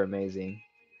 you guys are amazing.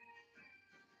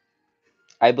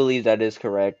 I believe that is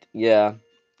correct. Yeah.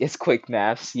 It's quick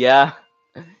maths. Yeah.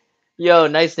 Yo,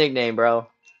 nice nickname, bro.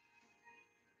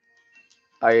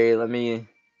 Alright, let me.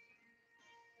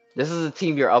 This is the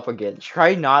team you're up against.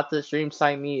 Try not to stream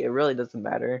snipe me. It really doesn't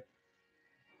matter.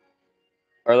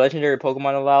 Are legendary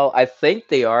Pokemon allowed? I think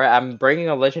they are. I'm bringing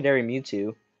a legendary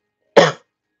Mewtwo.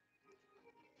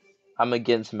 I'm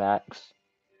against Max.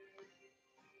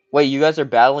 Wait, you guys are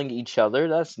battling each other?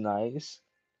 That's nice.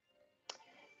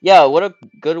 Yeah, what a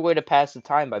good way to pass the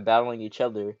time by battling each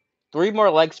other. 3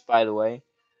 more likes, by the way.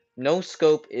 No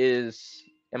Scope is.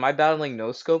 Am I battling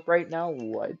No Scope right now?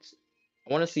 What?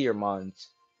 I want to see your mons.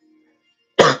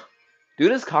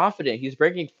 Dude is confident. He's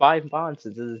breaking 5 mons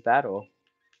into this battle.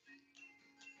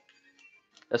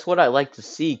 That's what I like to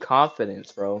see.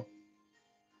 Confidence, bro.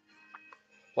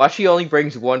 Watch, he only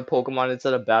brings 1 Pokemon into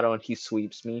the battle and he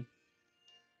sweeps me.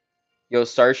 Yo,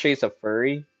 Starshade's a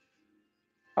furry.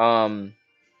 Um,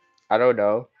 I don't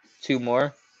know. 2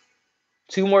 more.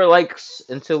 2 more likes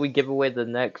until we give away the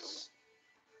next.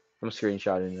 I'm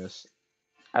screenshotting this.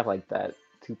 I like that.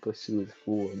 2 plus 2 is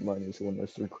 4 minus 1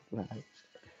 is 3 quick math.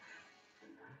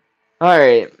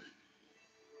 Alright.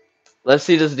 Let's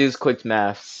see this dude's quick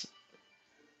maths.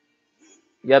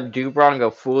 Yep, Dubron, a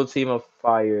full team of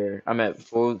fire. I'm at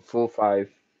full 5.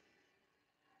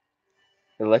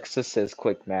 Alexa says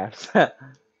quick maths.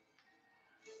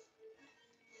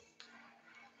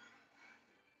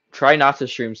 Try not to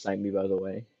stream snipe me, by the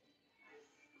way.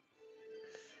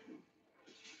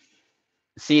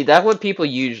 See, that's what people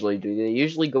usually do. They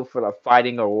usually go for the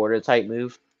fighting or water type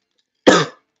move.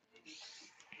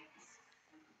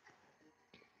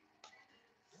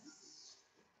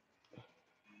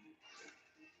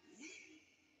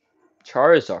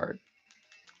 Charizard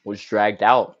was dragged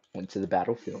out onto the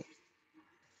battlefield.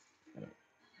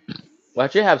 Why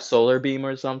don't you have Solar Beam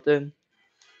or something?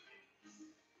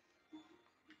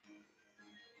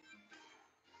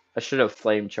 I should have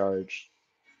Flame Charged.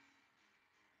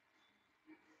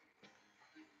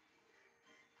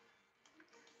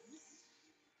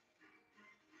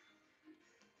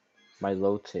 My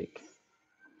low tick.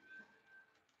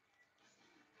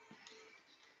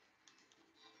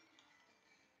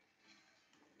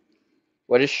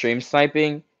 What is stream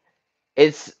sniping?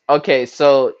 It's okay.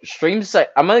 So stream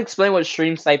snipe. I'm gonna explain what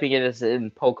stream sniping is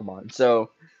in Pokemon.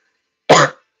 So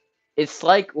it's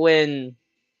like when.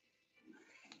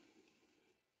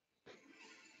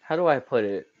 How do I put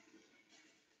it?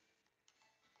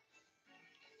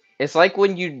 It's like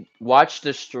when you watch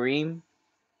the stream.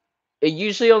 It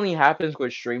usually only happens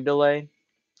with stream delay.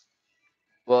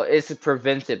 Well, it's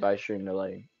prevented by stream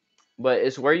delay, but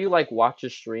it's where you like watch a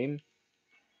stream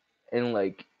and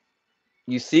like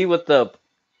you see what the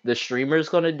streamer's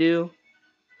gonna do,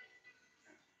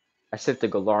 I said the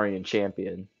Galarian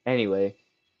champion. Anyway,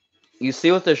 you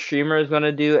see what the streamer is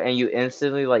gonna do, and you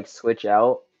instantly like switch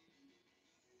out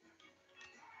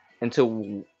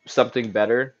into something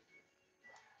better.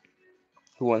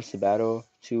 Who wants to battle?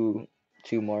 Two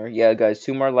more. Yeah, guys,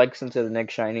 two more likes into the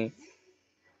next shiny.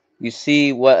 You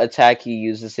see what attack he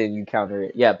uses and you counter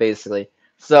it. Yeah, basically.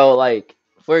 So like,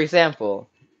 for example,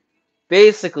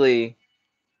 basically,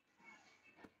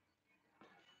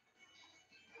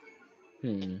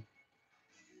 hmm,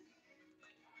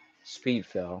 speed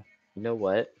fell. You know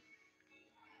what?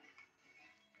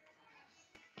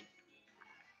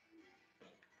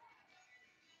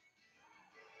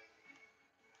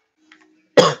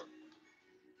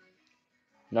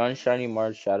 Non-shiny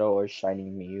Mars Shadow or shiny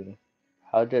Mew.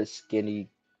 How does skinny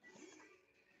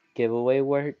giveaway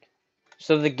work?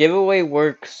 So the giveaway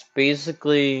works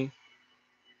basically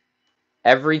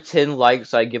every 10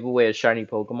 likes I give away a shiny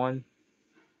Pokemon.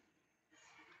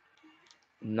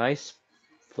 Nice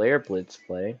Flare Blitz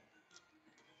play.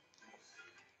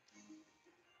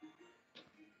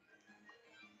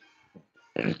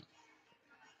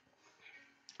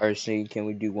 RC, can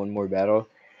we do one more battle?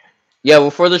 Yeah,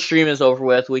 before the stream is over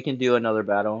with, we can do another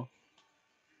battle.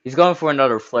 He's going for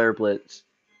another Flare Blitz.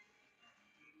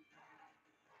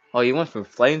 Oh, you went for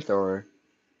Flamethrower.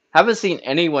 Haven't seen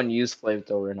anyone use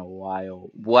Flamethrower in a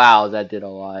while. Wow, that did a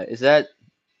lot. Is that...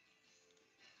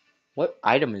 What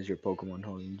item is your Pokemon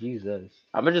holding? Jesus.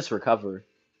 I'm gonna just recover.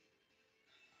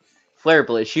 Flare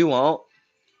Blitz, you won't.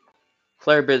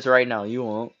 Flare Blitz right now, you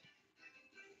won't.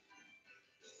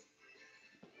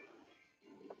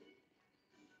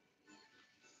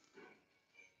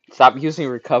 Stop using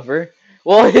Recover.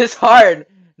 Well, it's hard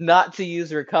not to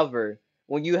use Recover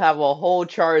when you have a whole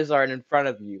Charizard in front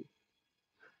of you.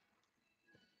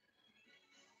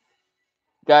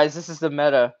 Guys, this is the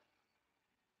meta.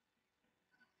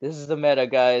 This is the meta,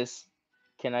 guys.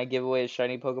 Can I give away a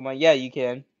shiny Pokemon? Yeah, you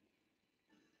can.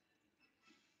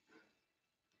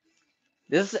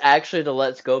 This is actually the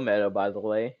Let's Go meta, by the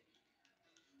way.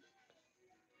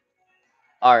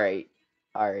 Alright.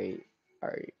 Alright.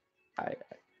 Alright.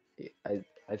 I,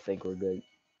 I think we're good.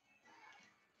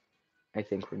 I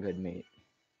think we're good, mate.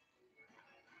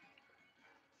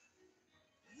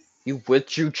 You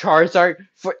withdrew Charizard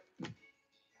for...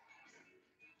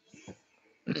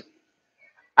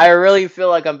 I really feel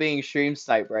like I'm being stream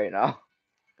sniped right now.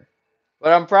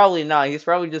 But I'm probably not. He's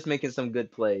probably just making some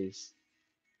good plays.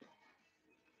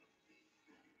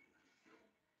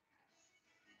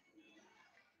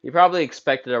 He probably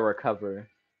expected a recover.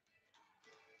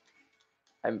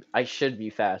 I should be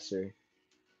faster.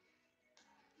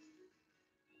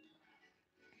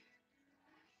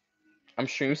 I'm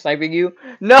stream sniping you?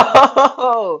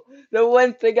 No! The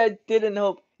one thing I didn't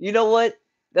hope. You know what?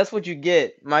 That's what you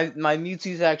get. My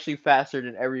Mewtwo's actually faster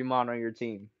than every mon on your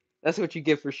team. That's what you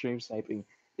get for stream sniping.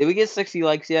 Did we get 60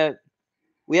 likes yet?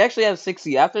 We actually have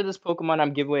 60. After this Pokemon,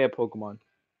 I'm giving away a Pokemon.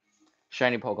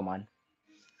 Shiny Pokemon.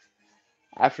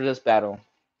 After this battle.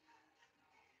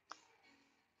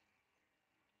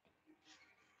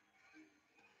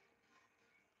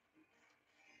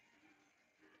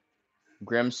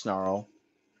 Grimmsnarl.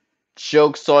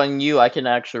 Joke's on you, I can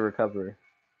actually recover.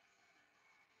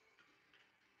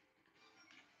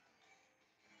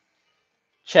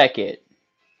 Check it.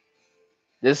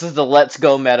 This is the Let's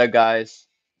Go meta, guys.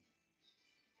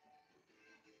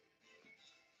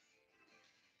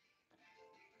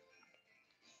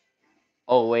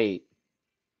 Oh, wait.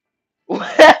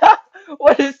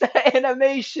 What is that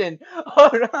animation?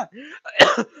 Hold on.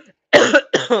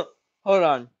 Hold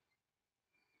on.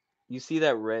 You see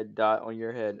that red dot on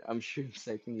your head? I'm sure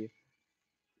sniping you.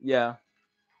 Yeah.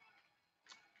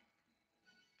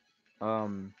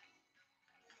 Um.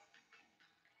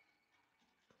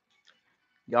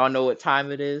 Y'all know what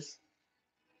time it is?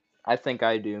 I think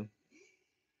I do.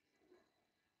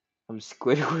 I'm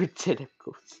Squidward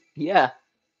tentacles. Yeah.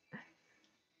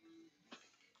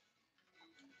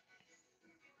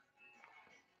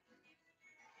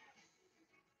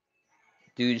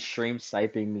 Dude, stream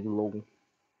sniping me, lol.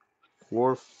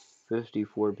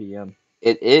 4:54 p.m.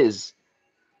 It is.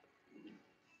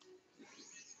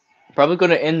 Probably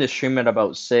gonna end the stream at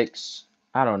about 6.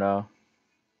 I don't know.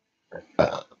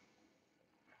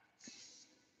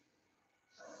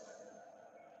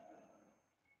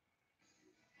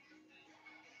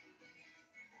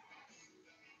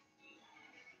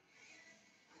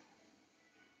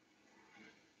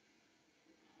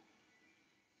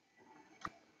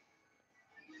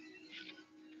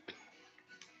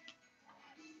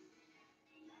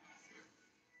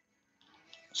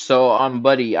 So,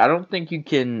 buddy, I don't think you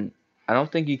can. I don't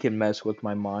think you can mess with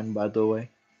my mon. By the way,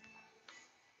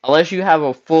 Unless you have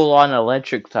a full-on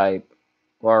electric type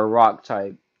or a rock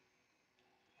type.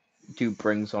 Dude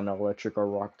brings on electric or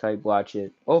rock type. Watch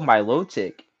it. Oh, my low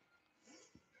tick.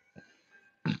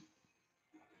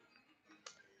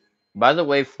 By the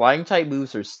way, flying type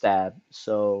moves are stab.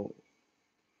 So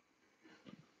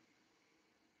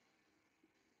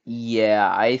yeah,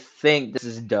 I think this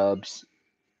is dubs.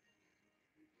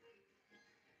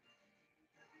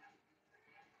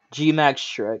 G-Max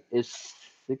Shrek is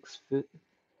 650.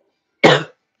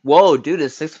 Whoa, dude,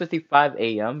 it's 6:55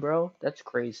 a.m., bro. That's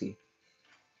crazy.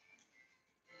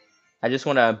 I just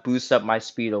want to boost up my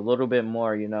speed a little bit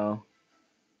more, you know.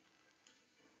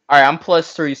 All right, I'm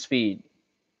 +3 speed.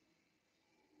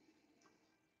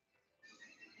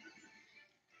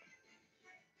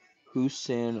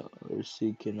 Husin or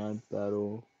C can I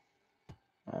battle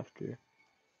after?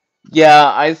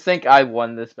 Yeah, I think I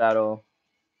won this battle.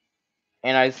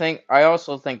 And I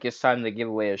also think it's time to give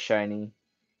away a shiny.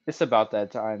 It's about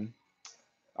that time.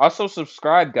 Also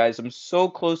subscribe, guys. I'm so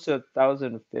close to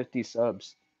 1,050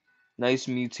 subs. Nice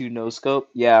Mewtwo no scope.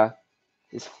 Yeah,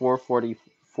 it's 440,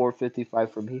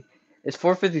 455 for me. It's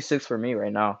 456 for me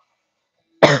right now.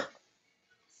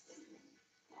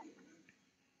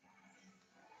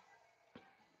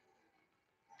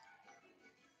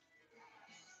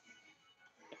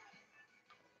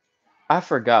 I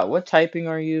forgot. What typing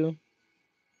are you?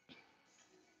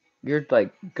 You're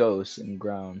like ghost and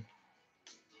ground.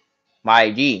 My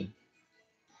ID.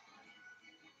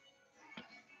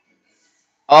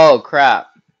 Oh crap.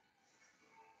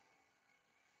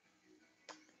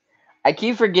 I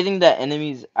keep forgetting that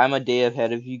enemies I'm a day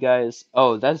ahead of you guys.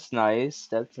 Oh, that's nice.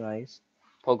 That's nice.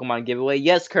 Pokemon giveaway.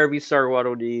 Yes, Kirby Star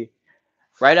Waddle Dee.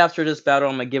 Right after this battle,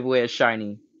 I'm gonna give away a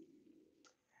shiny.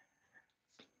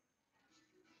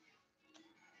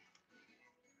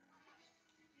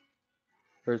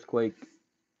 Earthquake.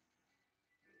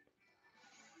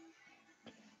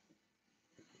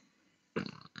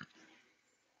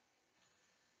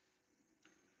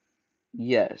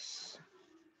 Yes.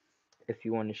 If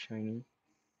you want a shiny.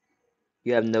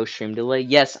 You have no stream delay?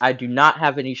 Yes, I do not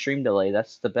have any stream delay.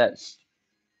 That's the best.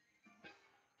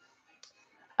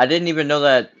 I didn't even know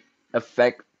that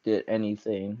affected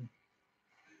anything.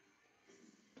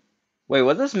 Wait,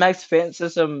 what does Max Fan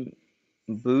System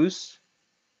boost?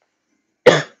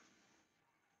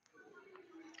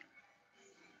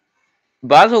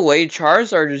 By the way,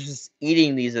 Charizard is just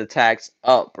eating these attacks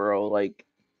up, bro. Like,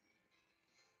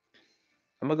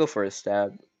 I'm gonna go for a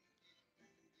stab.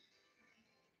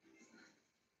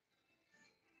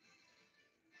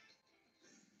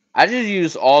 I just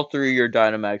used all three of your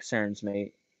Dynamax turns,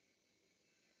 mate.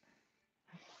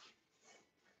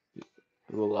 We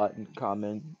have a lot in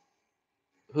common.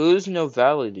 Who's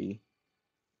Novality?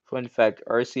 Fun fact,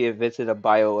 RC invented a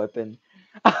bioweapon.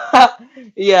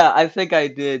 Yeah, I think I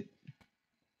did.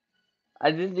 I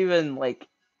didn't even, like,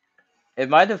 in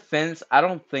my defense, I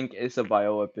don't think it's a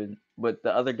bioweapon, but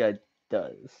the other guy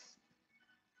does.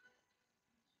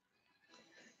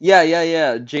 Yeah,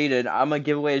 Jaden, I'm gonna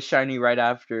give away a shiny right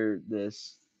after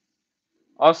this.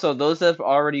 Also, those that have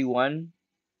already won,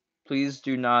 please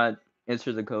do not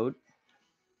enter the code.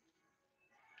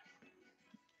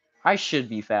 I should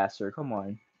be faster, come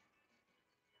on.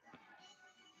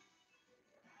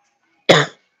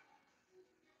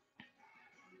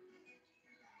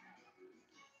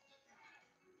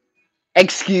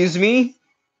 Excuse me?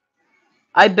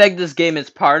 I beg this game its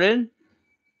pardon?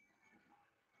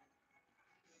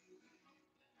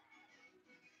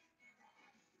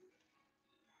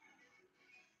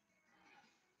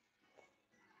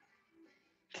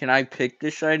 Can I pick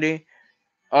the shiny?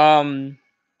 Um,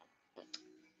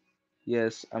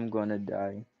 yes, I'm gonna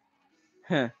die.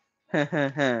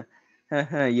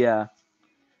 Yeah.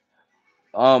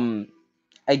 Um,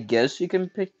 I guess you can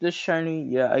pick this shiny.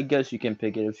 Yeah, I guess you can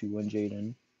pick it if you win,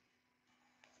 Jaden.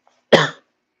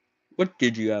 What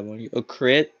did you have on you? A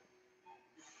crit?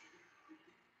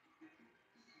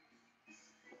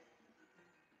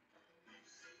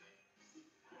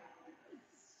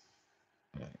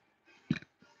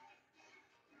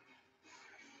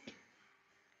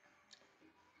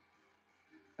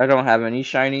 I don't have any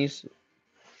shinies.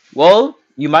 Well,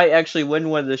 you might actually win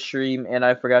one this stream, and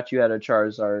I forgot you had a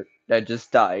Charizard that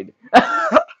just died.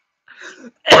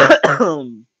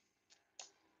 um,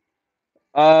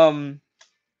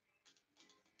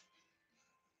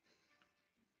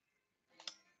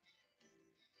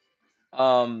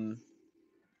 um,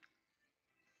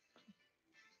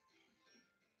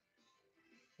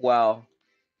 wow.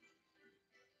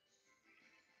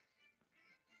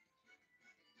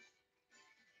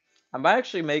 I might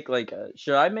actually make like a.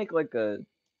 Should I make like a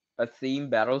theme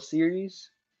battle series?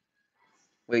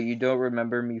 Wait, you don't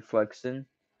remember me flexing?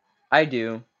 I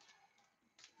do.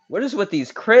 What is with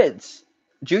these crits?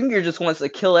 Junior just wants to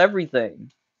kill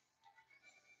everything.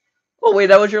 Oh wait,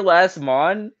 that was your last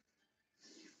mon?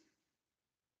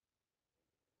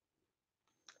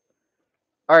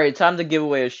 Alright, time to give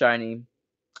away a shiny.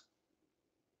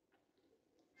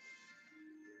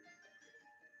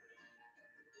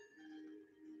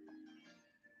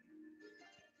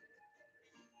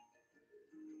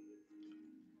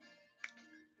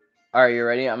 Alright, you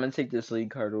ready? I'm gonna take this lead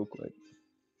card real quick.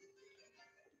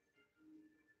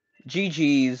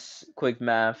 GG's, quick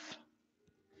math.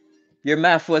 Your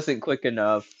math wasn't quick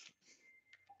enough.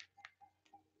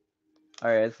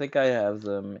 Alright, I think I have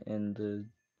them in the...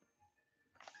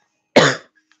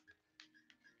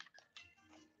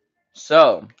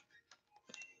 So,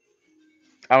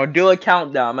 I'll do a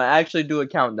countdown. I'm gonna actually do a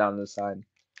countdown this time.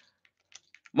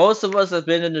 Most of us have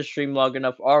been in the stream long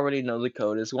enough already know the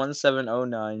code. It's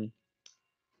 1709.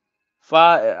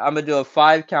 I'm gonna do a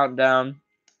 5 countdown.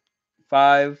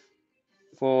 5,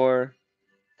 4,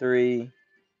 3,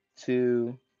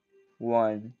 2,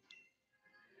 1.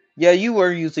 Yeah, you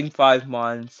were using 5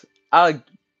 mons. I'll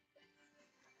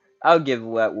give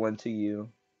that one to you.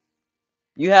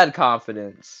 You had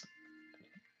confidence.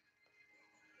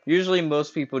 Usually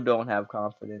most people don't have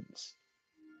confidence.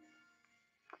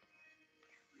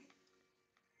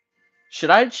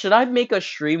 Should I make a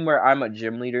stream where I'm a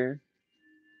gym leader?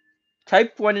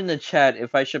 Type 1 in the chat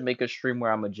if I should make a stream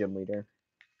where I'm a gym leader.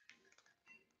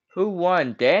 Who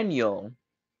won? Daniel.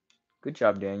 Good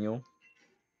job, Daniel.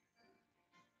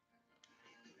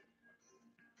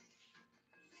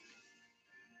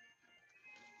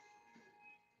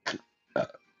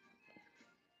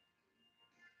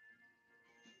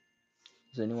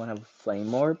 Does anyone have a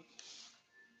flame orb?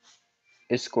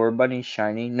 Is Scorbunny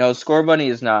shiny? No, Scorbunny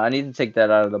is not. I need to take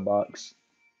that out of the box.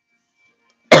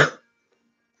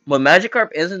 But Magikarp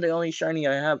isn't the only shiny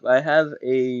I have. I have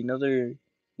another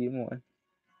team one.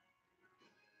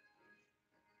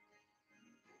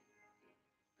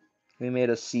 We made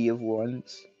a sea of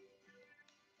ones.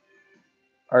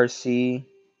 RC.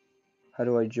 How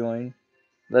do I join?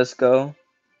 Let's go.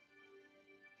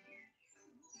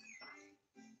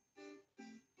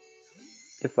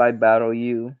 If I battle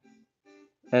you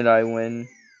and I win,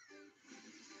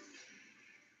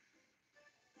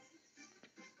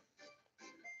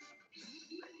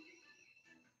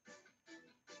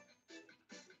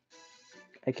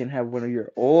 I can have one of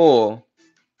your... Oh!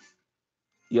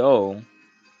 Yo.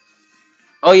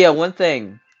 Oh yeah, one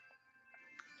thing.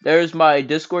 There's my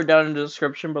Discord down in the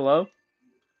description below.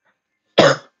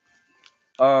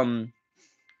 Alright,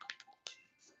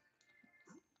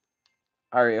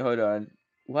 hold on.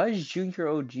 Why is Junior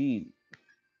OG?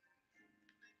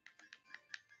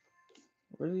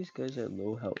 What are these guys at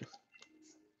low health?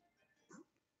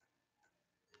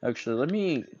 Actually, let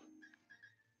me...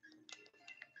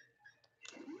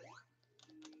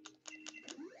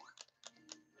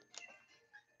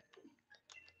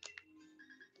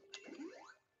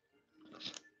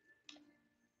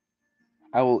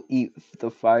 I will eat the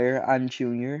fire. I'm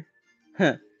Junior.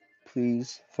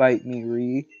 Please fight me,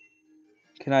 Ree.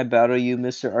 Can I battle you,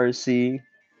 Mr. RC?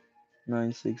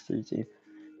 9613.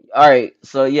 Alright,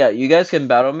 so yeah, you guys can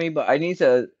battle me, but I need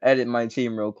to edit my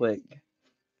team real quick.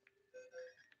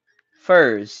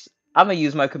 First, I'm gonna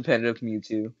use my competitive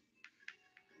Mewtwo.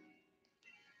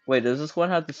 Wait, does this one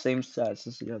have the same stats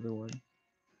as the other one?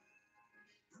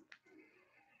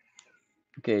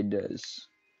 Okay, it does.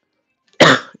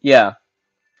 Yeah.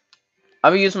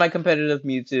 I'm gonna use my competitive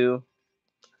Mewtwo.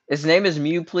 His name is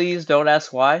Mew, please. Don't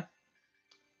ask why.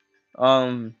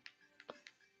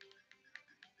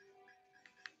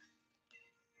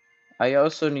 I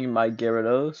also need my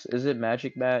Gyarados. Is it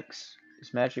Magic Max?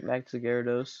 Is Magic Max a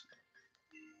Gyarados?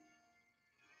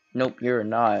 Nope, you're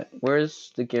not.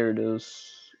 Where's the Gyarados?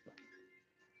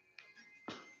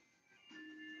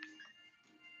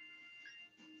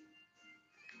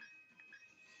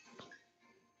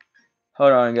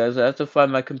 Hold on, guys. I have to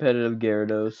find my competitive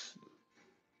Gyarados.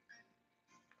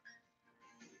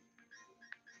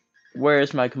 Where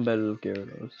is my competitive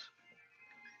Gyarados?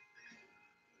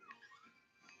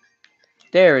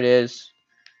 There it is.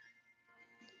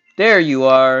 There you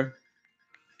are.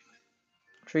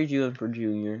 Trade you in for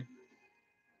Junior.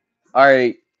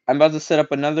 Alright, I'm about to set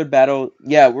up another battle.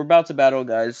 Yeah, we're about to battle,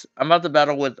 guys. I'm about to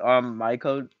battle with my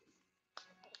code.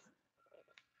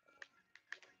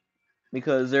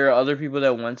 Because there are other people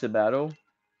that want to battle.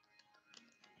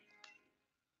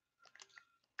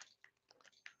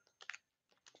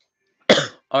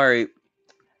 Alright.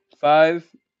 5,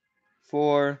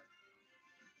 4,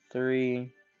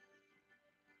 3,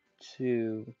 2.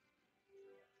 You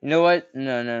know what?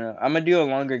 No, no, no. I'm gonna do a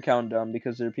longer countdown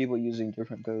because there are people using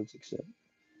different codes. Except,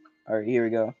 all right, here we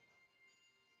go.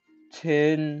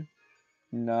 10,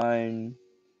 9,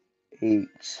 8,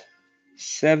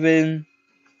 7,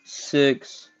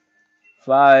 6,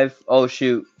 5. Oh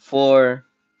shoot! 4,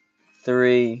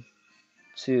 3,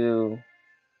 2,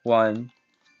 1.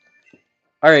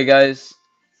 All right, guys.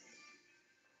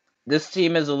 This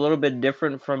team is a little bit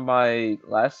different from my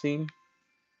last team.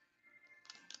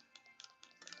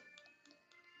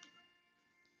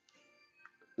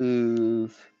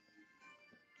 Oof.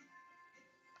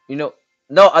 You know,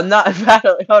 no, I'm not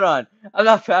battling. Hold on, I'm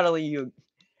not battling you.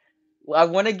 I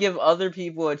want to give other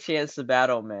people a chance to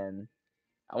battle, man.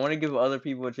 I want to give other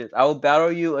people a chance. I will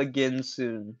battle you again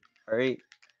soon. All right.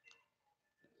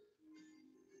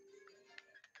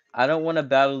 I don't want to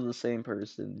battle the same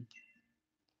person.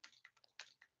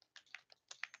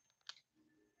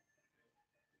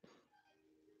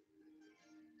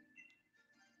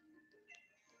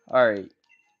 All right.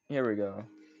 Here we go.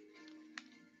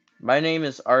 My name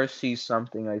is RC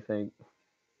something, I think.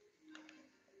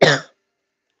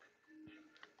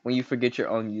 When you forget your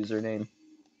own username,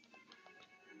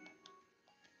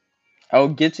 I'll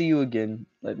get to you again.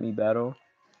 Let me battle.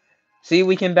 See,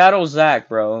 we can battle Zach,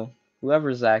 bro.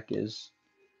 Whoever Zach is.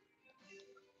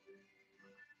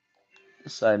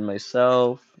 Aside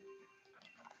myself.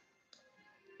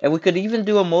 And we could even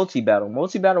do a multi-battle.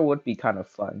 Multi-battle would be kind of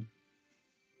fun.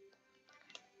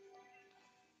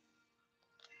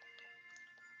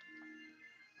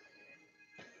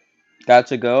 Got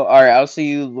to go. Alright, I'll see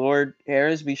you, Lord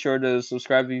Harris. Be sure to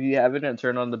subscribe if you haven't and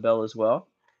turn on the bell as well.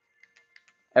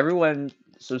 Everyone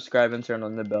subscribe and turn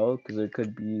on the bell because there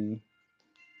could be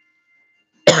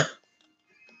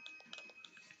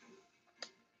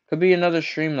another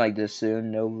stream like this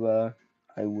soon. Nova,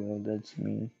 I will. That's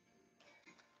me.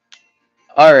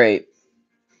 Alright.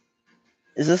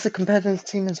 Is this a competitive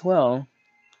team as well?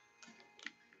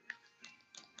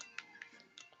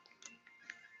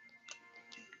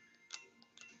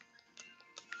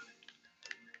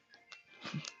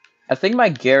 I think my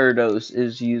Gyarados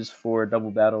is used for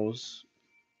double battles.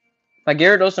 My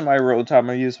Gyarados and my Rotom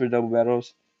are used for double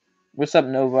battles. What's up,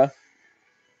 Nova?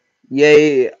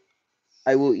 Yay!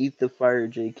 I will eat the fire,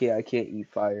 JK. I can't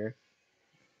eat fire.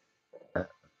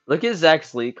 Look at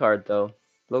Zach's lead card, though.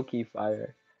 Low-key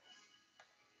fire.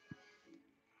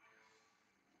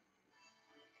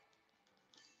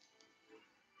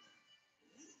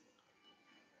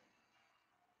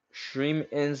 Stream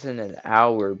ends in an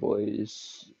hour,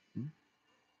 boys.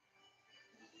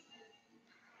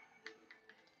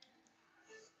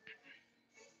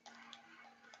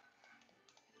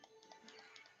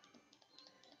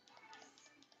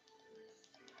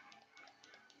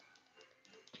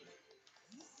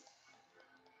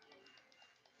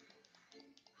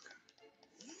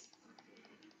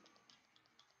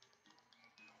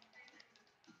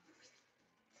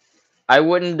 I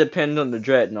wouldn't depend on the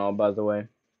Dreadnought, by the way.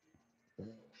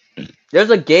 There's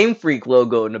a Game Freak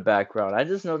logo in the background. I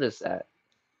just noticed that.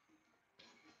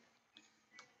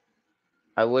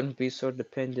 I wouldn't be so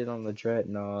dependent on the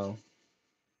Dreadnought.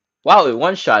 Wow, it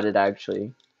one-shotted,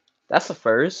 actually. That's the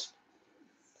first.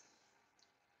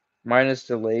 Minus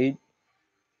delayed.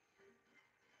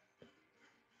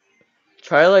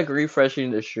 Try, like,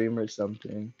 refreshing the stream or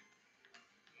something.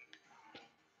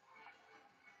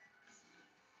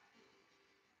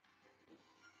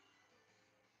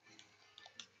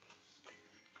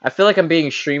 I feel like I'm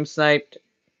being stream sniped.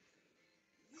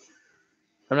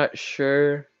 I'm not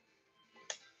sure.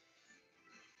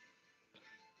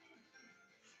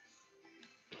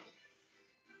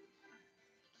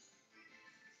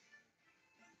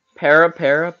 Para.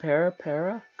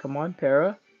 Come on,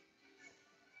 Para.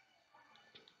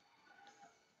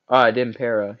 Oh, I didn't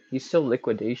para. He's still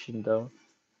liquidation, though.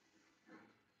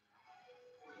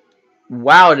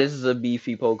 Wow, this is a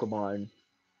beefy Pokemon.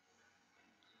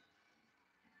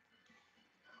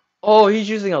 Oh, he's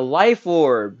using a Life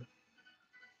Orb.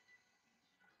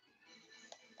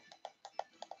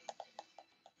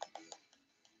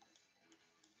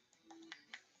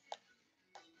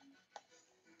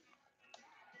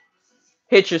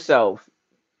 Hit yourself.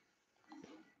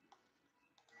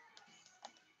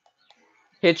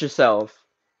 Hit yourself.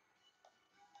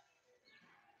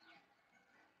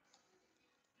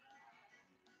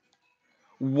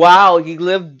 Wow, he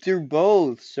lived through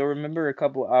both. So remember a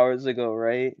couple hours ago,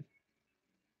 right?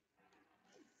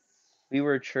 We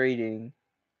were trading.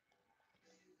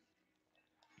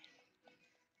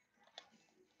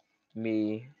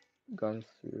 Me, gone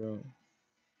through.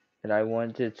 And I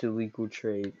wanted to legal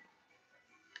trade.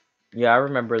 Yeah, I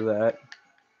remember that.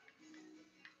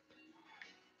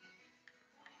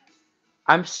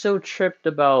 I'm so tripped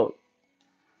about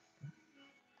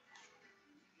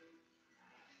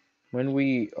when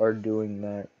we are doing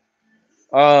that.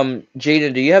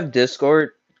 Jaden, do you have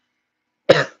Discord?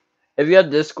 If you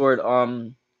have Discord,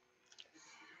 go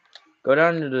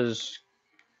down to the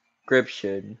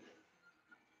description.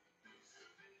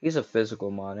 He's a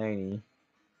physical mod, ain't he?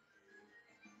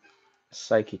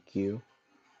 Psychic you.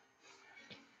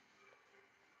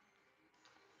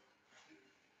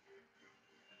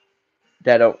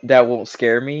 That won't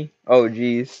scare me. Oh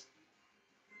jeez.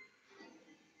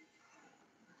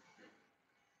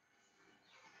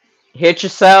 Hit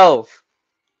yourself.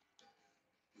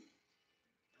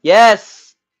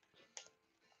 Yes.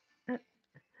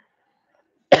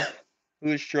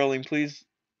 Who's trolling? Please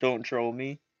don't troll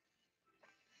me.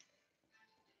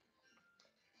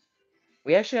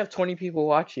 We actually have 20 people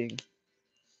watching.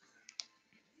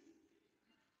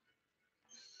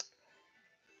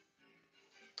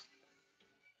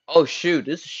 Oh shoot,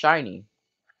 this is shiny.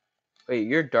 Wait,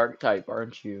 you're dark type,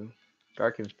 aren't you?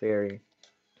 Dark and fairy.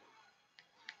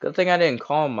 Good thing I didn't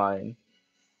call mine.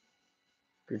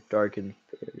 You're dark and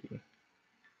fairy.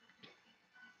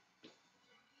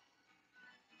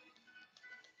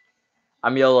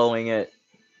 I'm YOLOing it.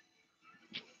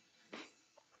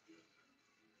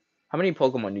 How many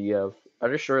Pokemon do you have? I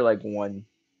just showed like one.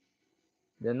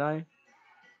 Didn't I?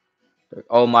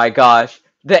 Oh my gosh.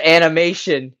 The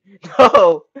animation.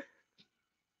 No.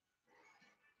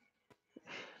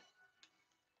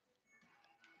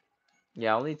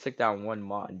 Yeah, I only took down one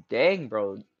mod. Dang,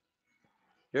 bro.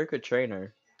 You're a good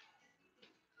trainer.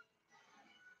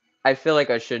 I feel like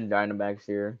I should Dynamax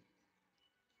here.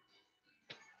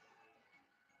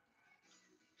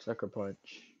 Sucker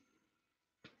Punch.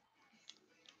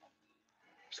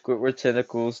 Squidward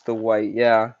Tentacles, the white.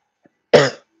 Yeah.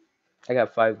 I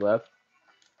got 5 left.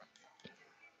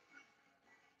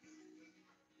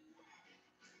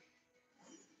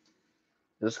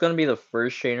 This is gonna be the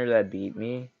first trainer that beat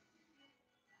me.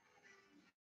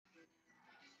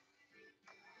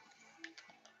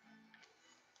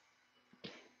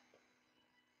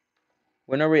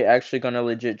 When are we actually gonna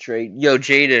legit trade? Yo,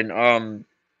 Jaden,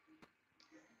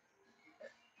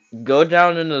 go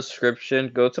down in the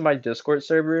description, go to my Discord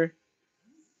server.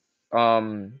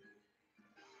 Um,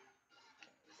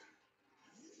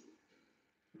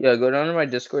 yeah, go down to my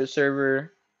Discord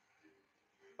server.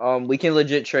 We can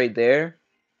legit trade there.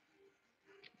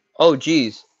 Oh,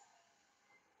 jeez.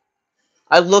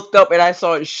 I looked up and I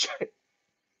saw it.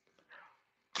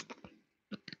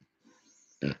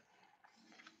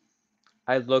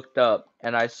 I looked up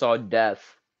and I saw death.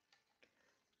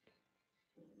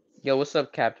 Yo, what's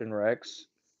up, Captain Rex?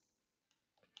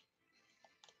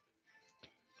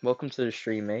 Welcome to the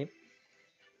stream, mate.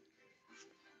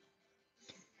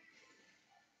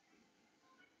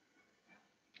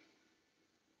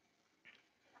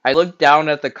 I looked down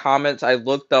at the comments, I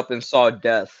looked up and saw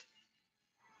death.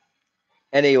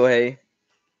 Anyway.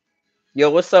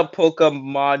 Yo, what's up,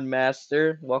 Pokemon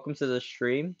Master? Welcome to the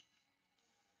stream.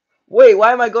 Wait,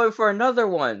 why am I going for another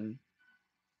one?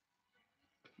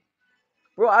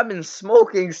 Bro, I've been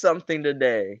smoking something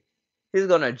today. He's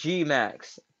gonna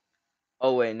G-Max.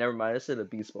 Oh, wait, never mind. This is a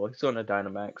Beast Ball. He's gonna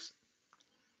Dynamax.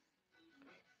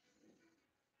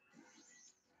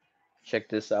 Check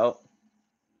this out.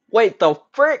 Wait, the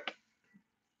frick?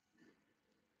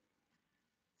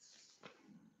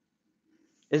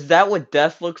 Is that what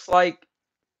death looks like?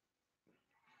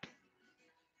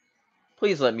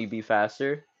 Please let me be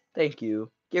faster. Thank you.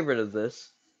 Get rid of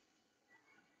this.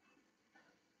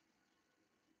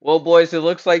 Well, boys, it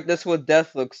looks like this is what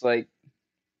death looks like.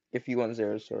 If you want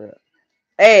Zerasaur.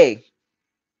 Hey!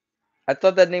 I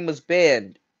thought that name was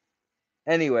banned.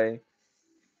 Anyway.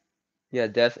 Yeah,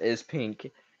 death is pink.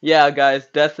 Yeah, guys,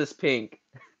 death is pink.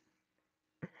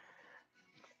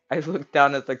 I looked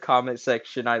down at the comment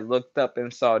section. I looked up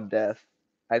and saw death.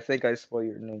 I think I spelled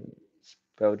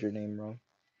your name wrong.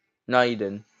 No, you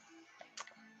didn't.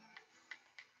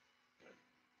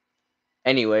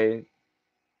 Anyway.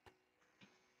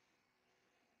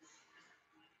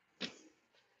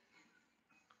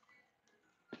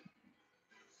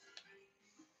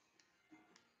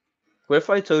 What if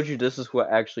I told you this is what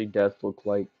actually death looked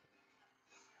like?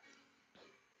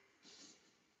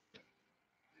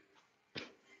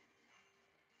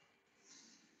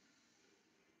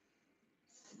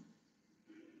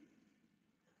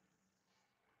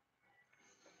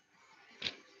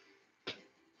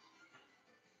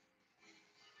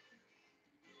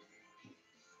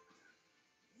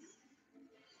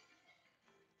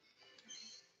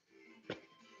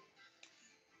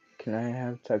 Can I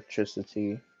have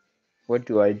Toxtricity? What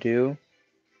do I do?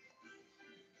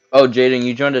 Oh, Jaden,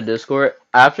 you joined the Discord.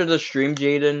 After the stream,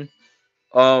 Jaden,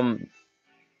 um,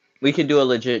 we can do a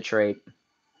legit trade.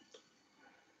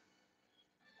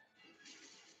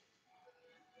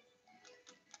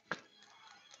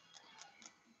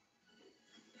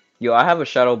 Yo, I have a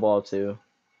shadow ball too.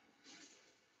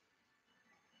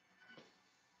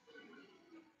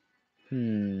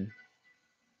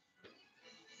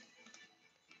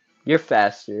 You're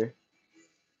faster.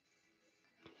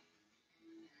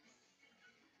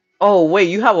 Oh, wait,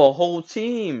 you have a whole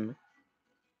team.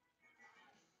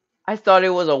 I thought it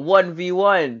was a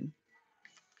 1v1.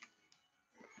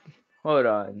 Hold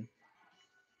on.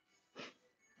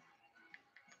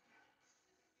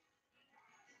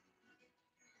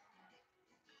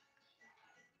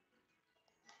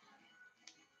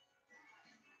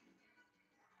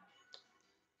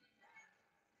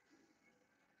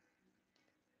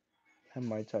 Have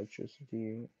my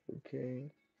toxicity.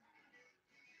 Okay.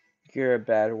 You're a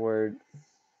bad word.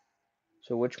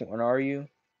 So which one are you?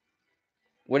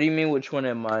 What do you mean, which one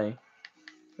am I?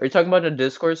 Are you talking about the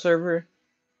Discord server?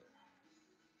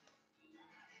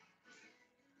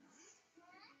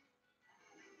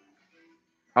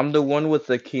 I'm the one with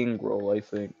the king role, I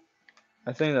think.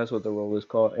 I think that's what the role is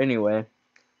called. Anyway.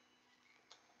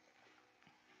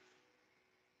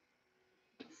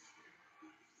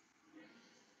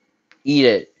 Eat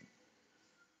it.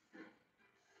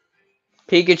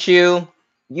 Pikachu,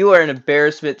 you are an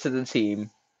embarrassment to the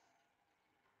team.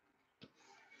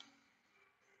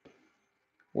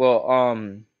 Well,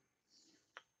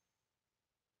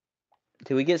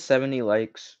 did we get 70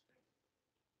 likes?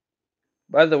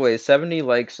 By the way, 70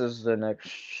 likes is the next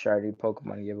shiny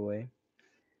Pokemon giveaway.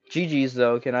 GG's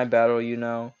though, can I battle you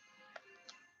now?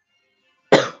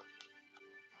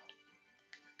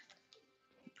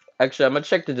 Actually, I'm gonna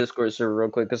check the Discord server real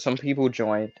quick because some people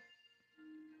joined.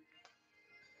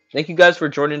 Thank you guys for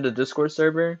joining the Discord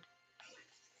server.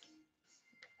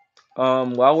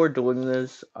 While we're doing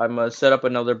this, I'm gonna set up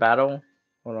another battle.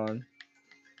 Hold on.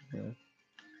 Yeah.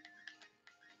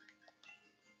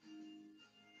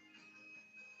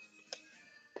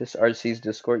 This RC's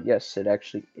Discord? Yes, it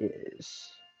actually is.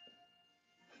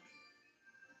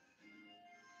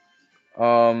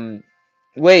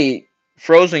 Wait,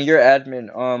 Frozen, you're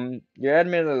admin. You're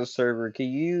admin of the server. Can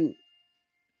you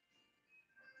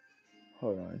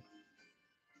hold on?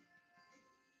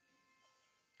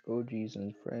 OGs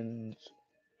and friends.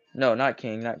 No, not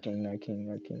King, not King, not King,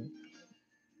 not King.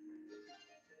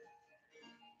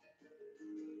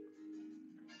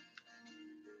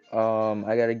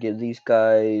 I gotta give these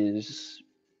guys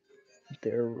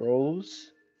their roles.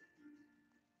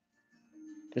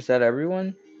 Is that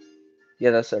everyone? Yeah,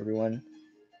 that's everyone.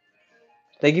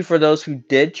 Thank you for those who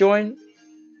did join.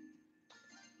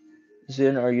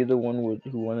 Zin, are you the one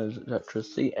who wanted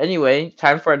electricity? Anyway,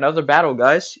 time for another battle,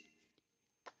 guys.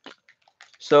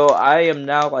 So I am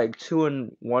now like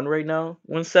 2-1 right now.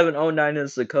 1709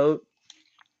 is the code.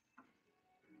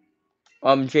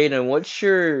 Jaden, what's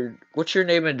your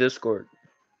name in Discord?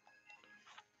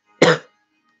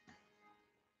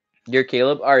 You're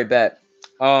Caleb. All right, bet.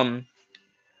 Um,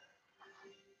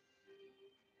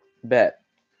 bet.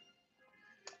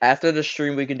 After the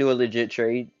stream, we can do a legit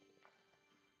trade.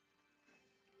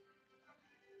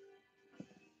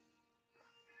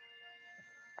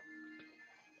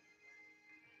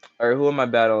 All right, who am I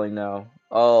battling now?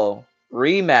 Oh,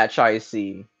 rematch. I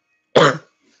see.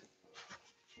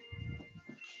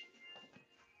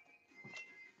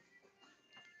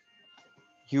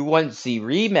 You want the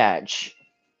rematch?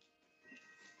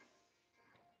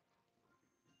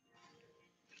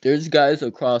 There's guys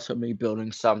across from me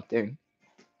building something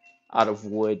out of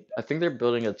wood. I think they're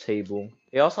building a table.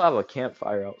 They also have a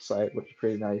campfire outside, which is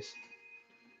pretty nice.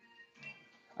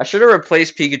 I should have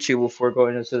replaced Pikachu before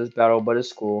going into this battle, but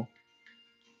it's cool.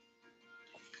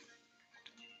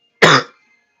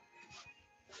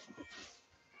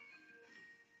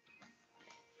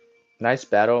 Nice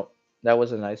battle. That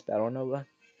was a nice battle, Nova.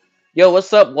 Yo,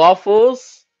 what's up,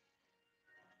 Waffles?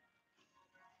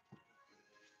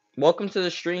 Welcome to the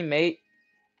stream, mate.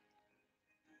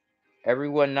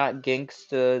 Everyone not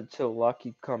gangsta till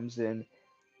Lucky comes in.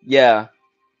 Yeah.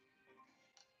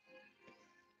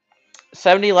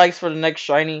 70 likes for the next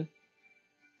shiny.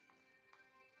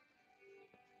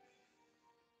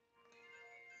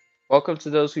 Welcome to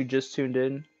those who just tuned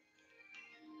in.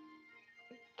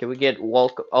 Can we get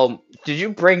welcome? Oh, did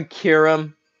you bring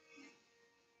Kiram?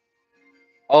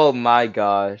 Oh my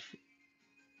gosh.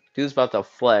 Dude's about to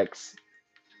flex.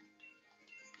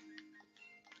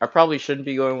 I probably shouldn't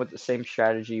be going with the same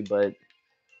strategy, but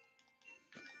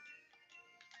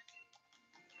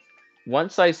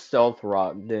once I stealth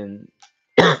rock, then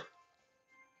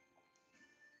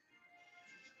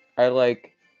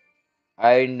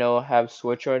I know have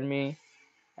Switch on me.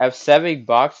 I have 7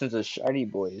 boxes of shiny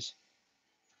boys.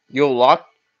 Yo,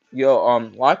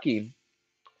 Locky,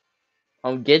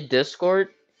 get Discord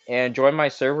and join my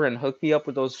server and hook me up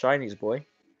with those shinies, boy.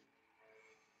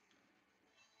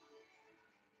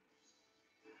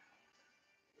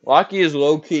 Locky is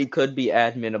low key could be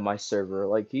admin of my server.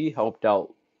 Like he helped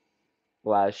out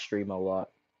last stream a lot.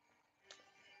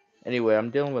 Anyway, I'm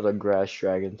dealing with a grass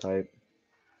dragon type.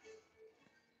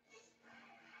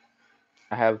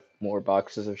 I have more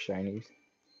boxes of shinies.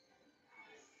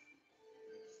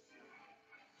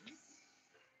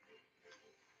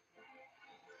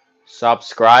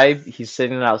 Subscribe. He's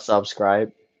sitting out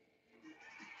subscribe.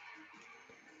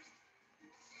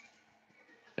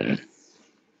 I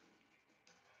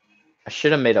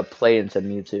should have made a play into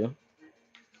Mewtwo.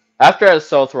 After I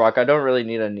Stealth Rock, I don't really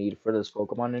need a need for this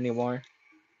Pokemon anymore.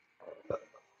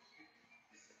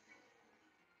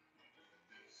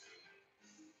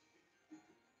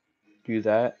 Do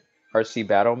that. RC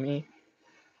battle me.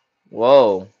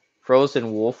 Whoa.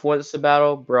 Frozen Wolf wants to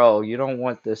battle? Bro, you don't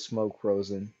want this smoke,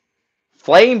 Frozen.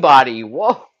 Flame Body!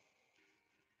 Whoa!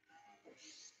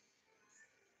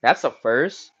 That's a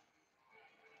first.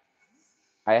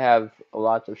 I have a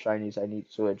lot of shinies I need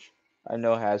to switch. I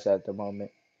know has at the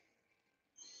moment.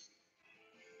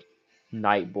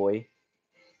 Night Boy.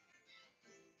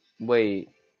 Wait,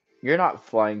 you're not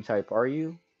flying type, are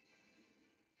you?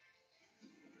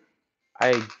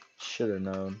 I should have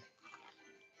known.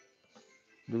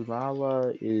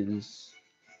 Lunala is...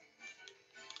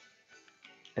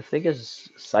 I think it's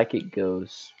Psychic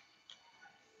Ghost.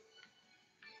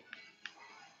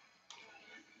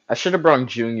 I should have brought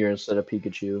Junior instead of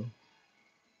Pikachu.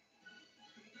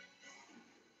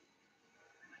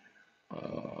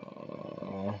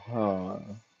 Huh.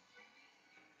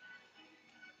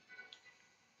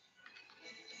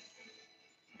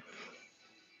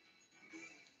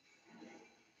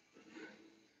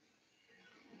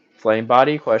 Flame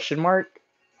Body? Question mark?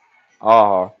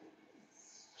 Ah,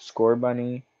 Score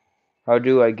Bunny. How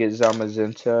do I get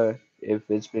Zamazenta if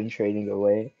it's been trading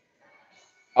away?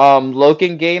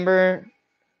 Logan Gamer.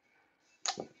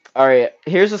 All right,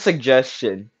 here's a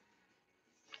suggestion.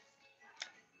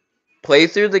 Play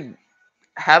through the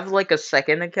have like a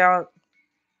second account.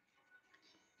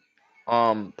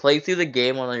 Play through the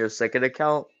game on your second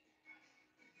account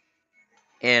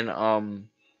and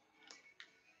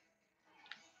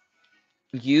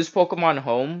use Pokemon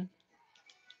Home.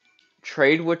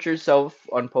 Trade with yourself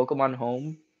on Pokemon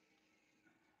Home.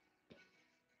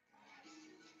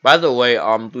 By the way,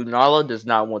 Lunala does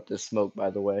not want this smoke,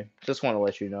 by the way. Just want to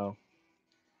let you know.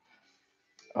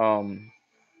 Um,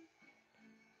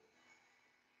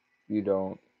 you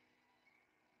don't.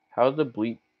 How the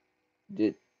bleep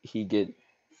did he get?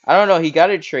 I don't know. He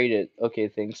got it traded. Okay,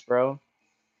 thanks, bro.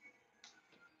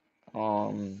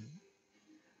 Um,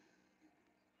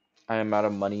 I am out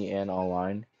of money and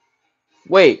online.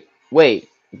 Wait, wait,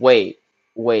 wait,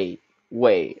 wait,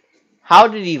 wait. How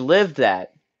did he live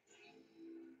that?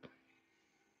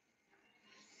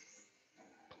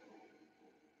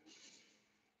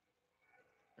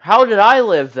 How did I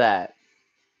live that?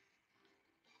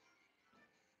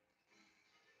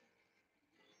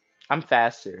 I'm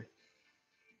faster.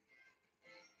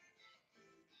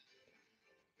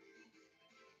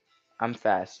 I'm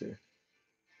faster.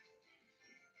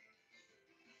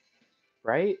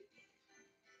 Right?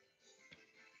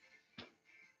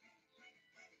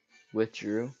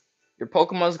 Withdrew. Your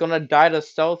Pokemon's gonna die to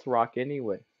Stealth Rock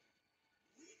anyway.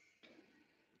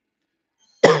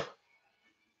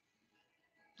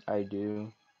 I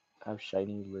do. I have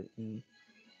Shiny Litten.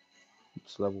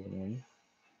 It's level 1.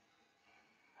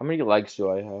 How many likes do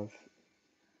I have?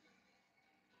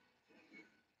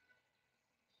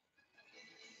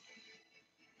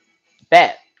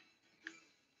 Bet.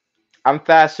 I'm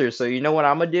faster, so you know what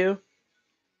I'm gonna do?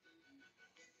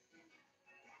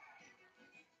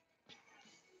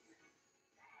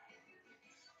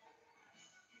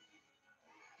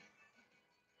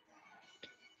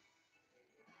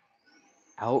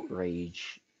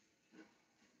 Outrage.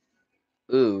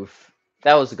 Oof.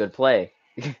 That was a good play.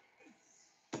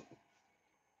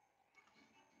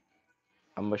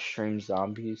 I'm gonna stream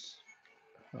zombies.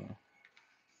 Huh.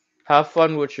 Have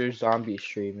fun with your zombie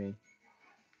streaming.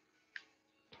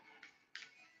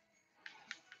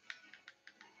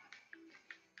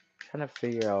 Trying to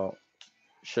figure out.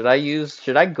 Should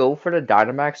I go for the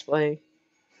Dynamax play?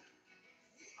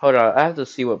 Hold on, I have to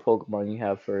see what Pokemon you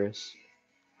have first.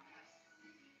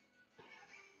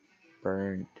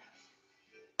 Burned.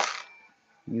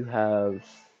 You have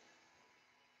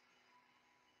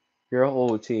Your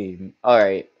whole team.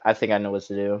 Alright, I think I know what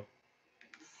to do.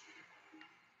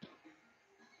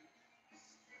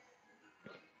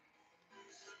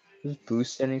 Just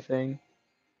boost anything.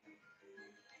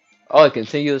 Oh, it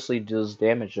continuously deals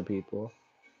damage to people.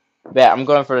 Yeah, I'm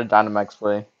going for the Dynamax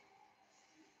play.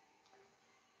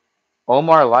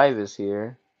 Omar Live is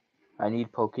here. I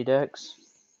need Pokédex.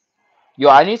 Yo,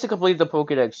 I need to complete the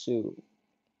Pokédex too.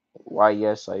 Why,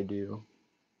 yes, I do.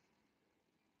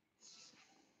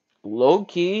 Low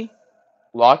key,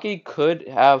 Locky could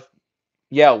have.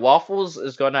 Yeah, Waffles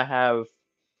is gonna have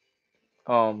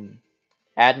um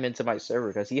admin to my server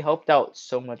because he helped out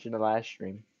so much in the last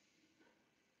stream.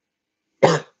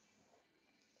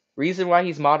 Reason why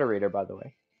he's moderator, by the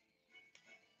way.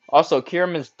 Also,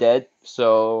 Kiram is dead,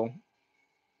 so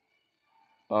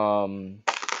um,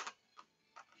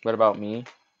 what about me?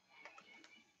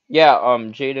 Yeah,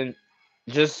 Jaden,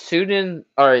 just tune in.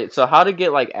 All right, so how to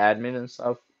get like admin and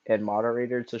stuff and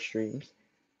moderator to streams?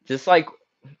 Just like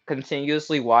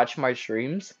continuously watch my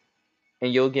streams,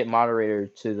 and you'll get moderator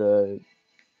to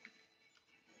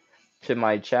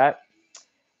my chat.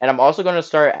 And I'm also gonna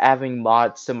start having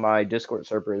mods to my Discord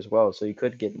server as well, so you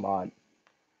could get mod.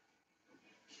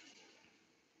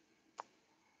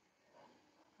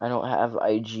 I don't have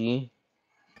IG.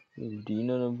 Do you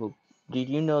know the? Did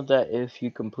you know that if you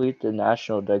complete the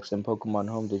national dex in Pokemon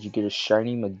Home, that you get a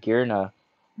shiny Magearna?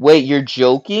 Wait, you're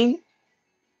joking?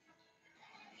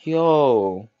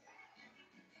 Yo,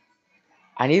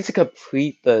 I need to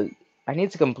complete the. I need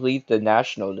to complete the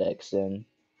national dex then.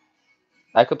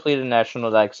 I completed national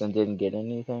dex and didn't get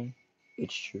anything.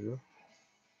 It's true.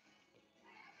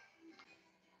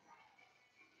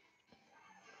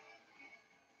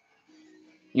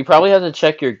 You probably have to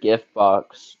check your gift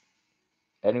box.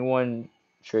 Anyone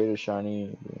trade a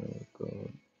shiny?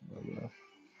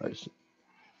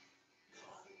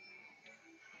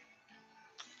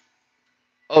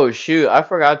 Oh shoot, I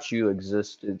forgot you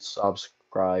existed.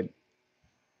 Subscribe.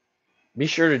 Be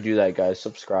sure to do that, guys.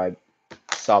 Subscribe.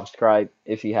 Subscribe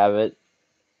if you have it.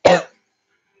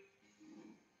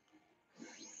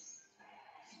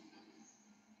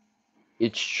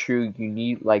 It's true, you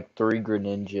need like 3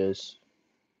 Greninjas.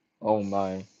 Oh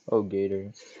my. Oh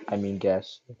Gator. I mean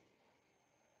guess.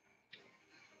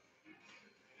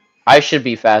 I should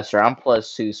be faster. I'm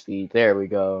 +2 speed. There we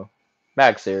go.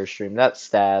 Max Airstream. That's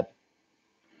stab.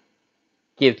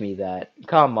 Give me that.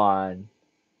 Come on.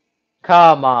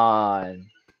 Come on.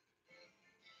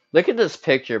 Look at this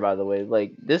picture, by the way.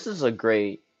 Like, this is a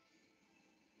great.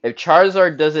 If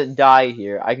Charizard doesn't die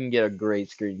here, I can get a great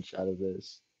screenshot of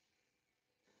this.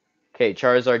 Okay,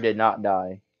 Charizard did not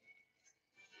die.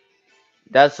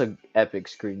 That's a epic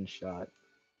screenshot.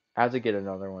 I have to get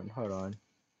another one. Hold on.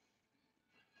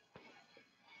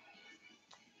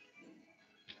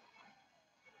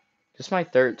 This is my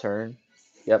third turn.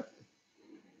 Yep.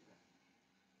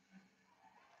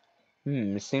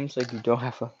 It seems like you don't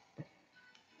have a.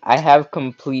 I have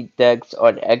complete decks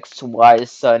on X, Y,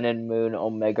 Sun and Moon,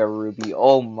 Omega Ruby.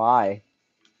 Oh my.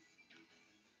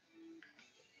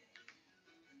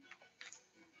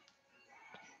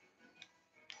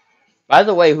 By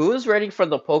the way, who is ready for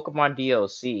the Pokemon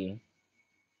DLC?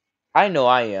 I know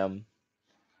I am.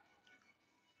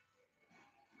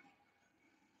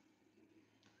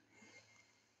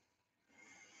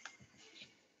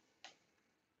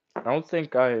 I don't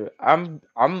think I'm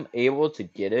able to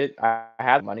get it. I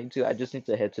have money to. I just need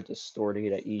to head to the store to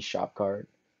get an eShop card.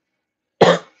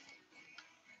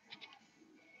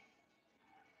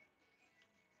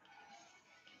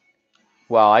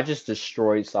 Wow, I just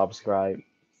destroyed Subscribe.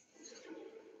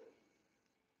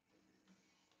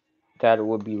 That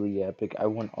would be really epic. I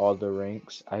want all the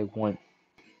ranks. I want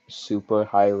super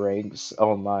high ranks.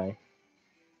 Oh my.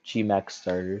 Gmax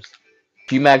starters.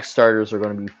 Gmax starters are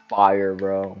gonna be fire,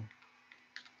 bro.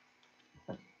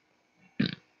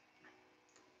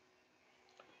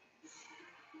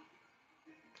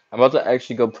 I'm about to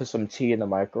actually go put some tea in the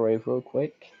microwave real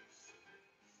quick.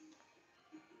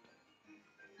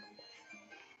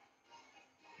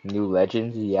 New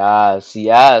legends? Yes,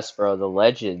 yes, bro, the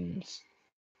legends.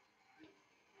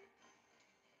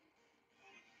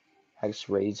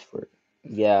 X-rays for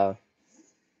yeah.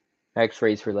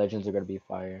 X-rays for legends are gonna be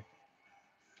fire.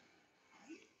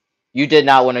 You did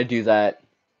not want to do that.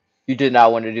 You did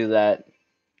not want to do that.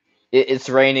 It's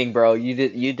raining, bro. You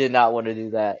did not want to do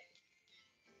that.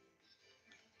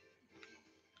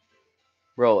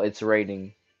 Bro, it's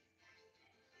raining.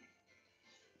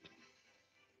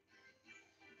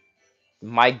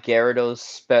 My Gyarados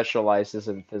specializes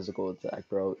in physical attack,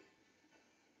 bro.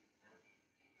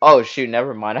 Oh shoot,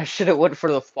 never mind. I should have went for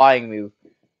the flying move.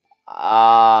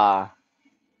 Ah.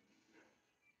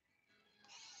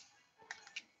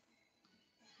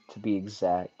 to be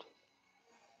exact.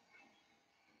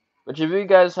 Which if you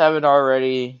guys haven't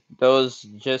already, those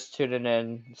just tuning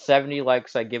in, 70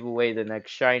 likes I give away the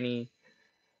next shiny.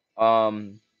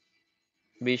 Um,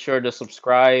 be sure to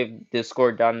subscribe,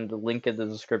 Discord down in the link in the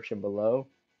description below.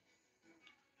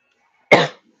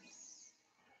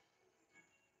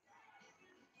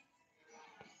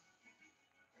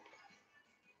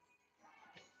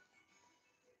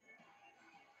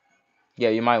 Yeah,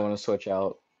 you might want to switch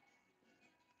out.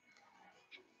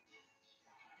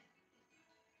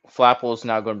 Flapple's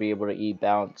not going to be able to eat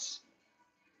bounce.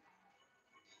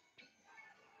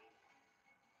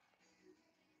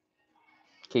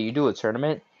 Can you do a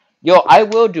tournament? Yo, I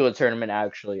will do a tournament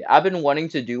actually. I've been wanting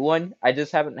to do one. I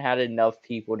just haven't had enough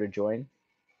people to join.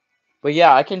 But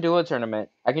yeah, I can do a tournament.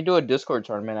 I can do a Discord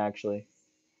tournament actually.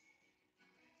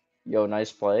 Yo,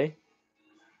 nice play.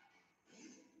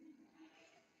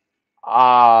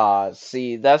 Ah,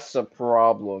 see, that's the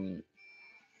problem.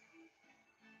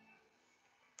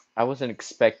 I wasn't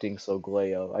expecting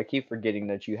Solgaleo. I keep forgetting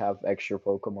that you have extra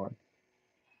Pokemon.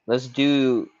 Let's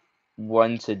do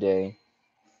one today.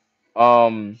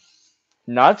 Um,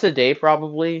 not today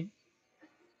probably.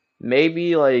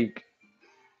 Maybe like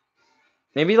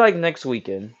next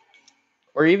weekend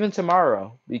or even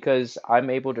tomorrow because I'm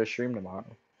able to stream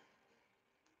tomorrow.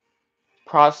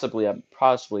 Possibly, I'm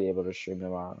possibly able to stream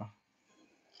tomorrow.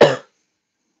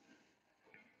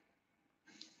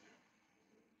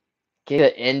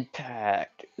 Get an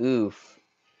impact. Oof.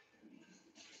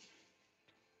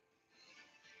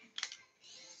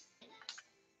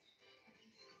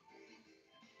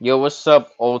 Yo, what's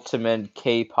up, Ultimate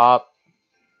K-pop?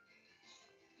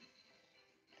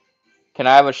 Can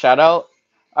I have a shout out?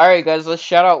 Alright, guys, let's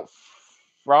shout out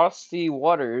Frosty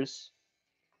Waters.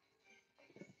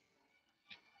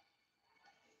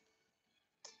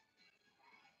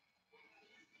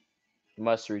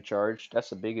 Must recharge.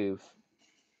 That's a big oof.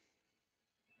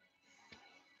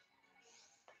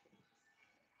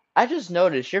 I just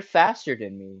noticed you're faster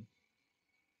than me.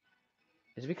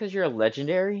 Is it because you're a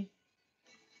legendary?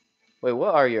 Wait,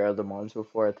 what are your other mons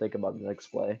before I think about the next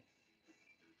play?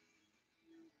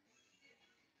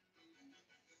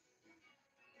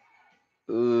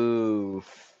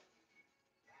 Oof.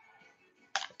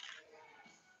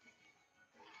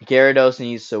 Gyarados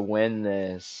needs to win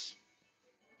this.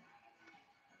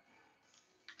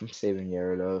 I'm saving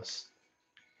Gyarados.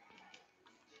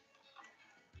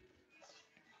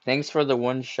 Thanks for the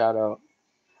one shout out.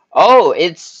 Oh,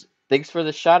 thanks for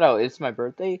the shout out. It's my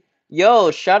birthday.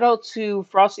 Yo, shout out to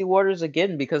Frosty Waters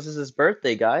again because it's his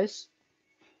birthday, guys.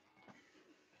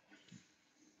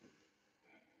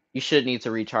 You should need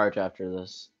to recharge after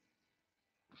this.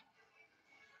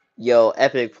 Yo,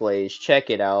 epic plays. Check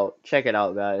it out. Check it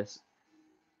out, guys.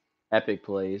 Epic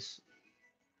plays.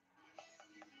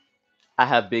 I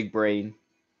have big brain.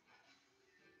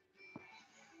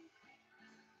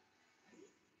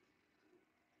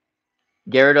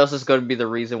 Gyarados is going to be the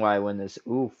reason why I win this.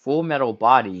 Ooh, full metal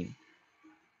body.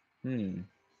 Hmm.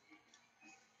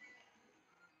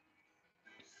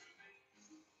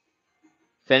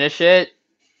 Finish it.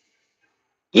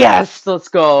 Yes, let's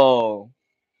go.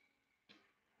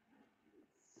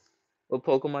 What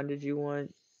Pokemon did you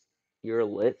want? You're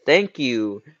lit. Thank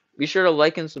you. Be sure to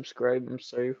like and subscribe. I'm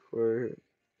sorry for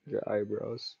your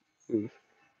eyebrows. Oof.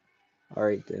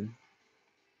 Alright then.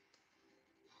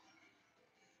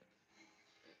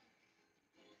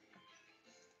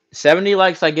 70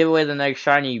 likes, I give away the next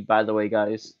shiny, by the way,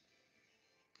 guys.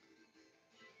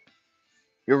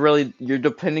 You're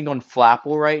depending on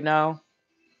Flapple right now.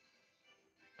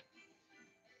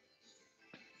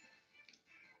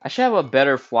 I should have a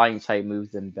better flying type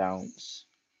move than Bounce.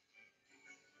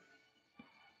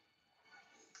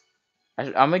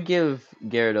 I'm gonna give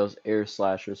Gyarados Air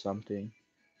Slash or something.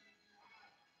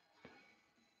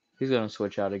 He's gonna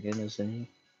switch out again, isn't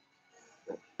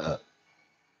he?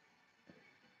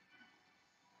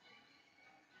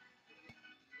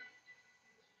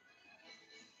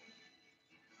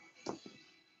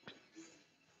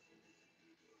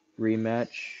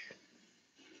 Rematch.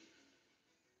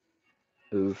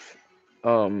 Oof.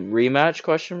 Rematch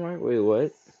question mark? Wait,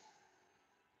 what?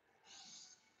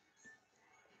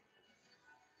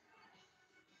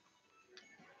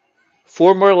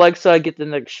 Four more likes so I get the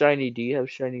next shiny. Do you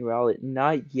have shiny Rowlet?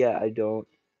 Not yet, I don't.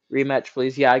 Rematch,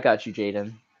 please. Yeah, I got you,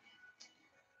 Jaden.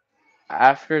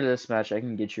 After this match, I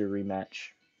can get you a rematch.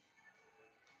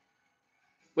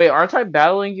 Wait, aren't I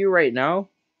battling you right now?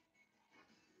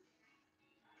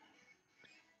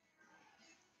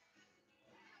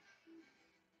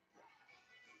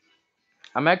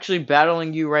 I'm actually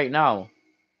battling you right now.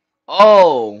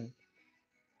 Oh!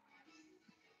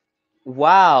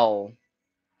 Wow.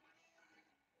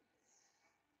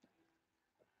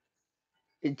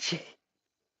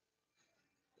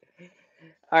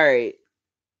 All right.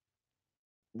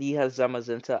 D has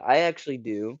Zamazenta. I actually do.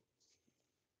 You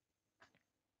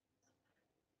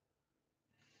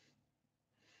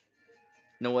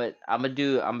know what? I'm gonna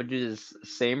do this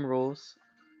same rules.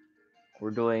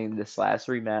 We're doing this last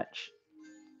rematch.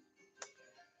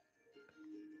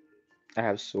 I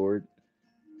have sword.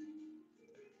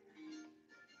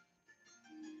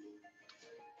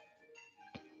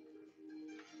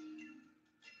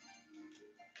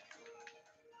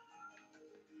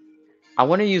 I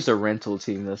want to use a rental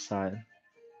team this time.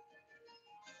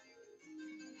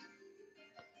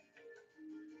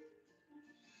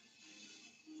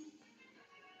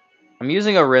 I'm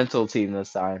using a rental team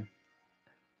this time.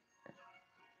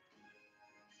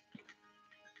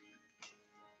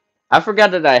 I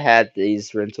forgot that I had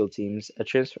these rental teams. A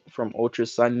transfer from Ultra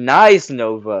Sun. Nice,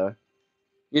 Nova.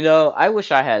 You know, I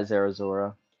wish I had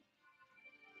Zarazora.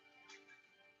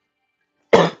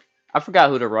 I forgot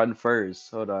who to run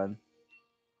first. Hold on.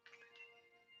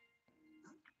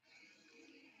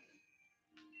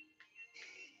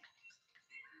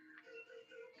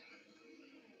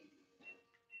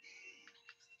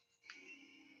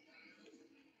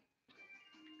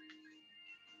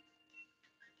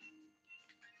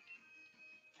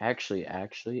 Actually.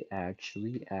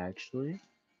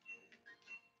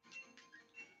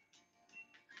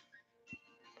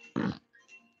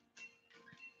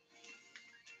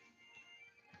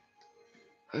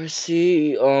 Let's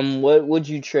see. What would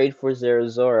you trade for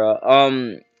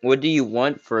Zarazora? What do you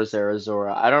want for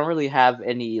Zarazora? I don't really have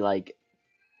any like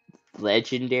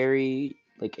legendary,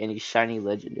 like any shiny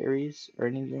legendaries or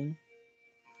anything.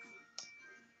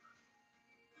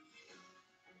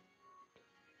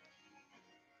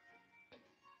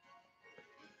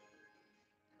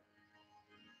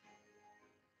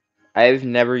 I've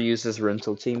never used this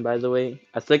rental team, by the way.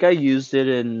 I think I used it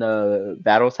in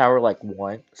Battle Tower like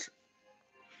once.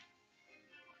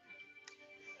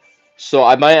 So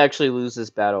I might actually lose this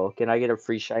battle. Can I get a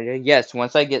free shiny? Yes,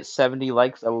 once I get 70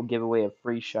 likes, I will give away a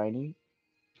free shiny.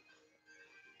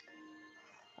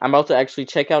 I'm about to actually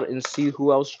check out and see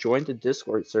who else joined the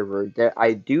Discord server. There,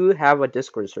 I do have a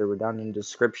Discord server down in the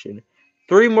description.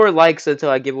 3 more likes until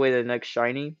I give away the next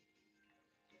shiny.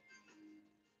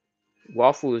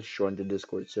 Waffles joined the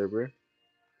Discord server.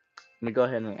 Let me go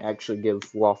ahead and actually give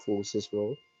Waffles this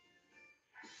role.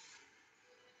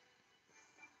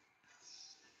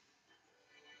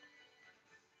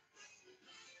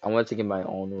 I want to get my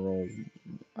own role.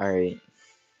 Alright.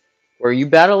 Were you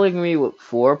battling me with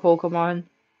 4 Pokemon?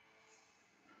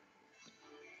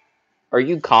 Are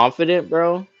you confident,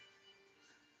 bro?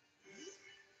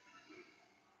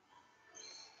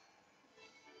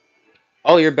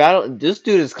 Oh, you're battling. This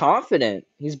dude is confident.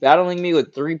 He's battling me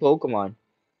with 3 Pokemon.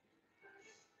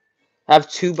 I have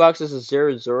 2 boxes of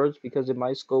Zerazoras because in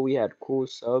my school we had cool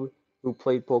sub who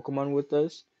played Pokemon with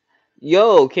us.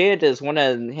 Yo, Candace,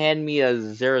 wanna hand me a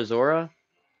Zerazora?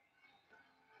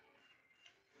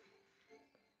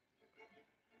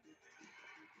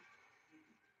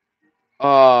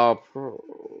 Pro.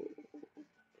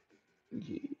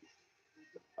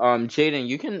 Jaden,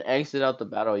 you can exit out the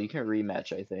battle. You can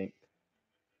rematch, I think.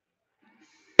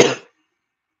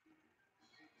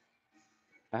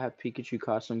 I have Pikachu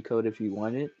costume code if you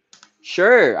want it.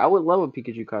 Sure, I would love a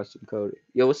Pikachu costume code.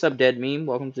 Yo, what's up, Dead Meme?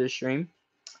 Welcome to the stream.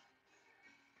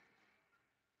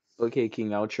 Okay,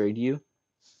 King, I'll trade you.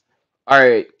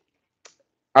 Alright,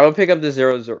 I will pick up the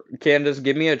Zero. Candace,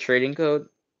 give me a trading code.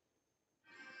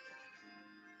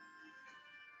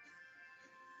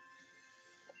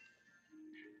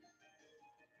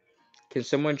 Can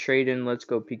someone trade in Let's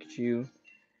Go Pikachu?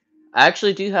 I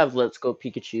actually do have Let's Go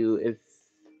Pikachu. If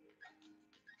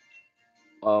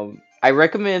I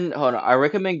recommend. Hold on. I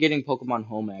recommend getting Pokemon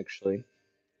Home. Actually,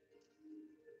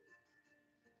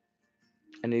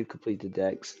 I need to complete the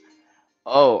Dex.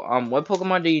 Oh, what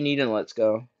Pokemon do you need in Let's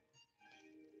Go?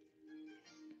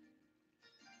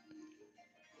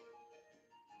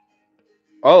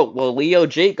 Oh, well, Leo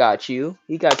Jake got you.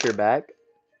 He got your back.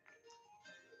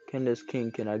 Candace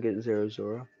King, can I get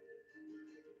Zora?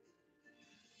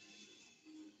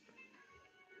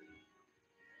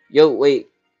 Yo, wait.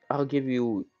 I'll give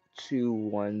you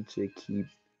 1 to keep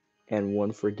and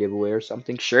 1 for giveaway or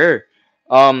something. Sure.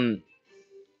 Um,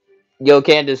 yo,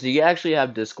 Candace, do you actually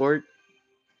have Discord?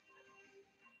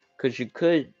 Cause you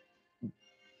could.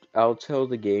 I'll tell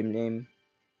the game name.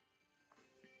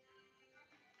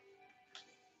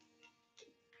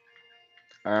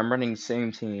 I'm running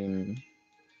same team.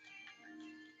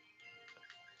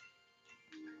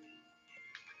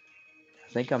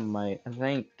 I think I might. I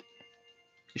think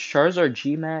is Charizard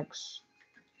G Max.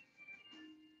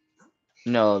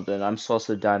 No, then I'm supposed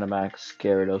to Dynamax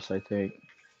Gyarados, I think.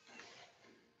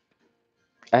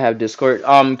 I have Discord.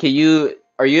 Can you?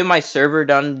 Are you in my server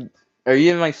down? Are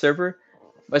you in my server?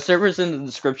 My server's in the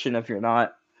description if you're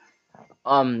not.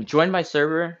 Join my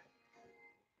server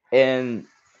and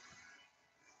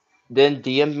then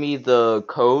DM me the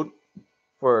code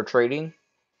for trading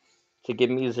to give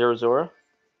me Zora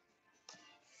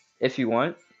if you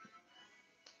want.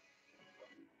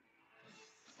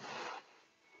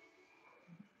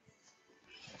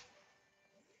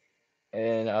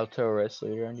 And I'll tell Rest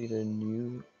later. I need a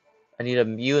Mew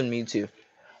and Mewtwo.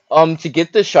 To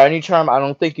get the shiny charm, I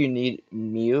don't think you need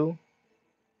Mew.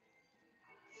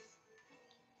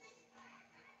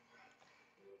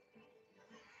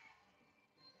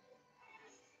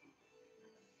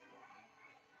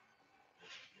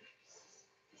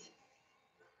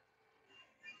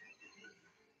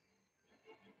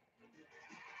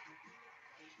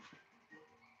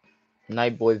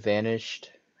 Nightboy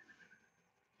vanished.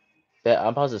 Yeah, I'm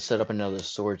about to set up another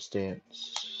Swords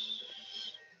Dance.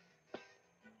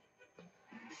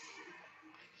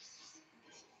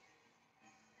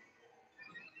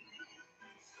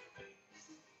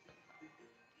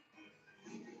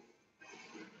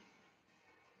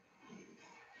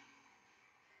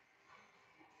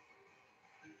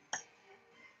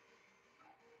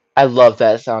 I love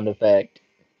that sound effect.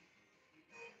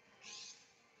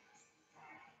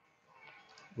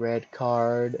 Red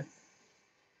card.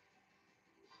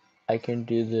 I can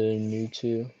do the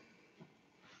Mewtwo.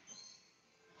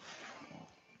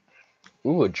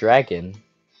 Ooh, a dragon.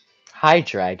 Hi,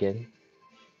 dragon.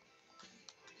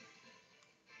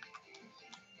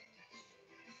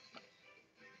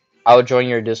 I'll join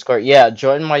your Discord. Yeah,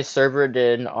 join my server,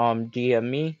 then DM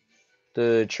me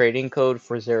the trading code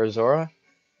for Zora.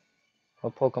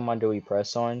 What Pokemon do we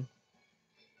press on?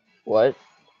 What?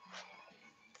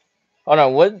 Oh no,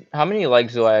 what? How many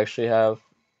likes do I actually have?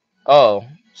 Oh,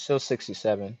 still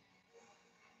 67.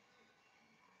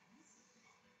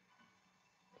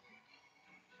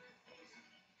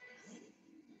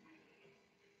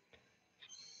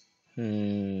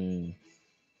 Hmm.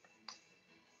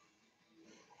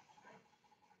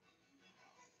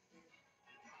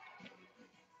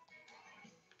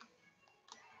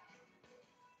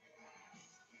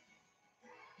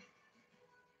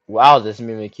 Wow, this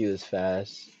Mimikyu is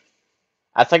fast.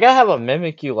 I think I have a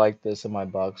Mimikyu like this in my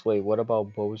box. Wait, what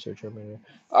about Bowser Terminator?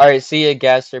 Alright, see you,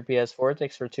 Gaster PS4.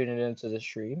 Thanks for tuning into the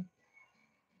stream.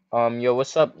 Yo,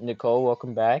 what's up, Nicole?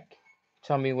 Welcome back.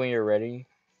 Tell me when you're ready.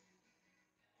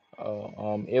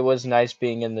 Oh, it was nice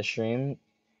being in the stream.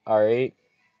 Alright,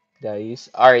 Dais.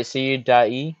 Alright, see you,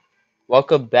 Dai.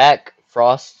 Welcome back,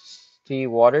 Frosty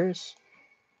Waters.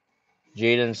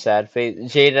 Jaden sad face.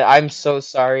 Jaden, I'm so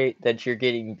sorry that you're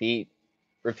getting beat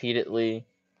repeatedly.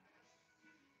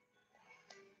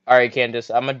 Alright, Candace,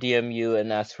 I'm gonna DM you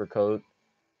and ask for code.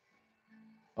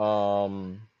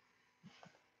 Um,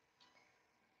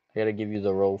 I gotta give you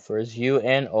the role first. You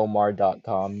and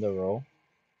Omar.com, the role.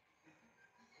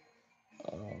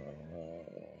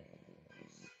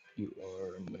 You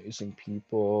are amazing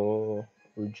people.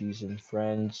 OGs and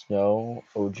friends. No,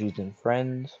 OGs and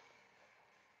friends.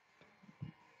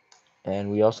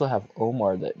 And we also have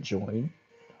Omar that joined.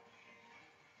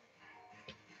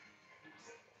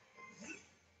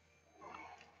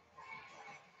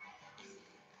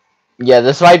 Yeah,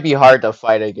 this might be hard to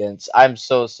fight against. I'm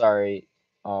so sorry,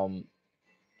 um,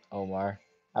 Omar.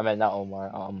 I meant not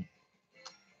Omar. What's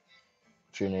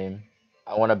your name?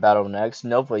 I want to battle next.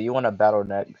 Nova, you want to battle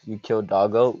next? You killed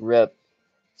Doggo. Rip.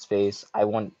 Space. I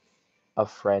want a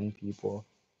friend, people.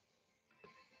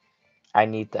 I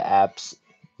need the apps.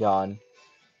 Yawn.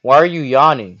 Why are you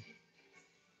yawning?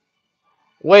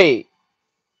 Wait,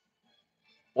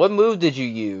 what move did you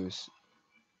use?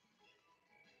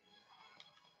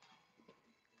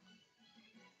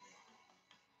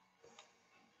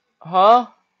 Huh?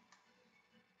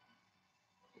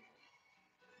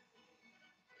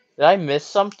 Did I miss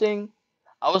something?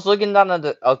 I was looking down at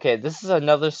the. Okay, this is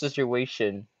another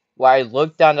situation where I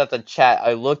looked down at the chat.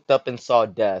 I looked up and saw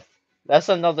death. That's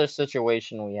another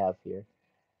situation we have here.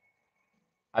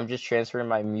 I'm just transferring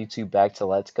my Mewtwo back to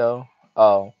Let's Go.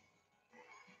 Oh,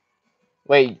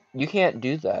 wait, you can't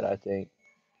do that, I think.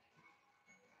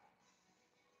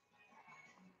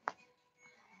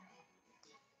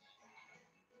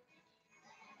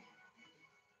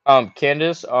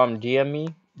 Candace, DM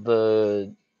me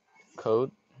the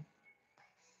code.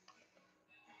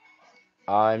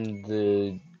 I'm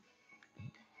the.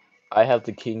 I have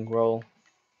the king roll.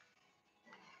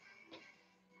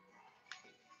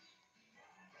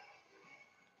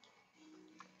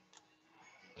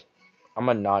 I'm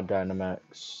a not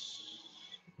Dynamax.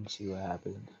 Let's see what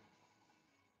happens.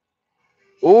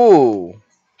 Ooh,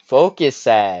 Focus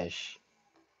Sash.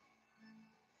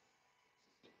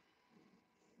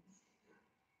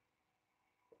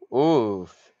 Ooh,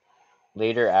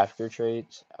 later after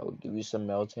trades, I will give you some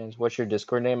Meltons. What's your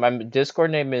Discord name? My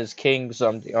Discord name is King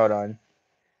something. Hold on,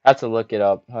 I have to look it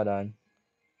up. Hold on.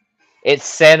 It's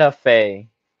Santa Fe.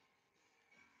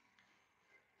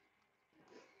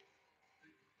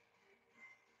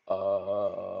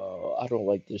 I don't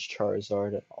like this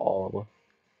Charizard at all.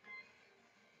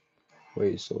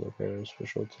 Wait, Solar Bear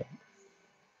special attack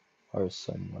or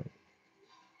Sunlight.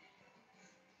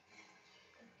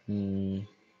 Hmm.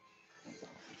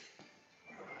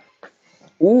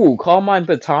 Ooh, Call Mine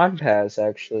Baton Pass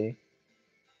actually.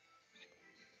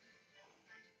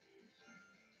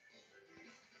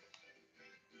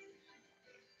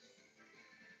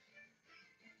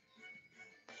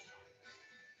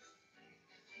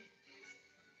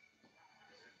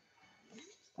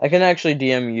 I can actually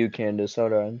DM you, Candace.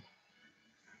 Hold on.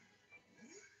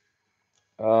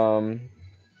 Um,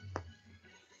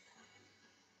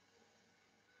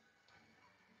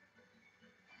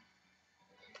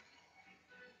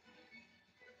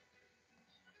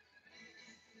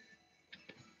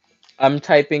 I'm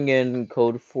typing in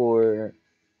code for.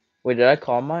 Wait, did I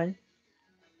call mine?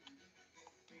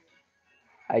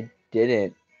 I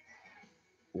didn't.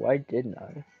 Why didn't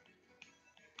I?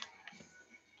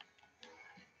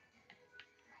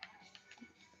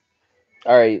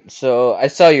 All right, so I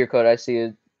saw your code. I see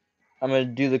it. I'm gonna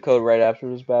do the code right after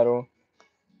this battle.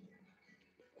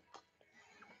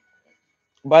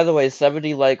 By the way,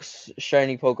 70 likes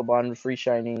shiny Pokemon, free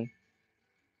shiny.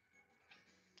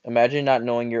 Imagine not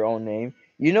knowing your own name.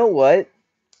 You know what?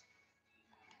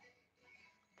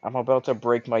 I'm about to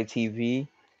break my TV.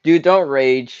 Dude, don't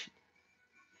rage.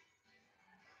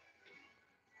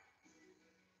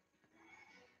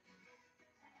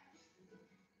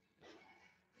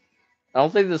 I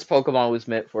don't think this Pokemon was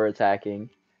meant for attacking.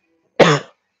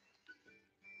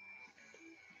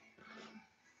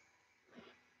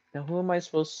 Now, who am I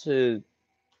supposed to...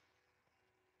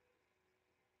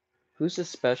 Who's a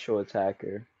special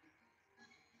attacker?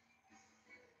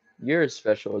 You're a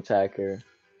special attacker.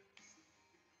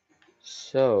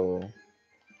 So...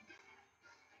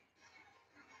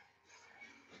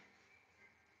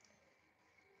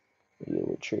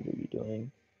 What trade are you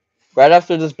doing? Right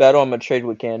after this battle, I'm gonna trade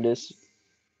with Candace.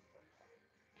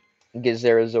 Get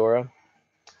Zarazora.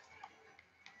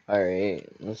 Alright,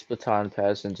 let's baton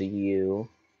pass into you.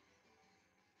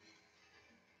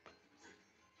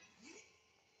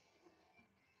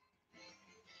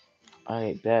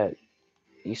 I bet.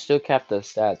 You still kept the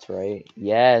stats, right?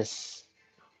 Yes.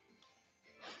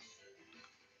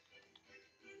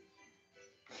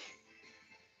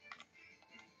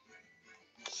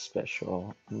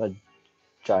 Special. I'm a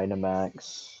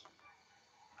Dynamax.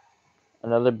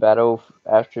 Another battle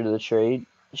after the trade?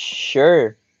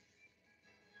 Sure.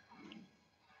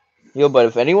 Yo, but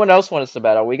if anyone else wants to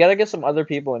battle, we gotta get some other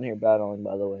people in here battling,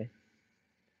 by the way.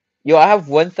 Yo, I have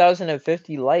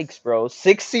 1,050 likes, bro.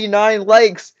 69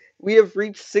 likes! We have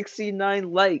reached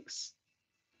 69 likes.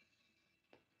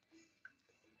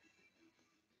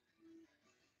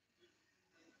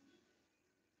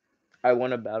 I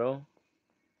won a battle.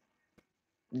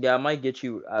 Yeah, I might get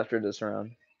you after this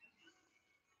round.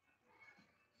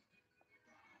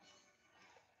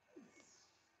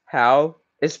 How?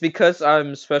 It's because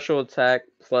I'm special attack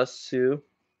 +2.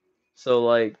 So,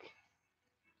 like,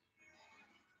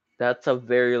 that's a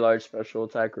very large special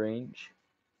attack range.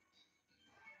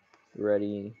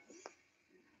 Ready.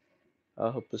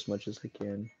 I'll help as much as I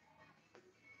can.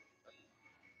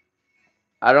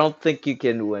 I don't think you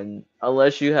can win.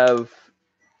 Unless you have...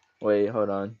 Wait, hold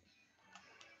on.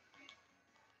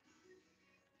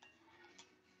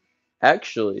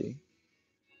 Actually,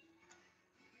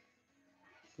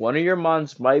 one of your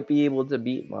mons might be able to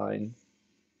beat mine.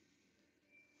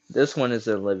 This one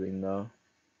isn't living, though.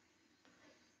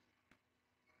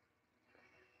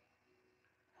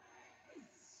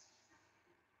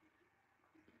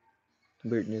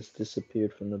 Weirdness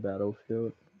disappeared from the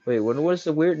battlefield. Wait, when was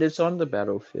the weirdness on the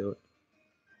battlefield?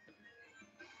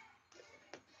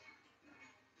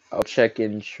 I'll check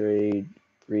in trade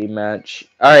rematch.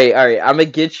 Alright. I'm gonna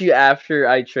get you after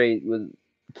I trade with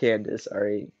Candace,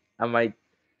 alright? I might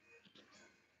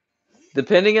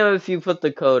depending on if you put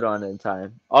the code on in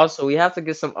time. Also, we have to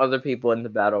get some other people in the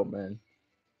battle, man.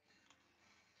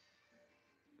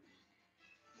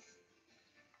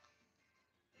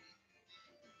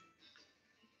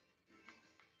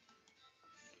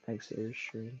 Thanks,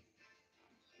 Airstream.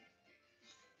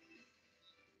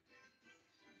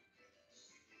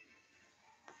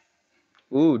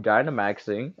 Ooh,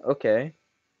 Dynamaxing. Okay.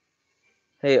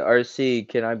 Hey, RC,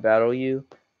 can I battle you?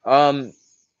 Um,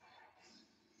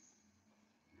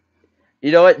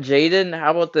 you know what, Jaden?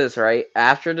 How about this, right?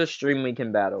 After the stream, we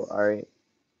can battle, alright?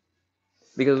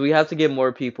 Because we have to get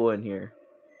more people in here.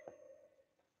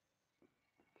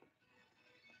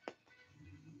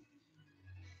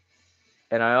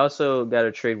 And I also got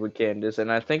to trade with Candace,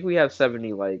 and I think we have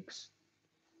 70 likes.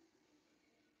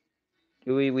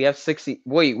 Do we? We have 60.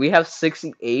 Wait, we have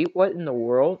 68? What in the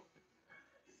world?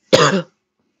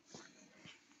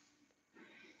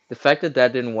 The fact that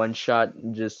that didn't one shot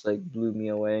just like blew me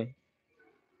away.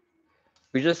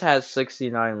 We just had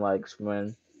 69 likes,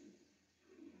 man.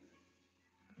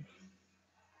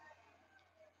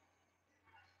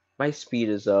 My speed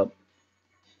is up.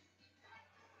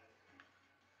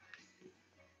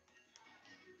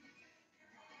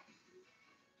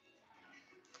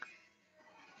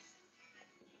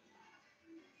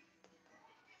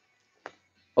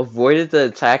 Avoided the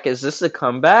attack. Is this a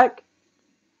comeback?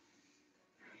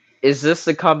 Is this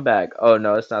the comeback? Oh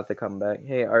no, it's not the comeback.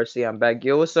 Hey RC, I'm back.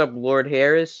 Yo, what's up, Lord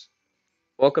Harris?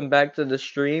 Welcome back to the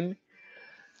stream.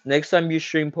 Next time you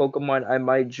stream Pokemon, I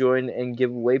might join and give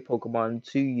away Pokemon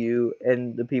to you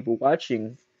and the people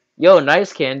watching. Yo,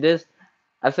 nice, Candace.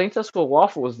 I think that's what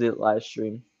Waffles did last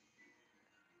stream.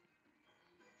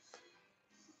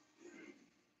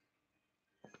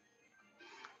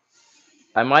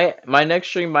 My next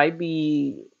stream might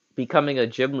be becoming a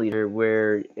gym leader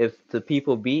where if the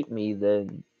people beat me,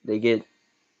 then they get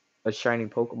a shiny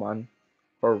Pokemon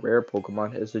or a rare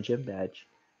Pokemon as a gym badge.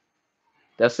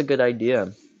 That's a good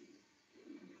idea.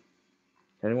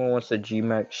 Anyone wants a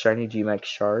Gmax shiny Gmax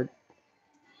shard?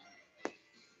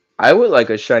 I would like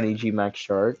a shiny Gmax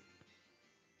shard.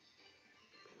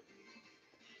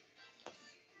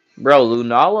 Bro,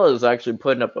 Lunala is actually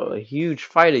putting up a huge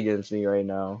fight against me right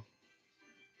now.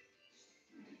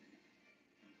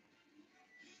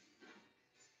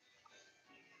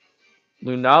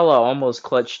 Lunala almost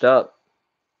clutched up.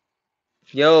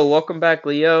 Yo, welcome back,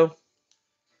 Leo.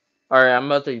 Alright, I'm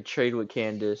about to trade with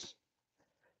Candace.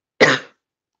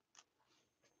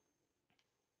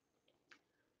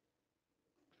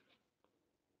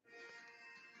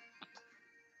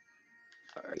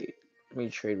 Alright, let me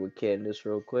trade with Candace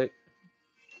real quick.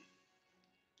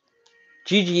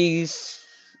 GG's,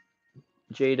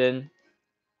 Jaden.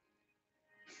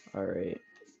 Alright.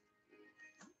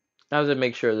 I have to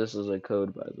make sure this is a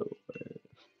code, by the way.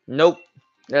 Nope.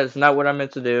 That's not what I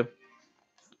meant to do.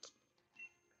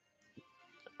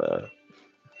 Uh,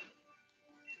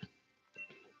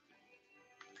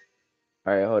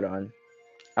 Alright, hold on.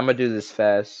 I'm gonna do this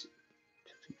fast.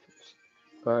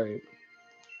 Alright.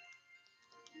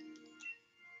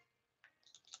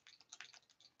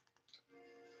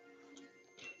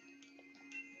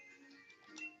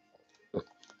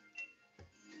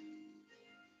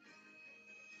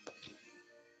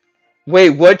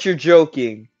 Wait, what? You're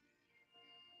joking?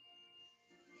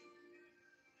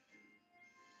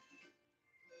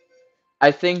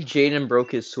 I think Jaden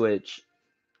broke his Switch.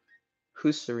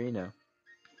 Who's Serena?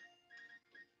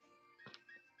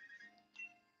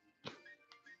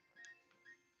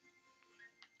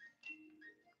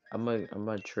 I'm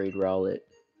gonna trade Rowlet.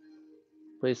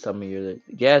 Please tell me you're the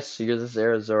yes, you're this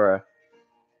Arizora.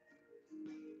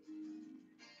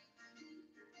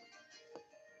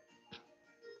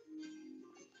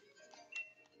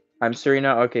 I'm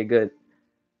Serena. Okay, good.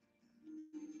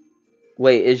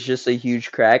 Wait, it's just a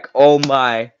huge crack. Oh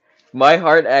my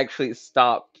heart actually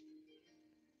stopped.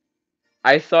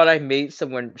 I thought I made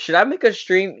someone. Should I make a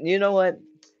stream? You know what?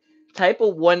 Type a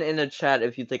one in the chat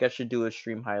if you think I should do a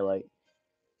stream highlight.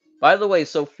 By the way,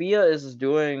 Sophia is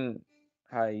doing.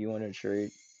 Hi, you want to trade?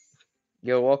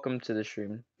 Yo, welcome to the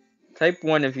stream. Type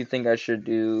one if you think I should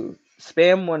do.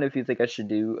 Spam one if you think I should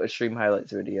do a stream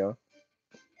highlights video.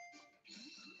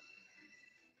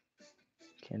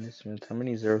 Candace Smith, how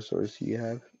many zero stores do you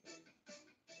have?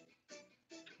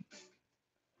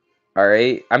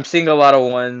 Alright, I'm seeing a lot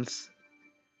of ones.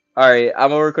 Alright, I'm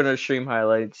gonna work on the stream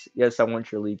highlights. Yes, I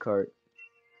want your lead card.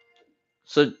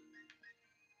 So,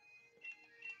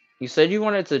 you said you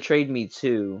wanted to trade me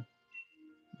too.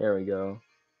 There we go.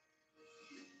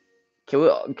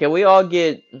 Can we all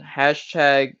get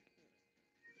hashtag?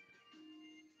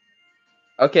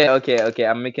 Okay.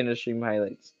 I'm making the stream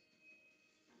highlights.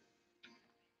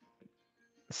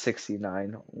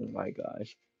 69. Oh my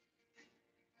gosh.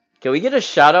 Can we get a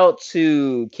shout out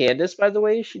to Candace, by the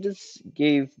way? She just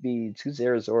gave me 2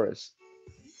 Zerazoras.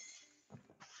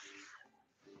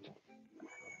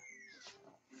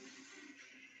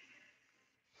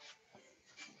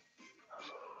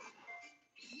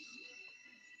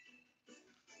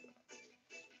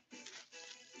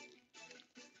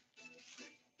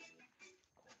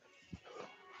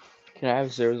 Can I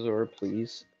have Zora,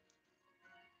 please?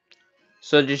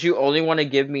 So did you only want to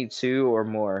give me 2 or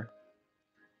more?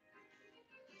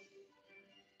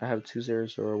 I have 2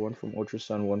 Zora, one from Ultra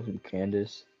Sun, one from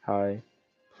Candace. Hi.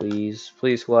 Please.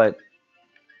 Please what?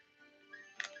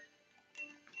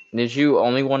 Did you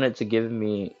only want it to give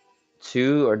me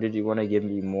 2 or did you want to give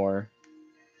me more?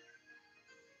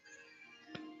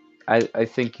 I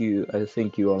think you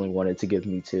only wanted to give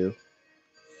me 2.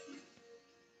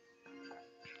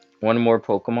 One more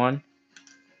Pokemon?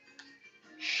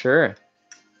 Sure.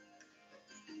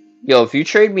 Yo, if you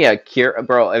trade me a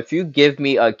bro, if you give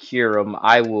me a Kyurem,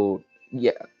 I will.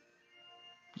 Yeah,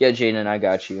 yeah, Jaden, I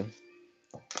got you.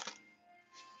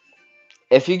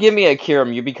 If you give me a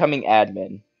Kyurem, you're becoming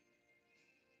admin.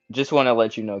 Just want to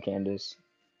let you know, Candace.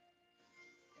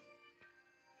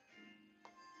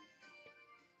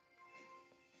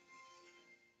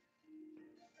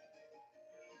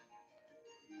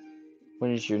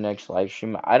 When is your next live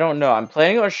stream? I don't know. I'm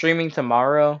planning on streaming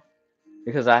tomorrow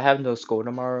because I have no school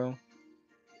tomorrow.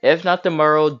 If not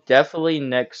tomorrow, definitely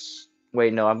next.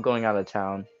 Wait, no, I'm going out of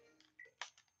town.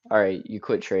 All right, you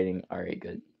quit trading. All right,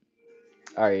 good.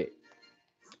 All right.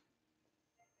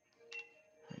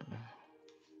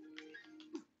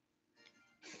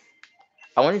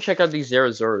 I want to check out these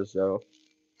Zerazoras though.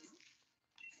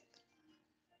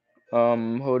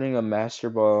 Holding a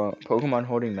Master Ball. Pokemon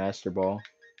holding Master Ball.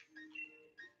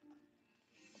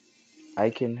 I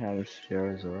can have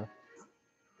Zerazora.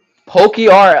 Poke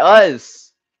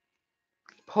us!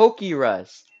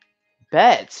 Pokerus.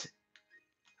 Bet.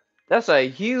 That's a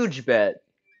huge bet.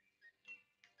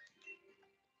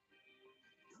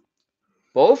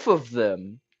 Both of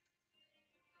them.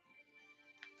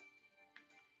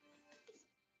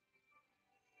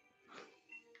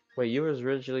 Wait, you was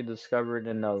originally discovered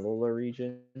in the Alola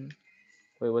region?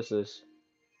 Wait, what's this?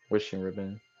 Wishing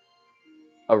ribbon.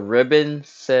 A ribbon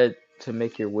said to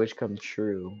make your wish come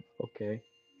true. Okay.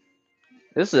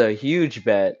 This is a huge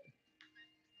bet.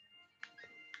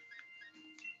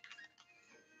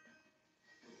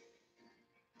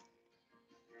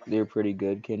 They're pretty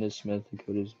good. Candace Smith,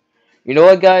 Dakota's. You know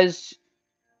what, guys?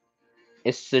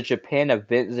 It's the Japan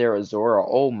event Zerazora.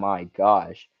 Oh my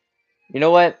gosh. You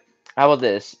know what? How about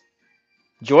this?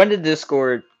 Join the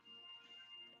Discord.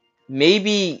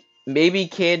 Maybe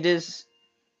Candace,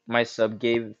 my sub,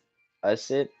 gave us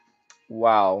it.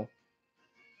 Wow.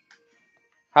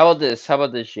 How about this,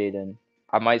 Jaden?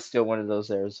 I might steal one of those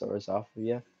Zerasaurs off of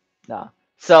you. Nah.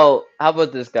 So, how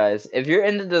about this, guys? If you're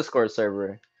in the Discord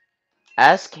server,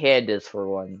 ask Candace for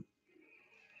one.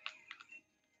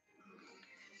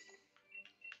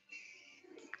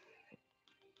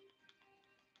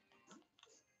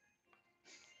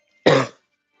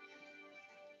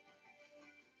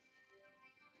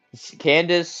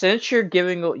 Candace, since you're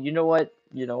giving, you know what?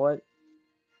 You know what?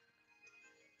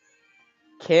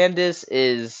 Candace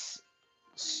is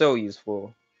so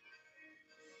useful.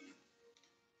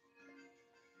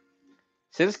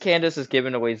 Since Candace is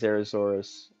giving away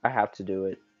Zerasaurus, I have to do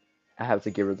it. I have to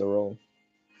give her the role.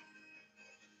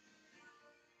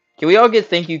 Can we all get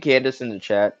thank you, Candace, in the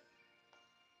chat?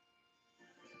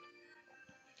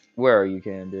 Where are you,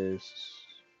 Candace?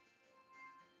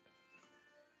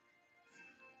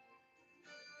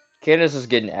 Candace is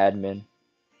getting admin.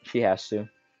 She has to.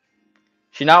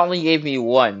 She not only gave me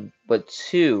 1, but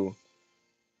 2.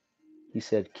 He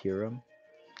said, Kiram.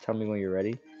 Tell me when you're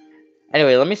ready.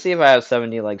 Anyway, let me see if I have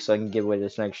 70 likes so I can give away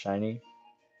this next shiny.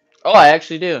 Oh, I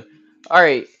actually do.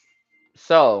 Alright,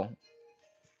 so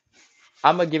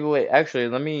I'm gonna give away. Actually,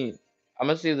 I'm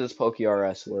gonna see if this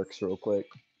PokeRS works real quick.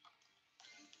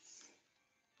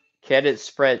 Can it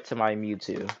spread to my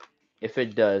Mewtwo? If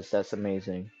it does, that's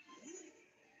amazing.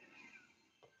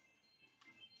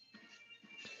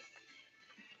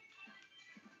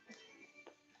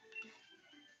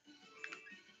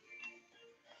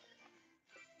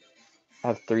 I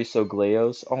have 3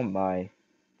 Sogleos. Oh my.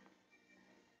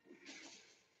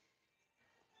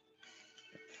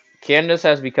 Candace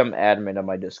has become admin on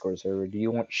my Discord server. Do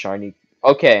you want shiny?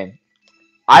 Okay,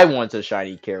 I want a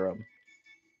shiny Karam.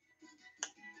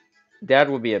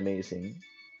 That would be amazing.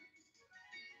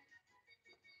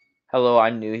 Hello,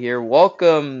 I'm new here.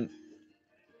 Welcome,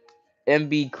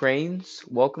 MB Cranes.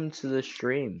 Welcome to the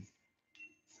stream.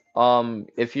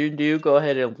 If you do, go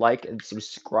ahead and like and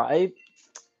subscribe.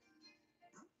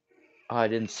 Oh, I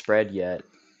didn't spread yet.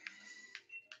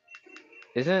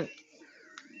 Isn't?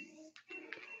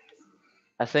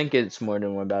 I think it's more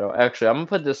than one battle. Actually, I'm gonna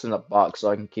put this in a box so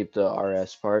I can keep the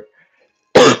RS part.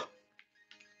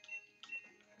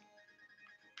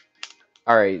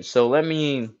 Alright, so let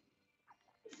me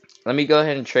go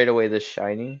ahead and trade away this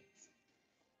shiny.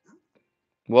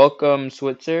 Welcome,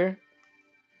 Switzer.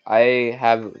 I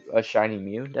have a shiny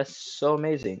Mew. That's so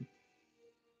amazing.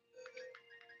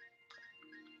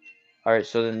 Alright,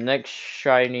 so the next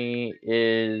shiny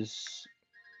is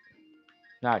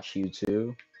not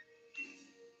Mewtwo.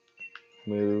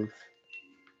 Move.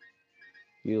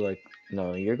 You like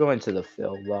no, you're going to the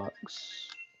fill box.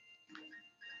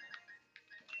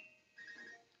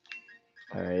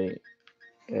 Alright.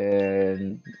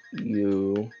 And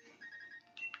you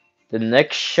the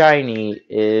next shiny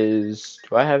is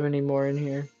do I have any more in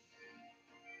here?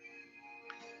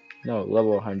 No,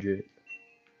 level 100.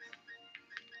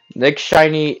 Next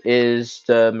shiny is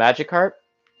the Magikarp.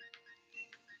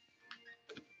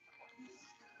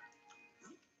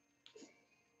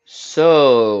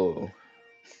 So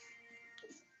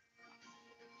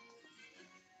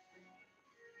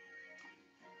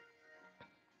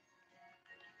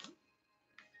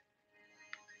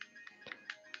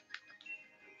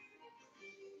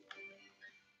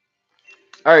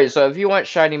alright, so if you want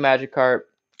shiny Magikarp,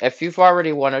 if you've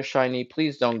already won a shiny,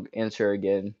 please don't enter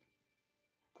again.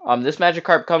 This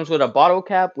Magikarp comes with a bottle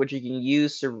cap, which you can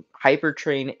use to hyper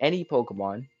train any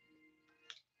Pokemon.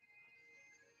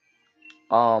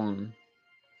 Um,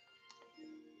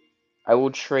 I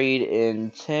will trade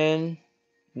in 10,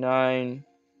 9,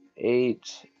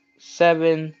 8,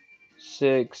 7,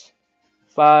 6,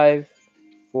 5,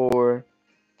 4,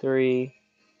 3,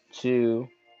 2,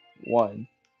 1.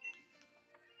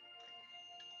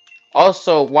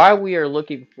 Also, while we are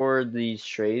looking for these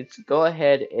trades, go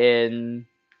ahead and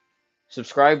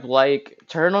subscribe, like,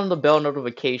 turn on the bell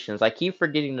notifications. I keep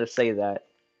forgetting to say that.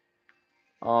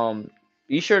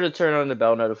 Be sure to turn on the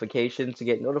bell notification to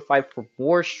get notified for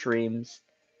more streams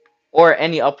or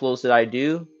any uploads that I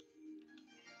do.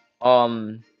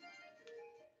 Um,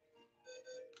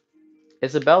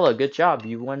 Isabella, good job.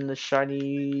 You won the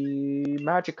shiny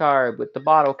Magikarp with the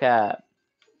bottle cap.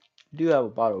 You do have a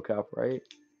bottle cap, right?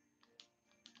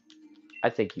 I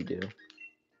think you do.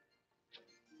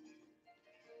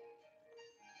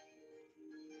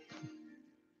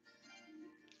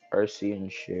 RC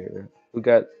and share. Who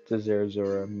got the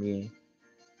Zerzora? Me.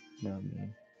 No, me.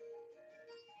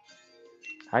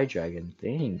 Hi, Dragon.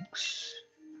 Thanks.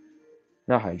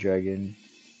 No, Hi, Dragon.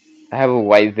 I have a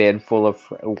white van full of...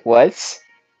 What?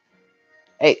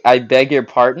 Hey, I beg your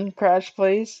pardon, Crash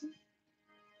Plays?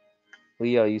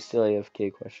 Leo, you still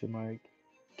AFK, question mark?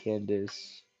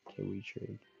 Candace, can we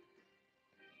trade?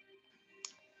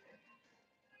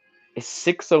 It's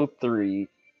 6:03.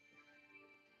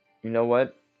 You know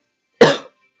what?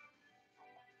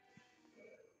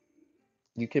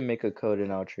 You can make a code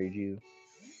and I'll trade you.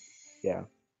 Yeah.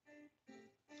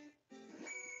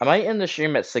 I might end the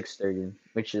stream at 6:30,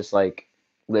 which is like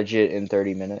legit in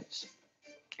 30 minutes.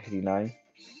 89.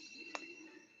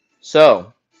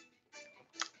 So,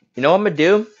 you know what I'm gonna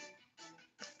do?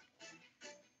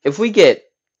 If we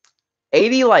get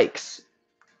 80 likes,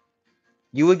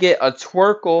 you would get a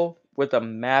Twerkle with a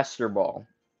Master Ball.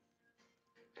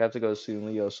 I have to go soon,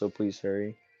 Leo, so please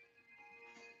hurry.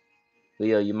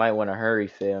 Leo, you might want to hurry,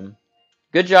 fam.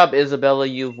 Good job, Isabella.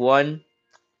 You've won.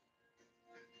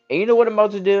 And you know what I'm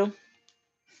about to do?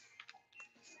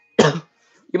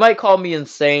 You might call me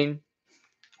insane,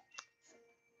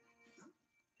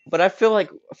 but I feel like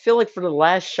for the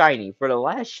last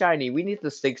shiny, we need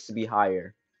the stakes to be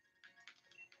higher.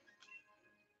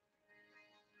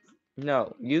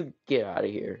 No, you get out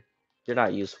of here. You're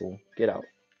not useful. Get out.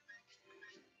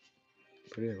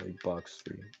 Put it in like box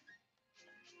 3.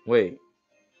 Wait.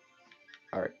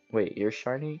 Alright. Wait, you're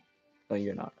shiny? No,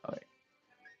 you're not. Alright.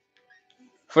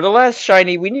 For the last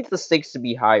shiny, we need the stakes to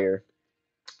be higher.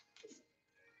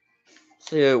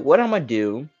 So what I'm gonna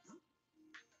do,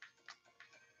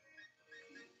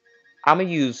 I'm gonna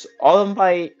use all of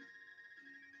my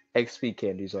XP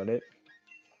candies on it.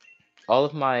 All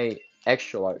of my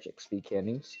extra large XP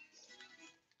candies.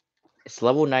 It's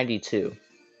level 92.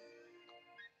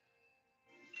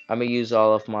 I'm gonna use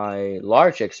all of my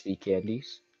large XP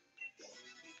candies.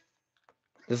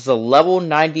 This is a level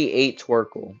 98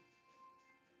 Twerkle.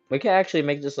 We can actually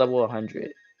make this level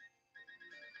 100.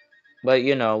 But,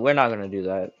 you know, we're not gonna do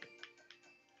that.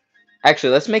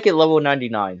 Actually, let's make it level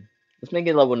 99. Let's make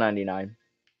it level 99.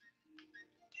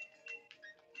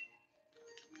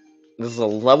 This is a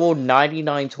level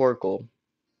 99 Torkoal.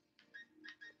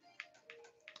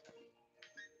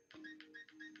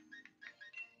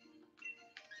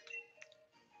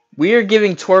 We are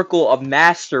giving Torkoal a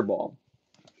Master Ball.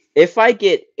 If I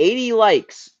get 80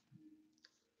 likes,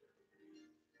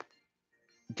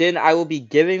 then I will be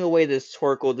giving away this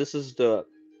Torkoal. This is the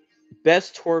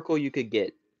best Torkoal you could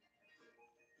get.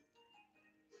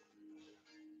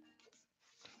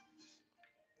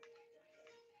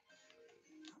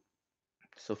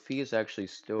 Sophia's actually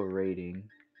still raiding.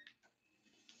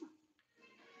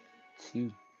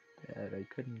 Too bad I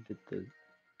couldn't get the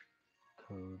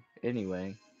code.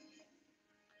 Anyway,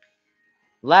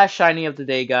 last shiny of the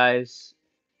day, guys.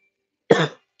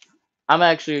 I'm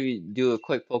actually do a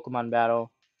quick Pokemon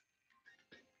battle.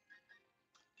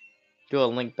 Do a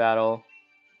link battle.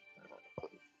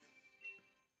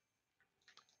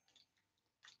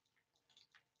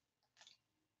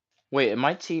 Wait, in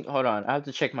my team. Hold on, I have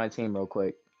to check my team real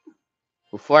quick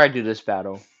before I do this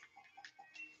battle.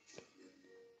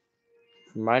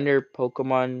 Reminder: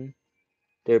 Pokemon,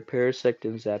 their Parasect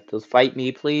and Zapdos. Fight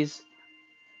me, please.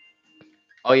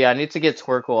 Oh yeah, I need to get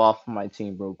Torkoal off of my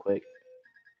team real quick.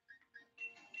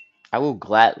 I will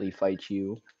gladly fight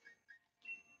you.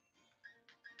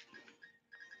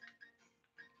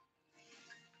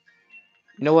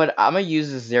 You know what? I'm gonna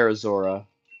use this Zerazora.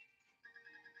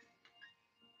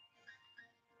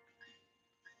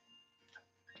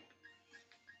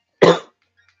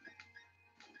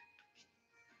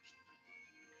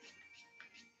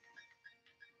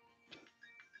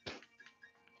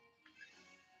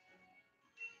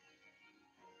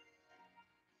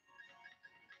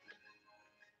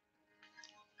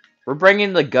 We're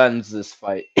bringing the guns this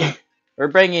fight. We're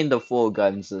bringing the full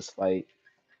guns this fight.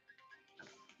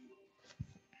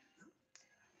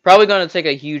 Probably gonna take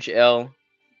a huge L,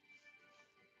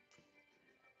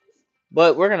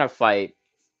 but we're gonna fight.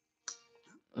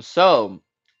 So,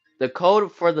 the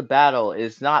code for the battle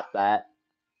is not that.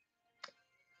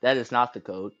 That is not the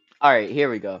code. Alright, here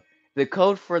we go. The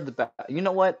code for the battle. You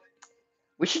know what?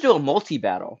 We should do a multi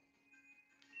battle.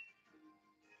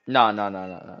 No, no, no,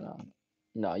 no, no, no.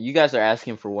 No, you guys are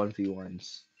asking for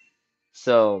 1v1s.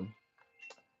 So,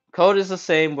 code is the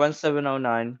same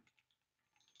 1709.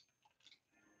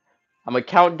 I'm gonna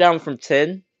count down from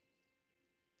 10.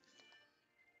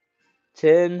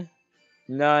 10,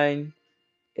 9,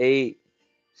 8,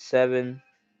 7,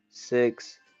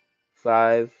 6,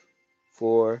 5,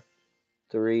 4,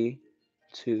 3,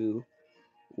 2,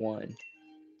 1.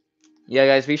 Yeah,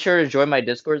 guys, be sure to join my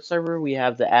Discord server. We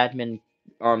have the admin,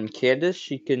 Candace.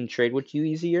 She can trade with you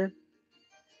easier.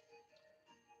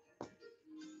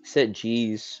 Said,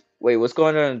 geez. Wait, what's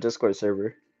going on in the Discord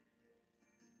server?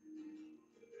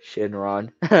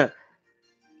 Shinron.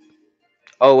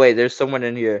 Oh, wait, there's someone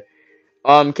in here.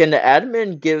 Can the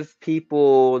admin give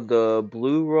people the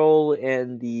blue roll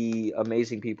and the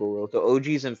amazing people roll? The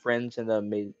OGs and friends and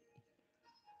the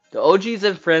OGs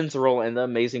and friends roll and the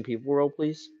amazing people roll,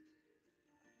 please.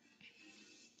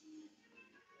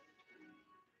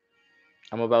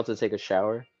 I'm about to take a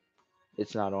shower.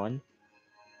 It's not on.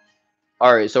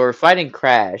 Alright, so we're fighting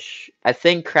Crash. I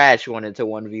think Crash wanted to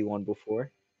 1v1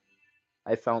 before.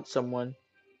 I found someone.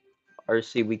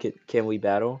 RC, can we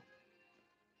battle?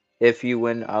 If you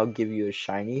win, I'll give you a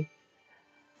shiny.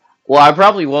 Well, I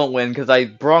probably won't win because I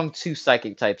brought 2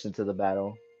 psychic types into the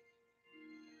battle.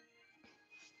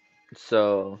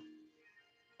 So,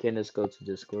 can this go to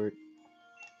Discord?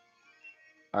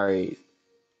 Alright.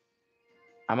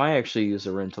 I might actually use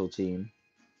a rental team.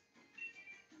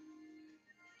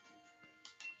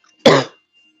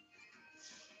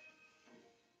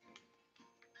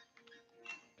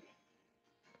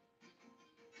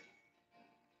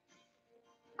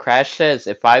 Crash says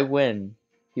if I win,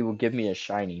 he will give me a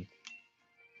shiny.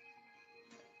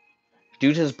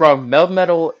 Dude has brought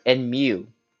Melmetal and Mew.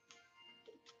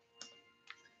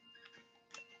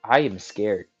 I am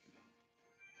scared.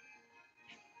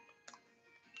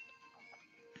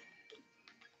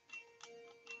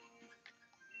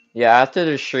 Yeah, after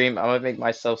the stream, I'm gonna make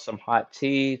myself some hot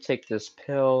tea, take this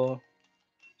pill,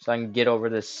 so I can get over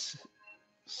this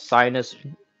sinus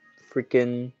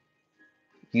freaking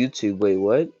YouTube. Wait,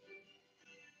 what?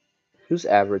 Who's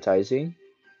advertising?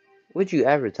 What'd you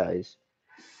advertise?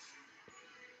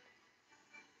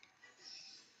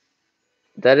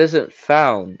 That isn't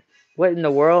found. What in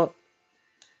the world?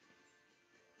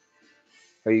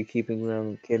 Are you keeping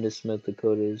them? Candace Smith, the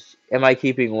code is. Am I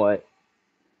keeping what?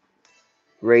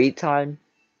 Raid time?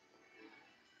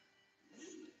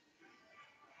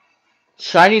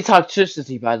 Shiny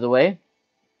toxicity, by the way.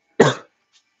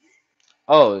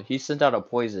 Oh, he sent out a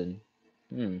poison.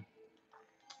 Hmm.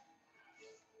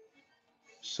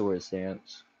 Sword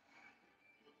stance.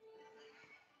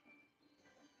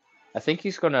 I think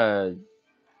he's gonna.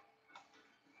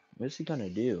 What is he gonna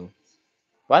do?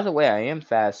 By the way, I am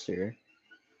faster.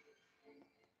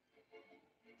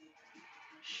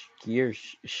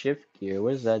 Shift gear.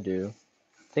 What does that do?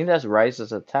 I think that's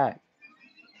Rise's attack.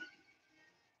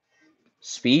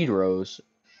 Speed rose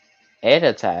and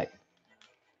attack.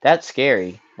 That's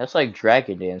scary. That's like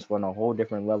Dragon Dance, but on a whole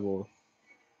different level.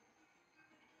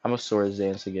 I'm a Swords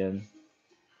Dance again.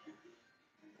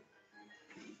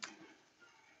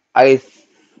 I th-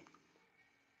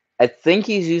 I think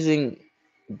he's using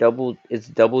double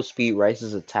speed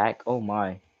Rice's attack. Oh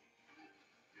my.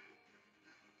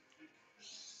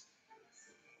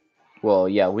 Well,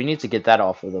 yeah, we need to get that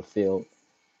off of the field.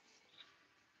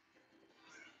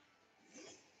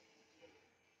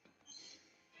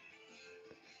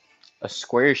 A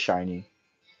square shiny.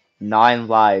 9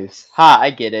 lives. Ha,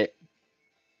 I get it.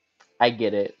 I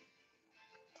get it.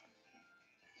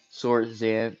 Swords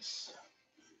Dance.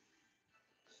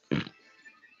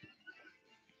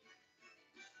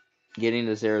 Getting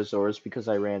the Zerazaurus because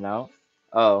I ran out.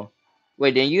 Oh.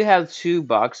 Wait, didn't you have 2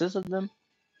 boxes of them?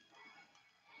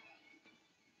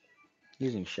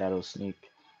 Using Shadow Sneak.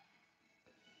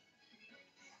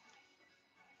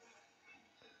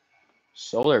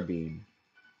 Solar Beam.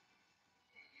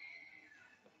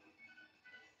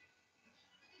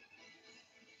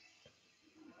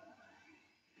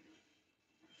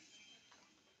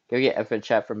 Go get F in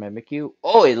chat for Mimikyu.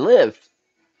 Oh, it lived!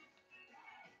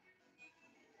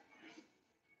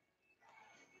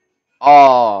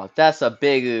 Oh, that's a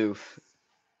big oof.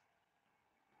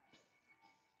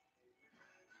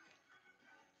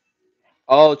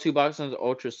 Oh, 2 boxes of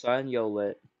Ultra Sun. Yo,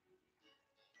 lit.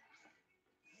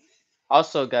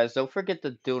 Also, guys, don't forget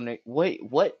to donate. Wait,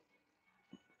 what?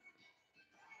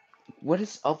 What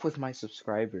is up with my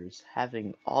subscribers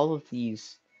having all of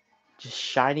these just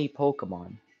shiny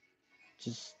Pokemon?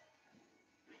 Just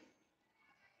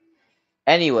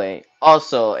anyway.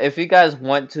 Also, if you guys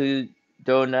want to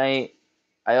donate,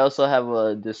 I also have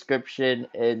a description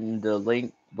in the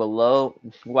link below.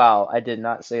 Wow, I did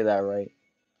not say that right.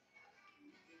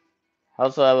 I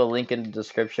also have a link in the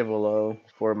description below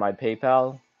for my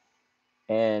PayPal,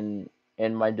 and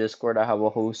in my Discord I have a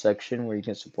whole section where you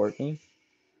can support me.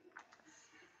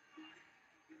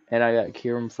 And I got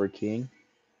Kirim for King.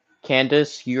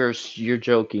 Candace, you're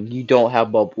joking. You don't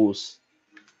have bubbles.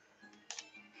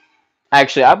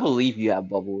 Actually, I believe you have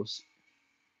bubbles.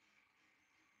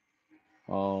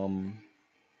 Um.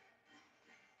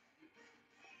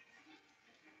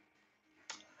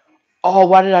 Oh,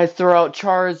 why did I throw out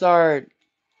Charizard?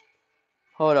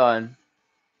 Hold on.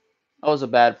 That was a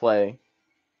bad play.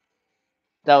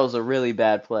 That was a really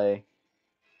bad play.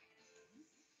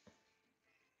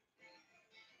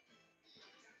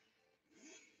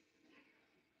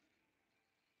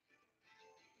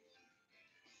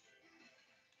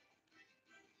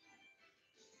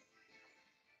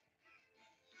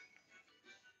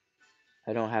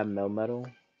 I don't have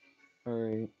Melmetal.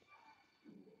 Alright.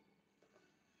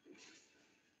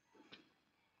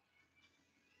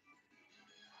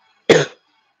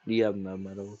 You have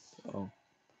Melmetal. Oh.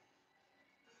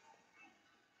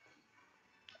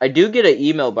 I do get an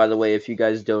email, by the way, if you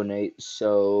guys donate.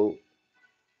 So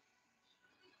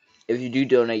if you do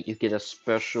donate, you get a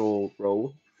special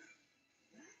role.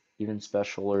 Even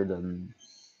specialer than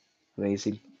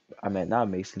amazing. I meant not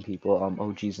amazing people.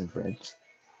 OGs and friends.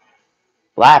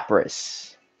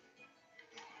 Lapras.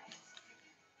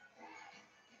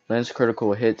 Lands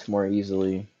critical hits more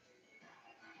easily.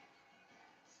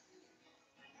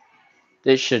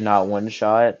 This should not one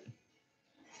shot.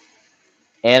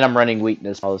 And I'm running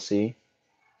weakness policy.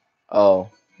 Oh,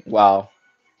 wow.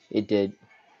 It did.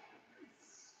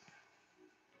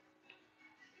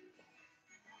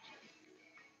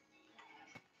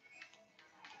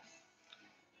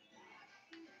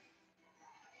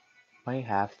 Might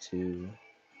have to.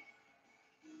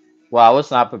 Wow, I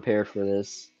was not prepared for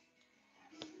this.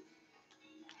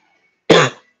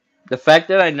 The fact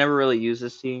that I never really used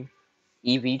this team.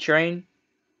 EV train?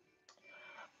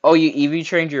 Oh, you EV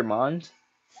trained your Mons?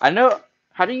 I know.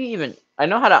 How do you even. I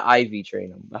know how to IV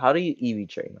train them, but how do you EV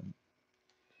train them?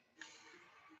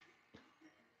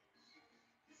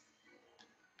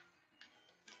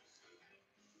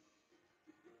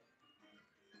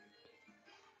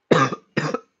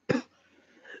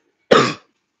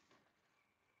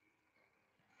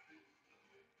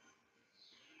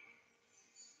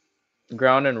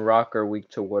 Ground and rock are weak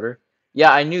to water.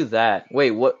 Yeah, I knew that.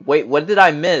 Wait, what? Wait, what did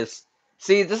I miss?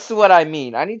 See, this is what I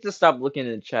mean. I need to stop looking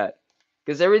in chat.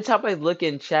 Because every time I look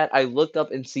in chat, I look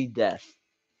up and see death.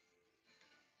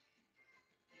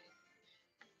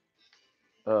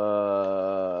 Uh.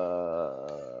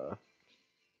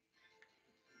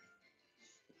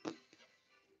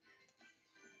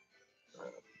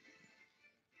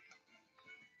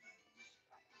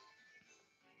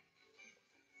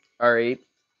 Alright.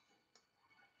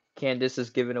 Candace is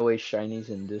giving away shinies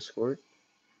in Discord.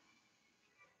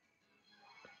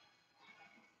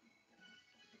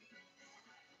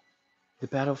 The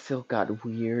battlefield got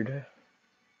weird.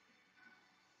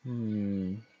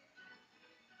 Hmm.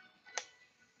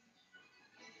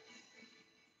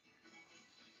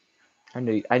 I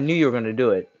knew you were gonna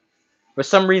do it. For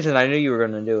some reason, I knew you were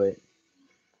gonna do it.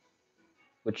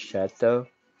 Which chat though?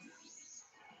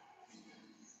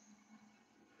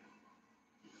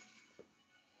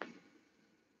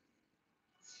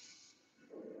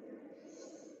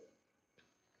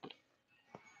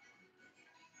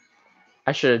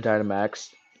 I should have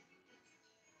Dynamaxed.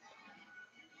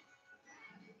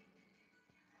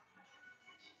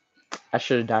 I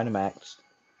should have Dynamaxed.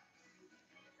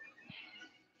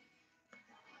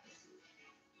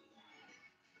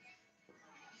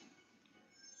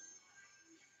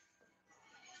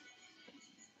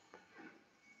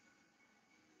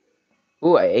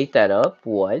 Ooh, I ate that up?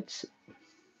 What?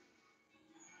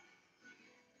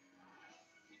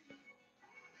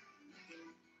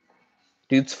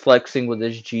 Dude's flexing with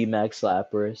his G-Max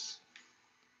Lapras.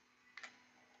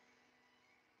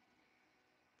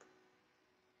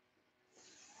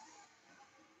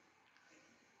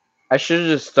 I should have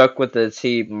just stuck with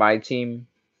my team,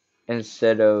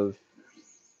 instead of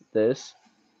this.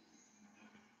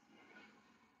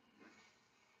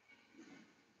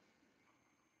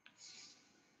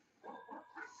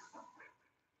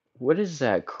 What is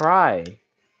that cry?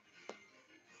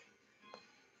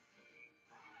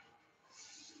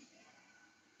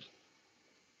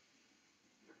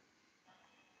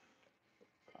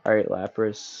 Alright,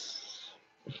 Lapras.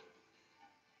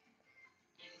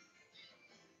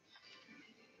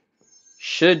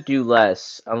 Should do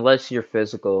less, unless you're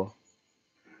physical.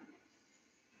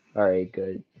 Alright,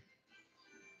 good.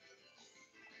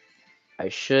 I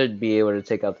should be able to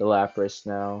take out the Lapras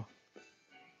now.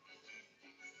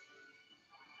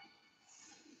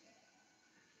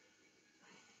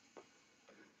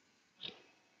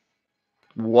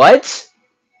 What?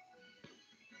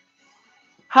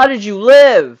 How did you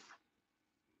live?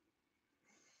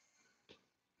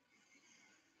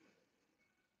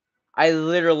 I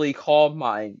literally called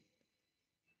mine.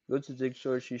 Go to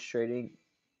Discord, she's trading.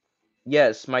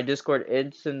 Yes, my Discord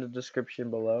is in the description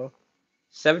below.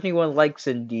 71 likes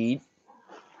indeed.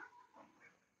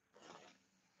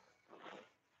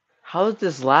 How did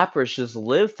this Lapras just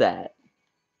live that?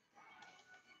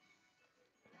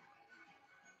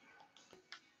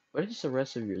 What is the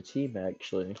rest of your team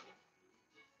actually?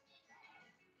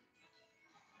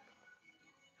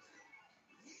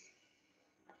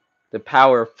 The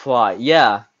power of plot.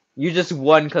 Yeah, you just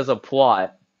won because of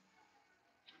plot.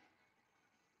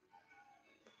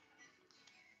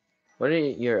 What are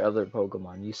your other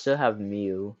Pokemon? You still have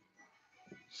Mew.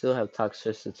 Still have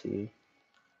Toxicity.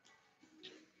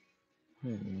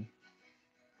 Hmm.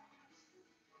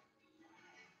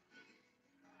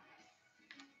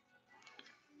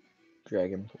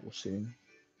 Dragon Pulsing.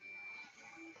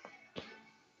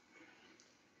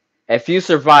 If you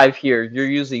survive here, you're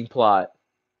using plot.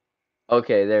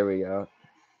 Okay, there we go.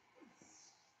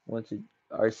 Once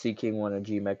RC King want a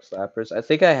G-Max Lapras. I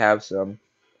think I have some.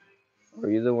 Are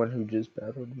you the one who just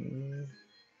battled me?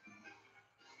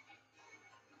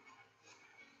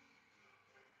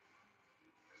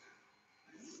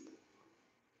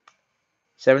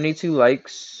 72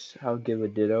 likes. I'll give a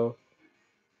ditto.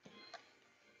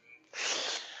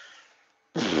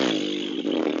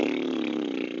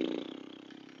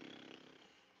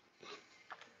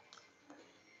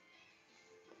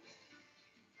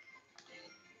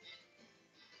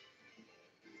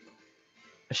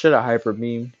 I should have Hyper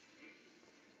Beam.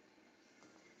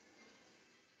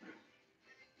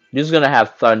 He's gonna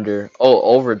have Thunder. Oh,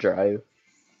 Overdrive.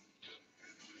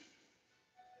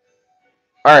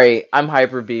 Alright, I'm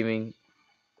Hyper Beaming.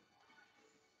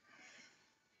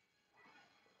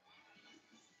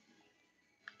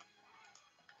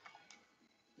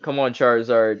 Come on,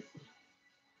 Charizard.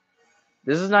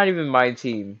 This is not even my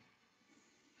team.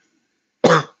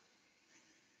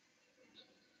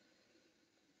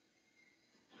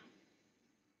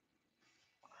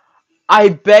 I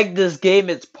beg this game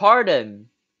its pardon.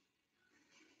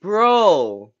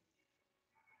 Bro.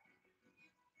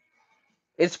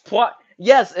 It's plot.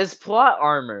 Yes, it's plot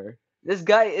armor. This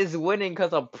guy is winning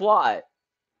because of plot.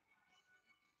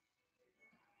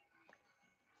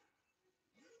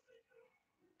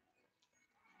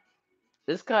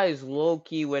 This guy is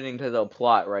low-key winning because of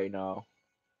plot right now.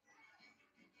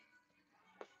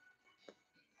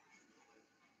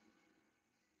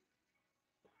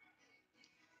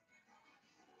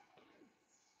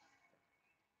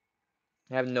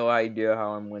 I have no idea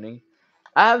how I'm winning.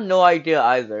 I have no idea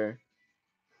either.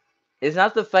 It's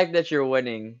not the fact that you're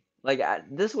winning. Like,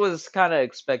 this was kind of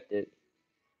expected.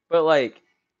 But, like,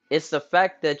 it's the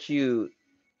fact that you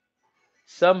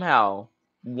somehow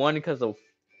One because of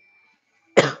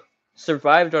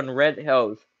survived on red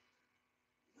health.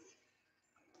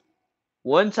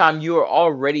 One time you were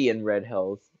already in red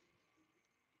health.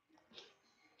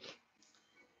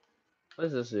 What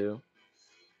does this do?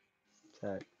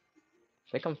 Attack.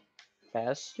 Think I'm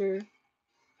faster?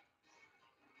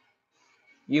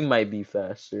 You might be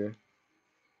faster.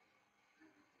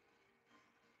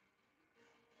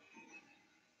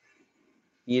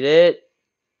 Eat it.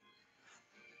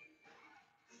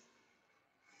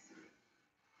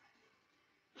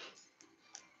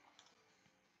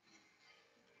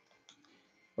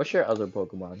 What's your other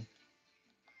Pokemon?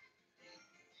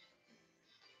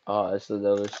 Oh, it's the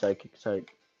other psychic type.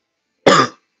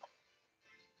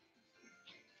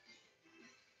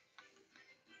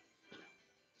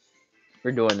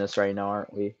 We're doing this right now,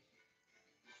 aren't we?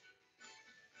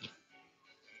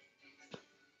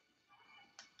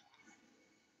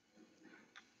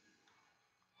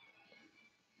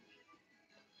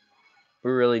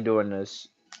 We're really doing this.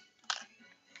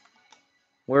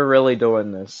 We're really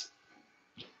doing this.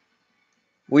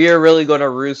 We are really going to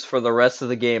roost for the rest of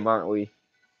the game, aren't we?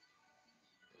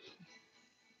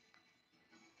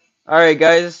 Alright,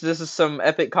 guys, this is some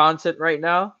epic content right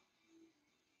now.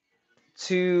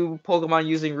 2 Pokemon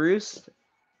using Roost.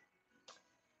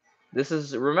 This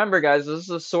is, remember guys, this is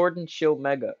a Sword and Shield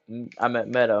Mega. I'm at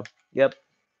meta. Yep.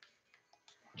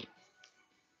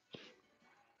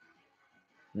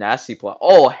 Nasty plot.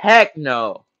 Oh, heck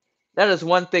no. That is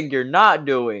one thing you're not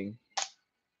doing.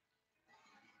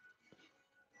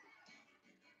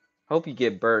 Hope you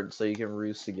get burnt so you can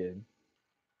Roost again.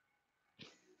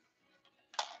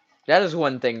 That is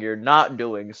one thing you're not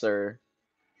doing, sir.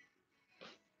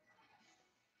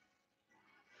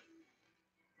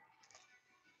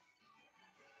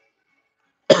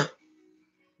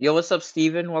 Yo, what's up,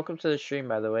 Steven? Welcome to the stream,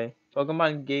 by the way.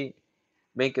 Pokemon Gate,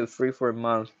 make it free for a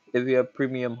month. If you have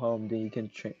premium home, then you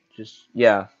can just,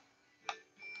 yeah.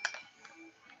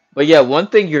 But yeah, one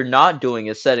thing you're not doing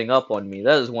is setting up on me.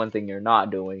 That is one thing you're not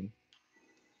doing.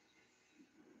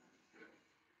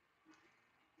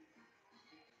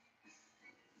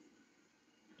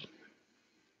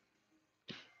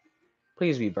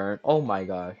 Please be burnt. Oh my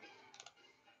god.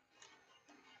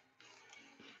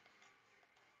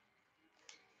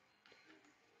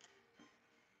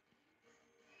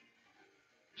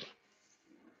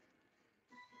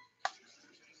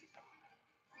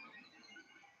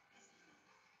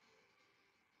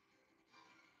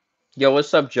 Yo,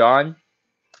 what's up, John?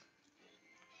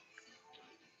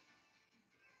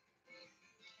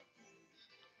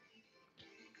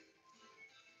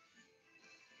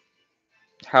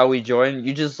 How we join?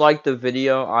 You just like the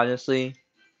video, honestly.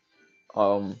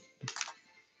 Oh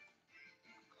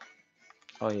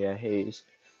yeah, Haze.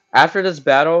 After this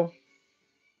battle,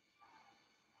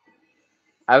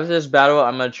 I'm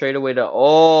gonna trade away to.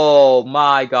 Oh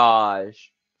my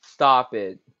gosh! Stop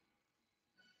it!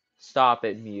 Stop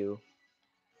it, Mew.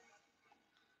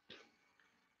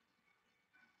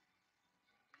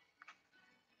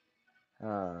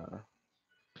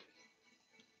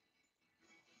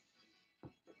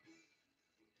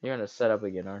 You're gonna set up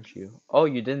again, aren't you? Oh,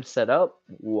 you didn't set up?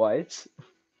 What?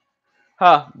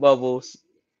 Ha, Bubbles.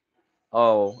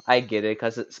 Oh, I get it,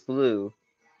 cause it's blue.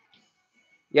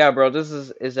 Yeah, bro,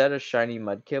 is that a shiny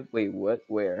Mudkip? Wait, what?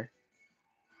 Where?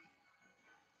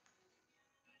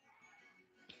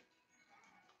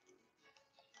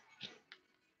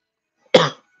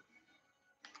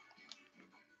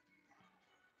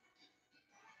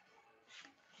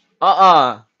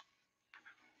 Uh-uh.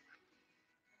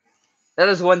 That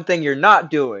is one thing you're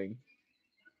not doing.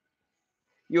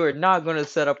 You are not gonna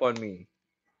set up on me.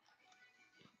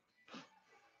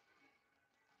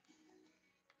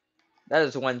 That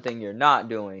is one thing you're not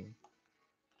doing.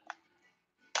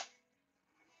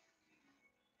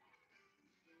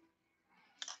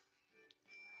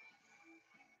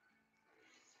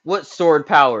 What sword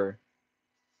power?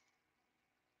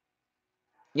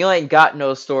 You ain't got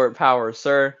no sword power,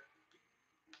 sir.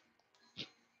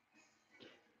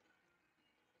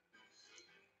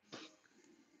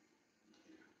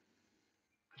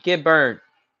 Get burnt.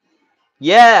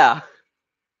 Yeah!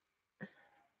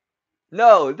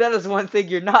 No, that is one thing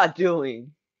you're not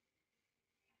doing.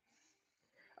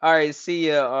 Alright, see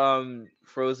ya,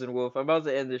 Frozen Wolf. I'm about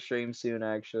to end the stream soon,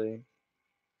 actually.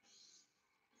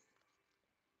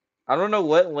 I don't know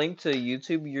what link to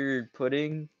YouTube you're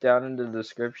putting down in the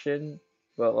description,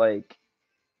 but, like,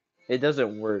 it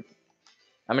doesn't work.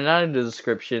 I mean, not in the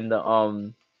description,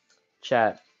 the,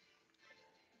 chat.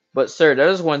 But, sir, that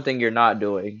is one thing you're not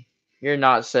doing. You're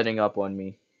not setting up on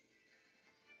me.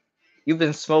 You've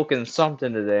been smoking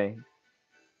something today.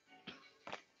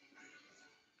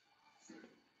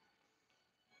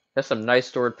 That's some nice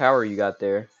stored power you got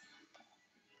there.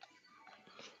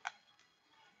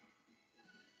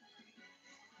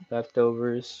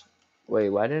 Leftovers. Wait,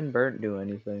 why didn't Burnt do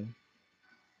anything?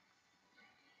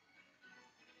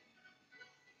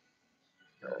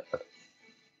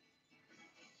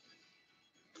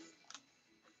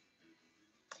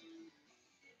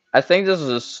 I think this is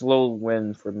a slow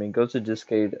win for me. Go to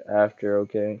Discade after,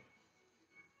 okay.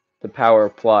 The power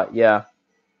plot, yeah.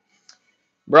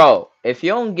 Bro, if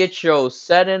you don't get your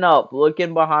setting up,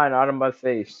 looking behind out of my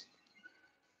face,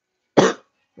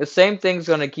 the same thing's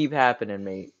gonna keep happening,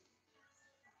 mate.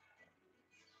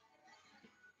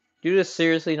 Dude is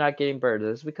seriously not getting burned.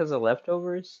 Is this because of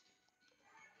leftovers?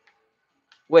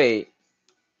 Wait.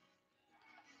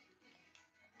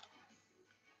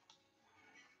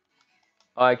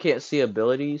 Oh, I can't see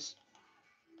abilities?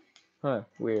 Huh,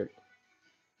 weird.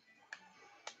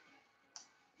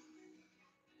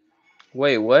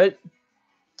 Wait, what?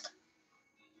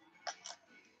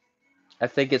 I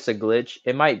think it's a glitch.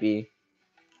 It might be.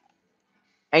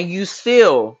 And you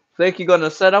still think you're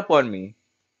gonna set up on me.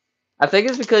 I think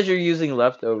it's because you're using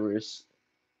leftovers.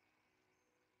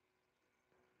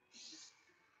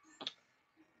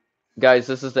 Guys,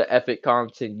 this is the epic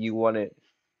content you wanted.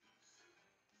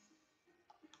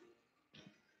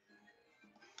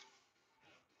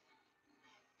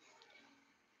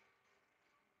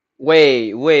 Wait.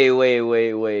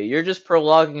 You're just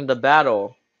prolonging the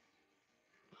battle.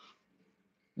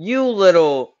 You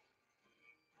little...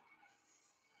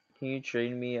 Can you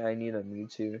train me? I need a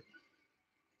Mewtwo.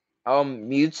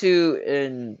 Mewtwo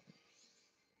and...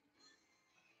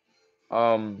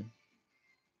 Um...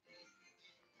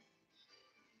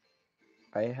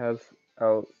 I have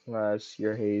Outlast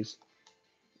your haze.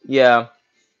 Yeah,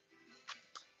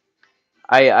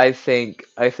 I think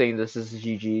this is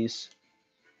GG's.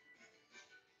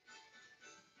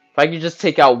 If I could just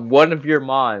take out one of your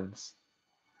mons.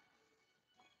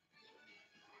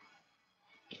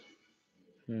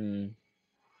 Hmm.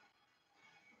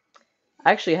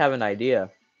 I actually have an idea.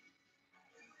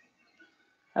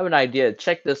 I have an idea.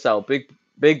 Check this out.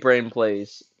 Big brain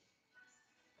plays.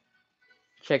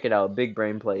 Check it out. Big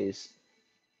brain plays.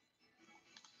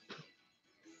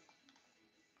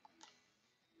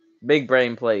 Big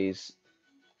brain plays.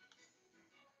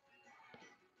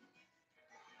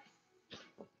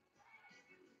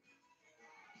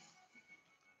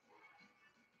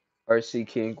 RC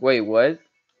King. Wait, what?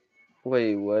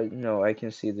 Wait, what? No, I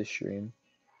can see the stream.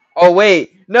 Oh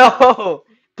wait, no!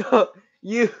 Don't-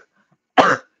 you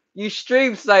you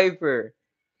stream sniper.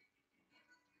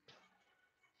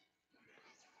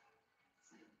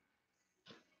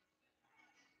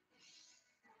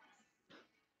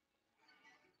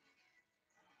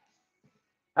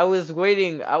 I was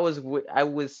waiting. I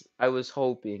was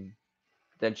hoping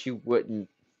that you wouldn't.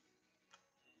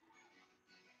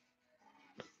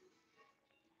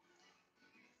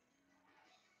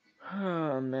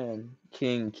 Oh man,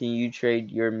 King, can you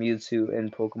trade your Mewtwo in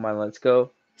Pokemon Let's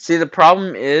Go? See, the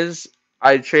problem is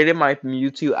I traded my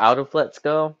Mewtwo out of Let's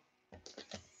Go,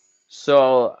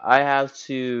 so I have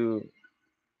to.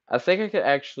 I think I could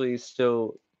actually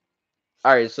still.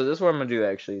 All right, so this is what I'm gonna do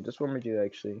actually. This is what I'm gonna do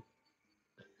actually.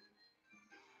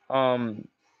 Um,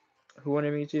 who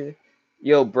wanted me to?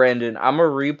 Yo, Brandon, I'm gonna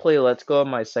replay Let's Go on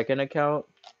my second account.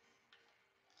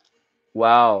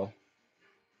 Wow,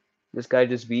 this guy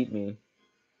just beat me.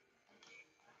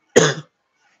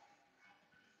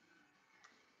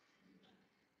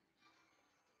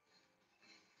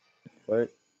 What?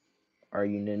 Are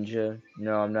you ninja?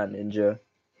 No, I'm not ninja.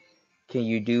 Can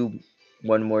you do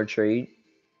one more trade?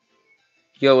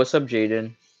 Yo, what's up,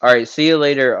 Jaden? All right, see you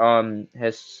later.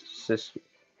 His sis,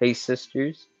 hey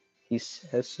sisters, his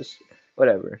sister,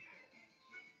 whatever.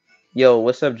 Yo,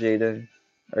 what's up, Jaden?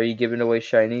 Are you giving away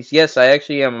shinies? Yes, I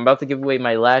actually am. I'm about to give away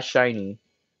my last shiny.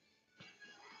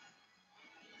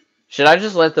 Should I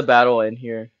just let the battle end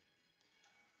here?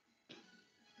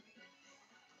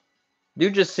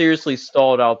 Dude just seriously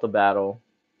stalled out the battle.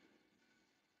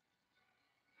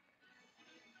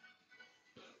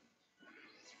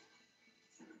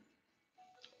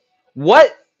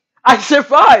 What? I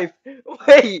survived!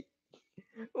 Wait,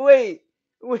 wait,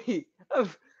 wait. I'm,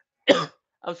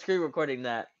 I'm screen recording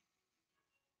that.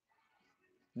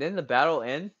 Didn't the battle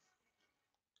end?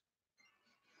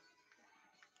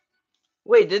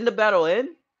 Wait, didn't the battle end?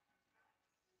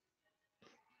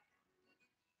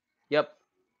 Yep.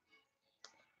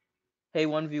 Hey,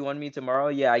 1v1 me tomorrow?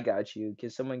 Yeah, I got you. Can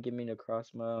someone give me the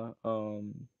crossma?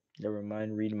 Never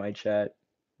mind. Read my chat.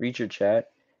 Read your chat.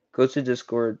 Go to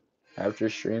Discord after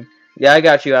stream. Yeah, I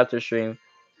got you after stream.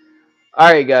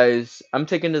 Alright, guys. I'm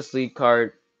taking this lead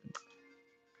card.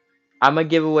 I'm gonna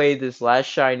give away this last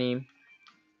shiny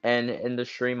and end the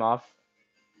stream off.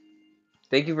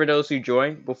 Thank you for those who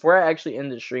joined. Before I actually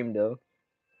end the stream, though,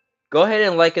 go ahead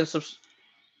and like and subscribe.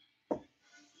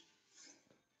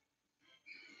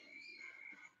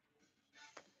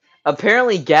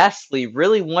 Apparently, Ghastly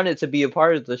really wanted to be a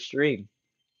part of the stream.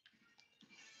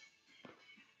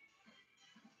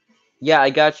 Yeah,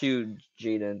 I got you,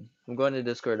 Jaden. I'm going to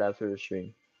Discord after the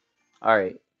stream.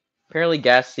 Alright. Apparently,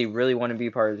 Ghastly really wanted to be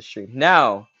a part of the stream.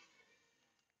 Now,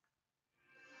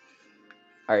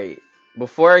 alright.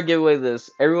 Before I give away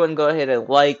this, everyone go ahead and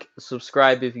like,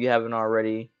 subscribe if you haven't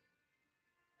already.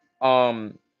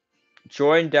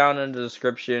 Join down in the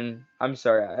description. I'm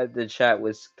sorry, the chat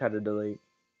was kind of delayed.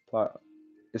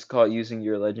 It's called using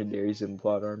your legendaries in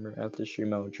plot armor. After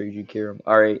stream, I will trade you Kirim.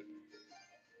 Alright.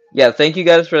 Yeah, thank you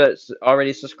guys for that.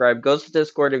 Already subscribed. Go to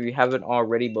Discord if you haven't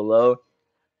already below.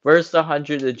 First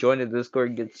 100 to join the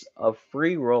Discord gets a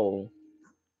free roll.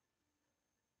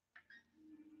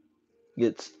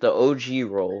 Gets the OG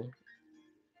roll.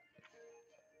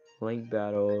 Link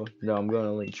battle. No, I'm going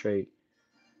to link trade.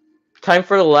 Time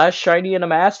for the last shiny in a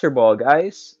Master Ball,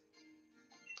 guys.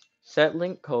 Set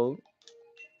link code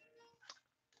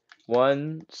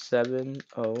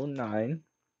 1709.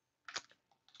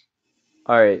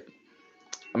 Alright.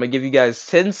 I'm going to give you guys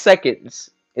 10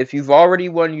 seconds. If you've already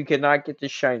won, you cannot get the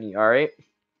shiny, alright?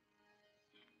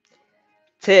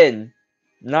 10,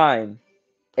 9,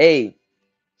 8,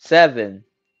 7,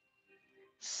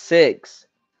 6,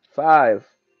 5,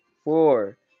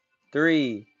 4,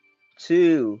 3,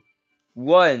 2,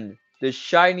 1. The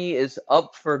shiny is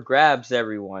up for grabs,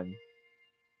 everyone.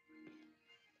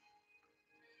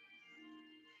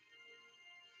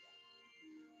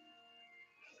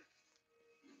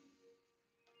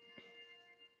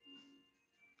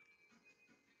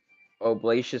 Oh,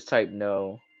 Blaze just typed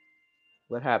no.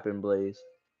 What happened, Blaze?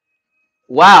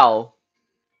 Wow!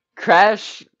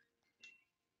 Crash!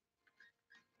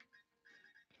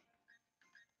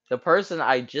 The person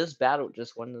I just battled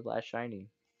just won the last shiny.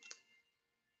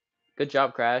 Good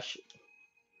job, Crash.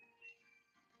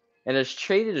 And it's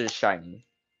traded as shiny.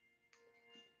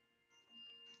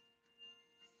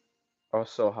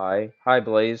 Also, hi. Hi,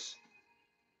 Blaze.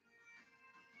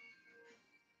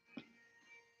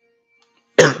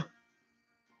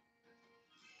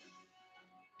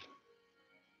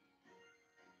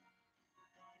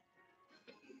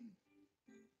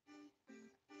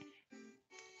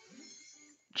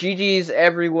 GG's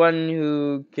everyone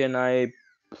who can I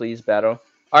please battle.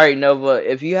 Alright, Nova,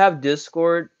 if you have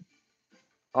Discord,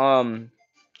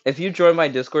 if you join my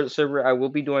Discord server, I will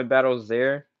be doing battles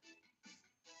there.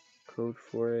 Code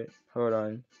for it. Hold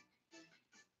on.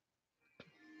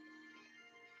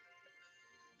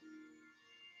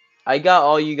 I got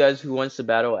all you guys who wants to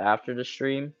battle after the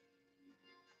stream.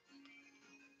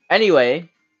 Anyway,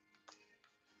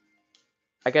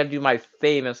 I gotta do my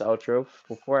famous outro.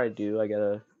 Before I do, I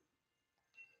gotta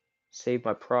save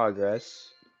my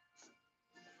progress.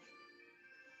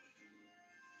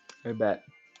 I bet.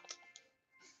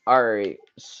 Alright,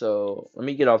 so let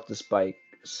me get off this bike.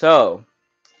 So,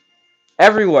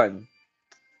 everyone,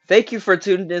 thank you for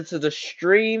tuning into the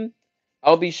stream.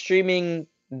 I'll be streaming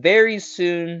very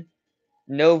soon.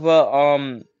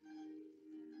 Nova,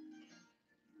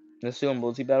 let's do a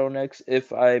multi-battle next,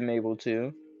 if I'm able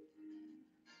to.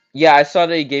 Yeah, I saw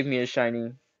that he gave me a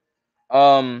shiny.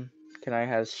 Can I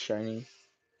have shiny?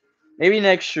 Maybe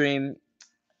next stream.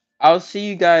 I'll see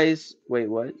you guys. Wait,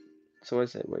 what? So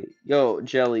what's it? Wait. Yo,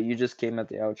 Jelly, you just came at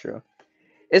the outro.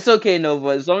 It's okay, Nova.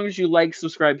 As long as you like,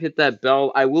 subscribe, hit that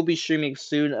bell. I will be streaming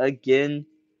soon again,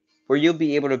 where you'll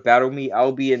be able to battle me.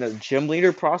 I'll be in a gym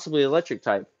leader, possibly electric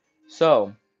type.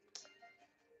 So,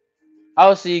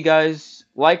 I'll see you guys.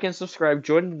 Like and subscribe.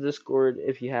 Join the Discord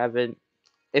if you haven't.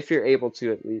 If you're able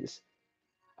to, at least.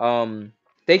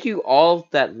 Thank you all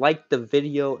that liked the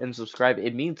video and subscribe.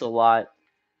 It means a lot.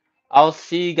 I'll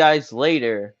see you guys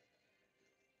later.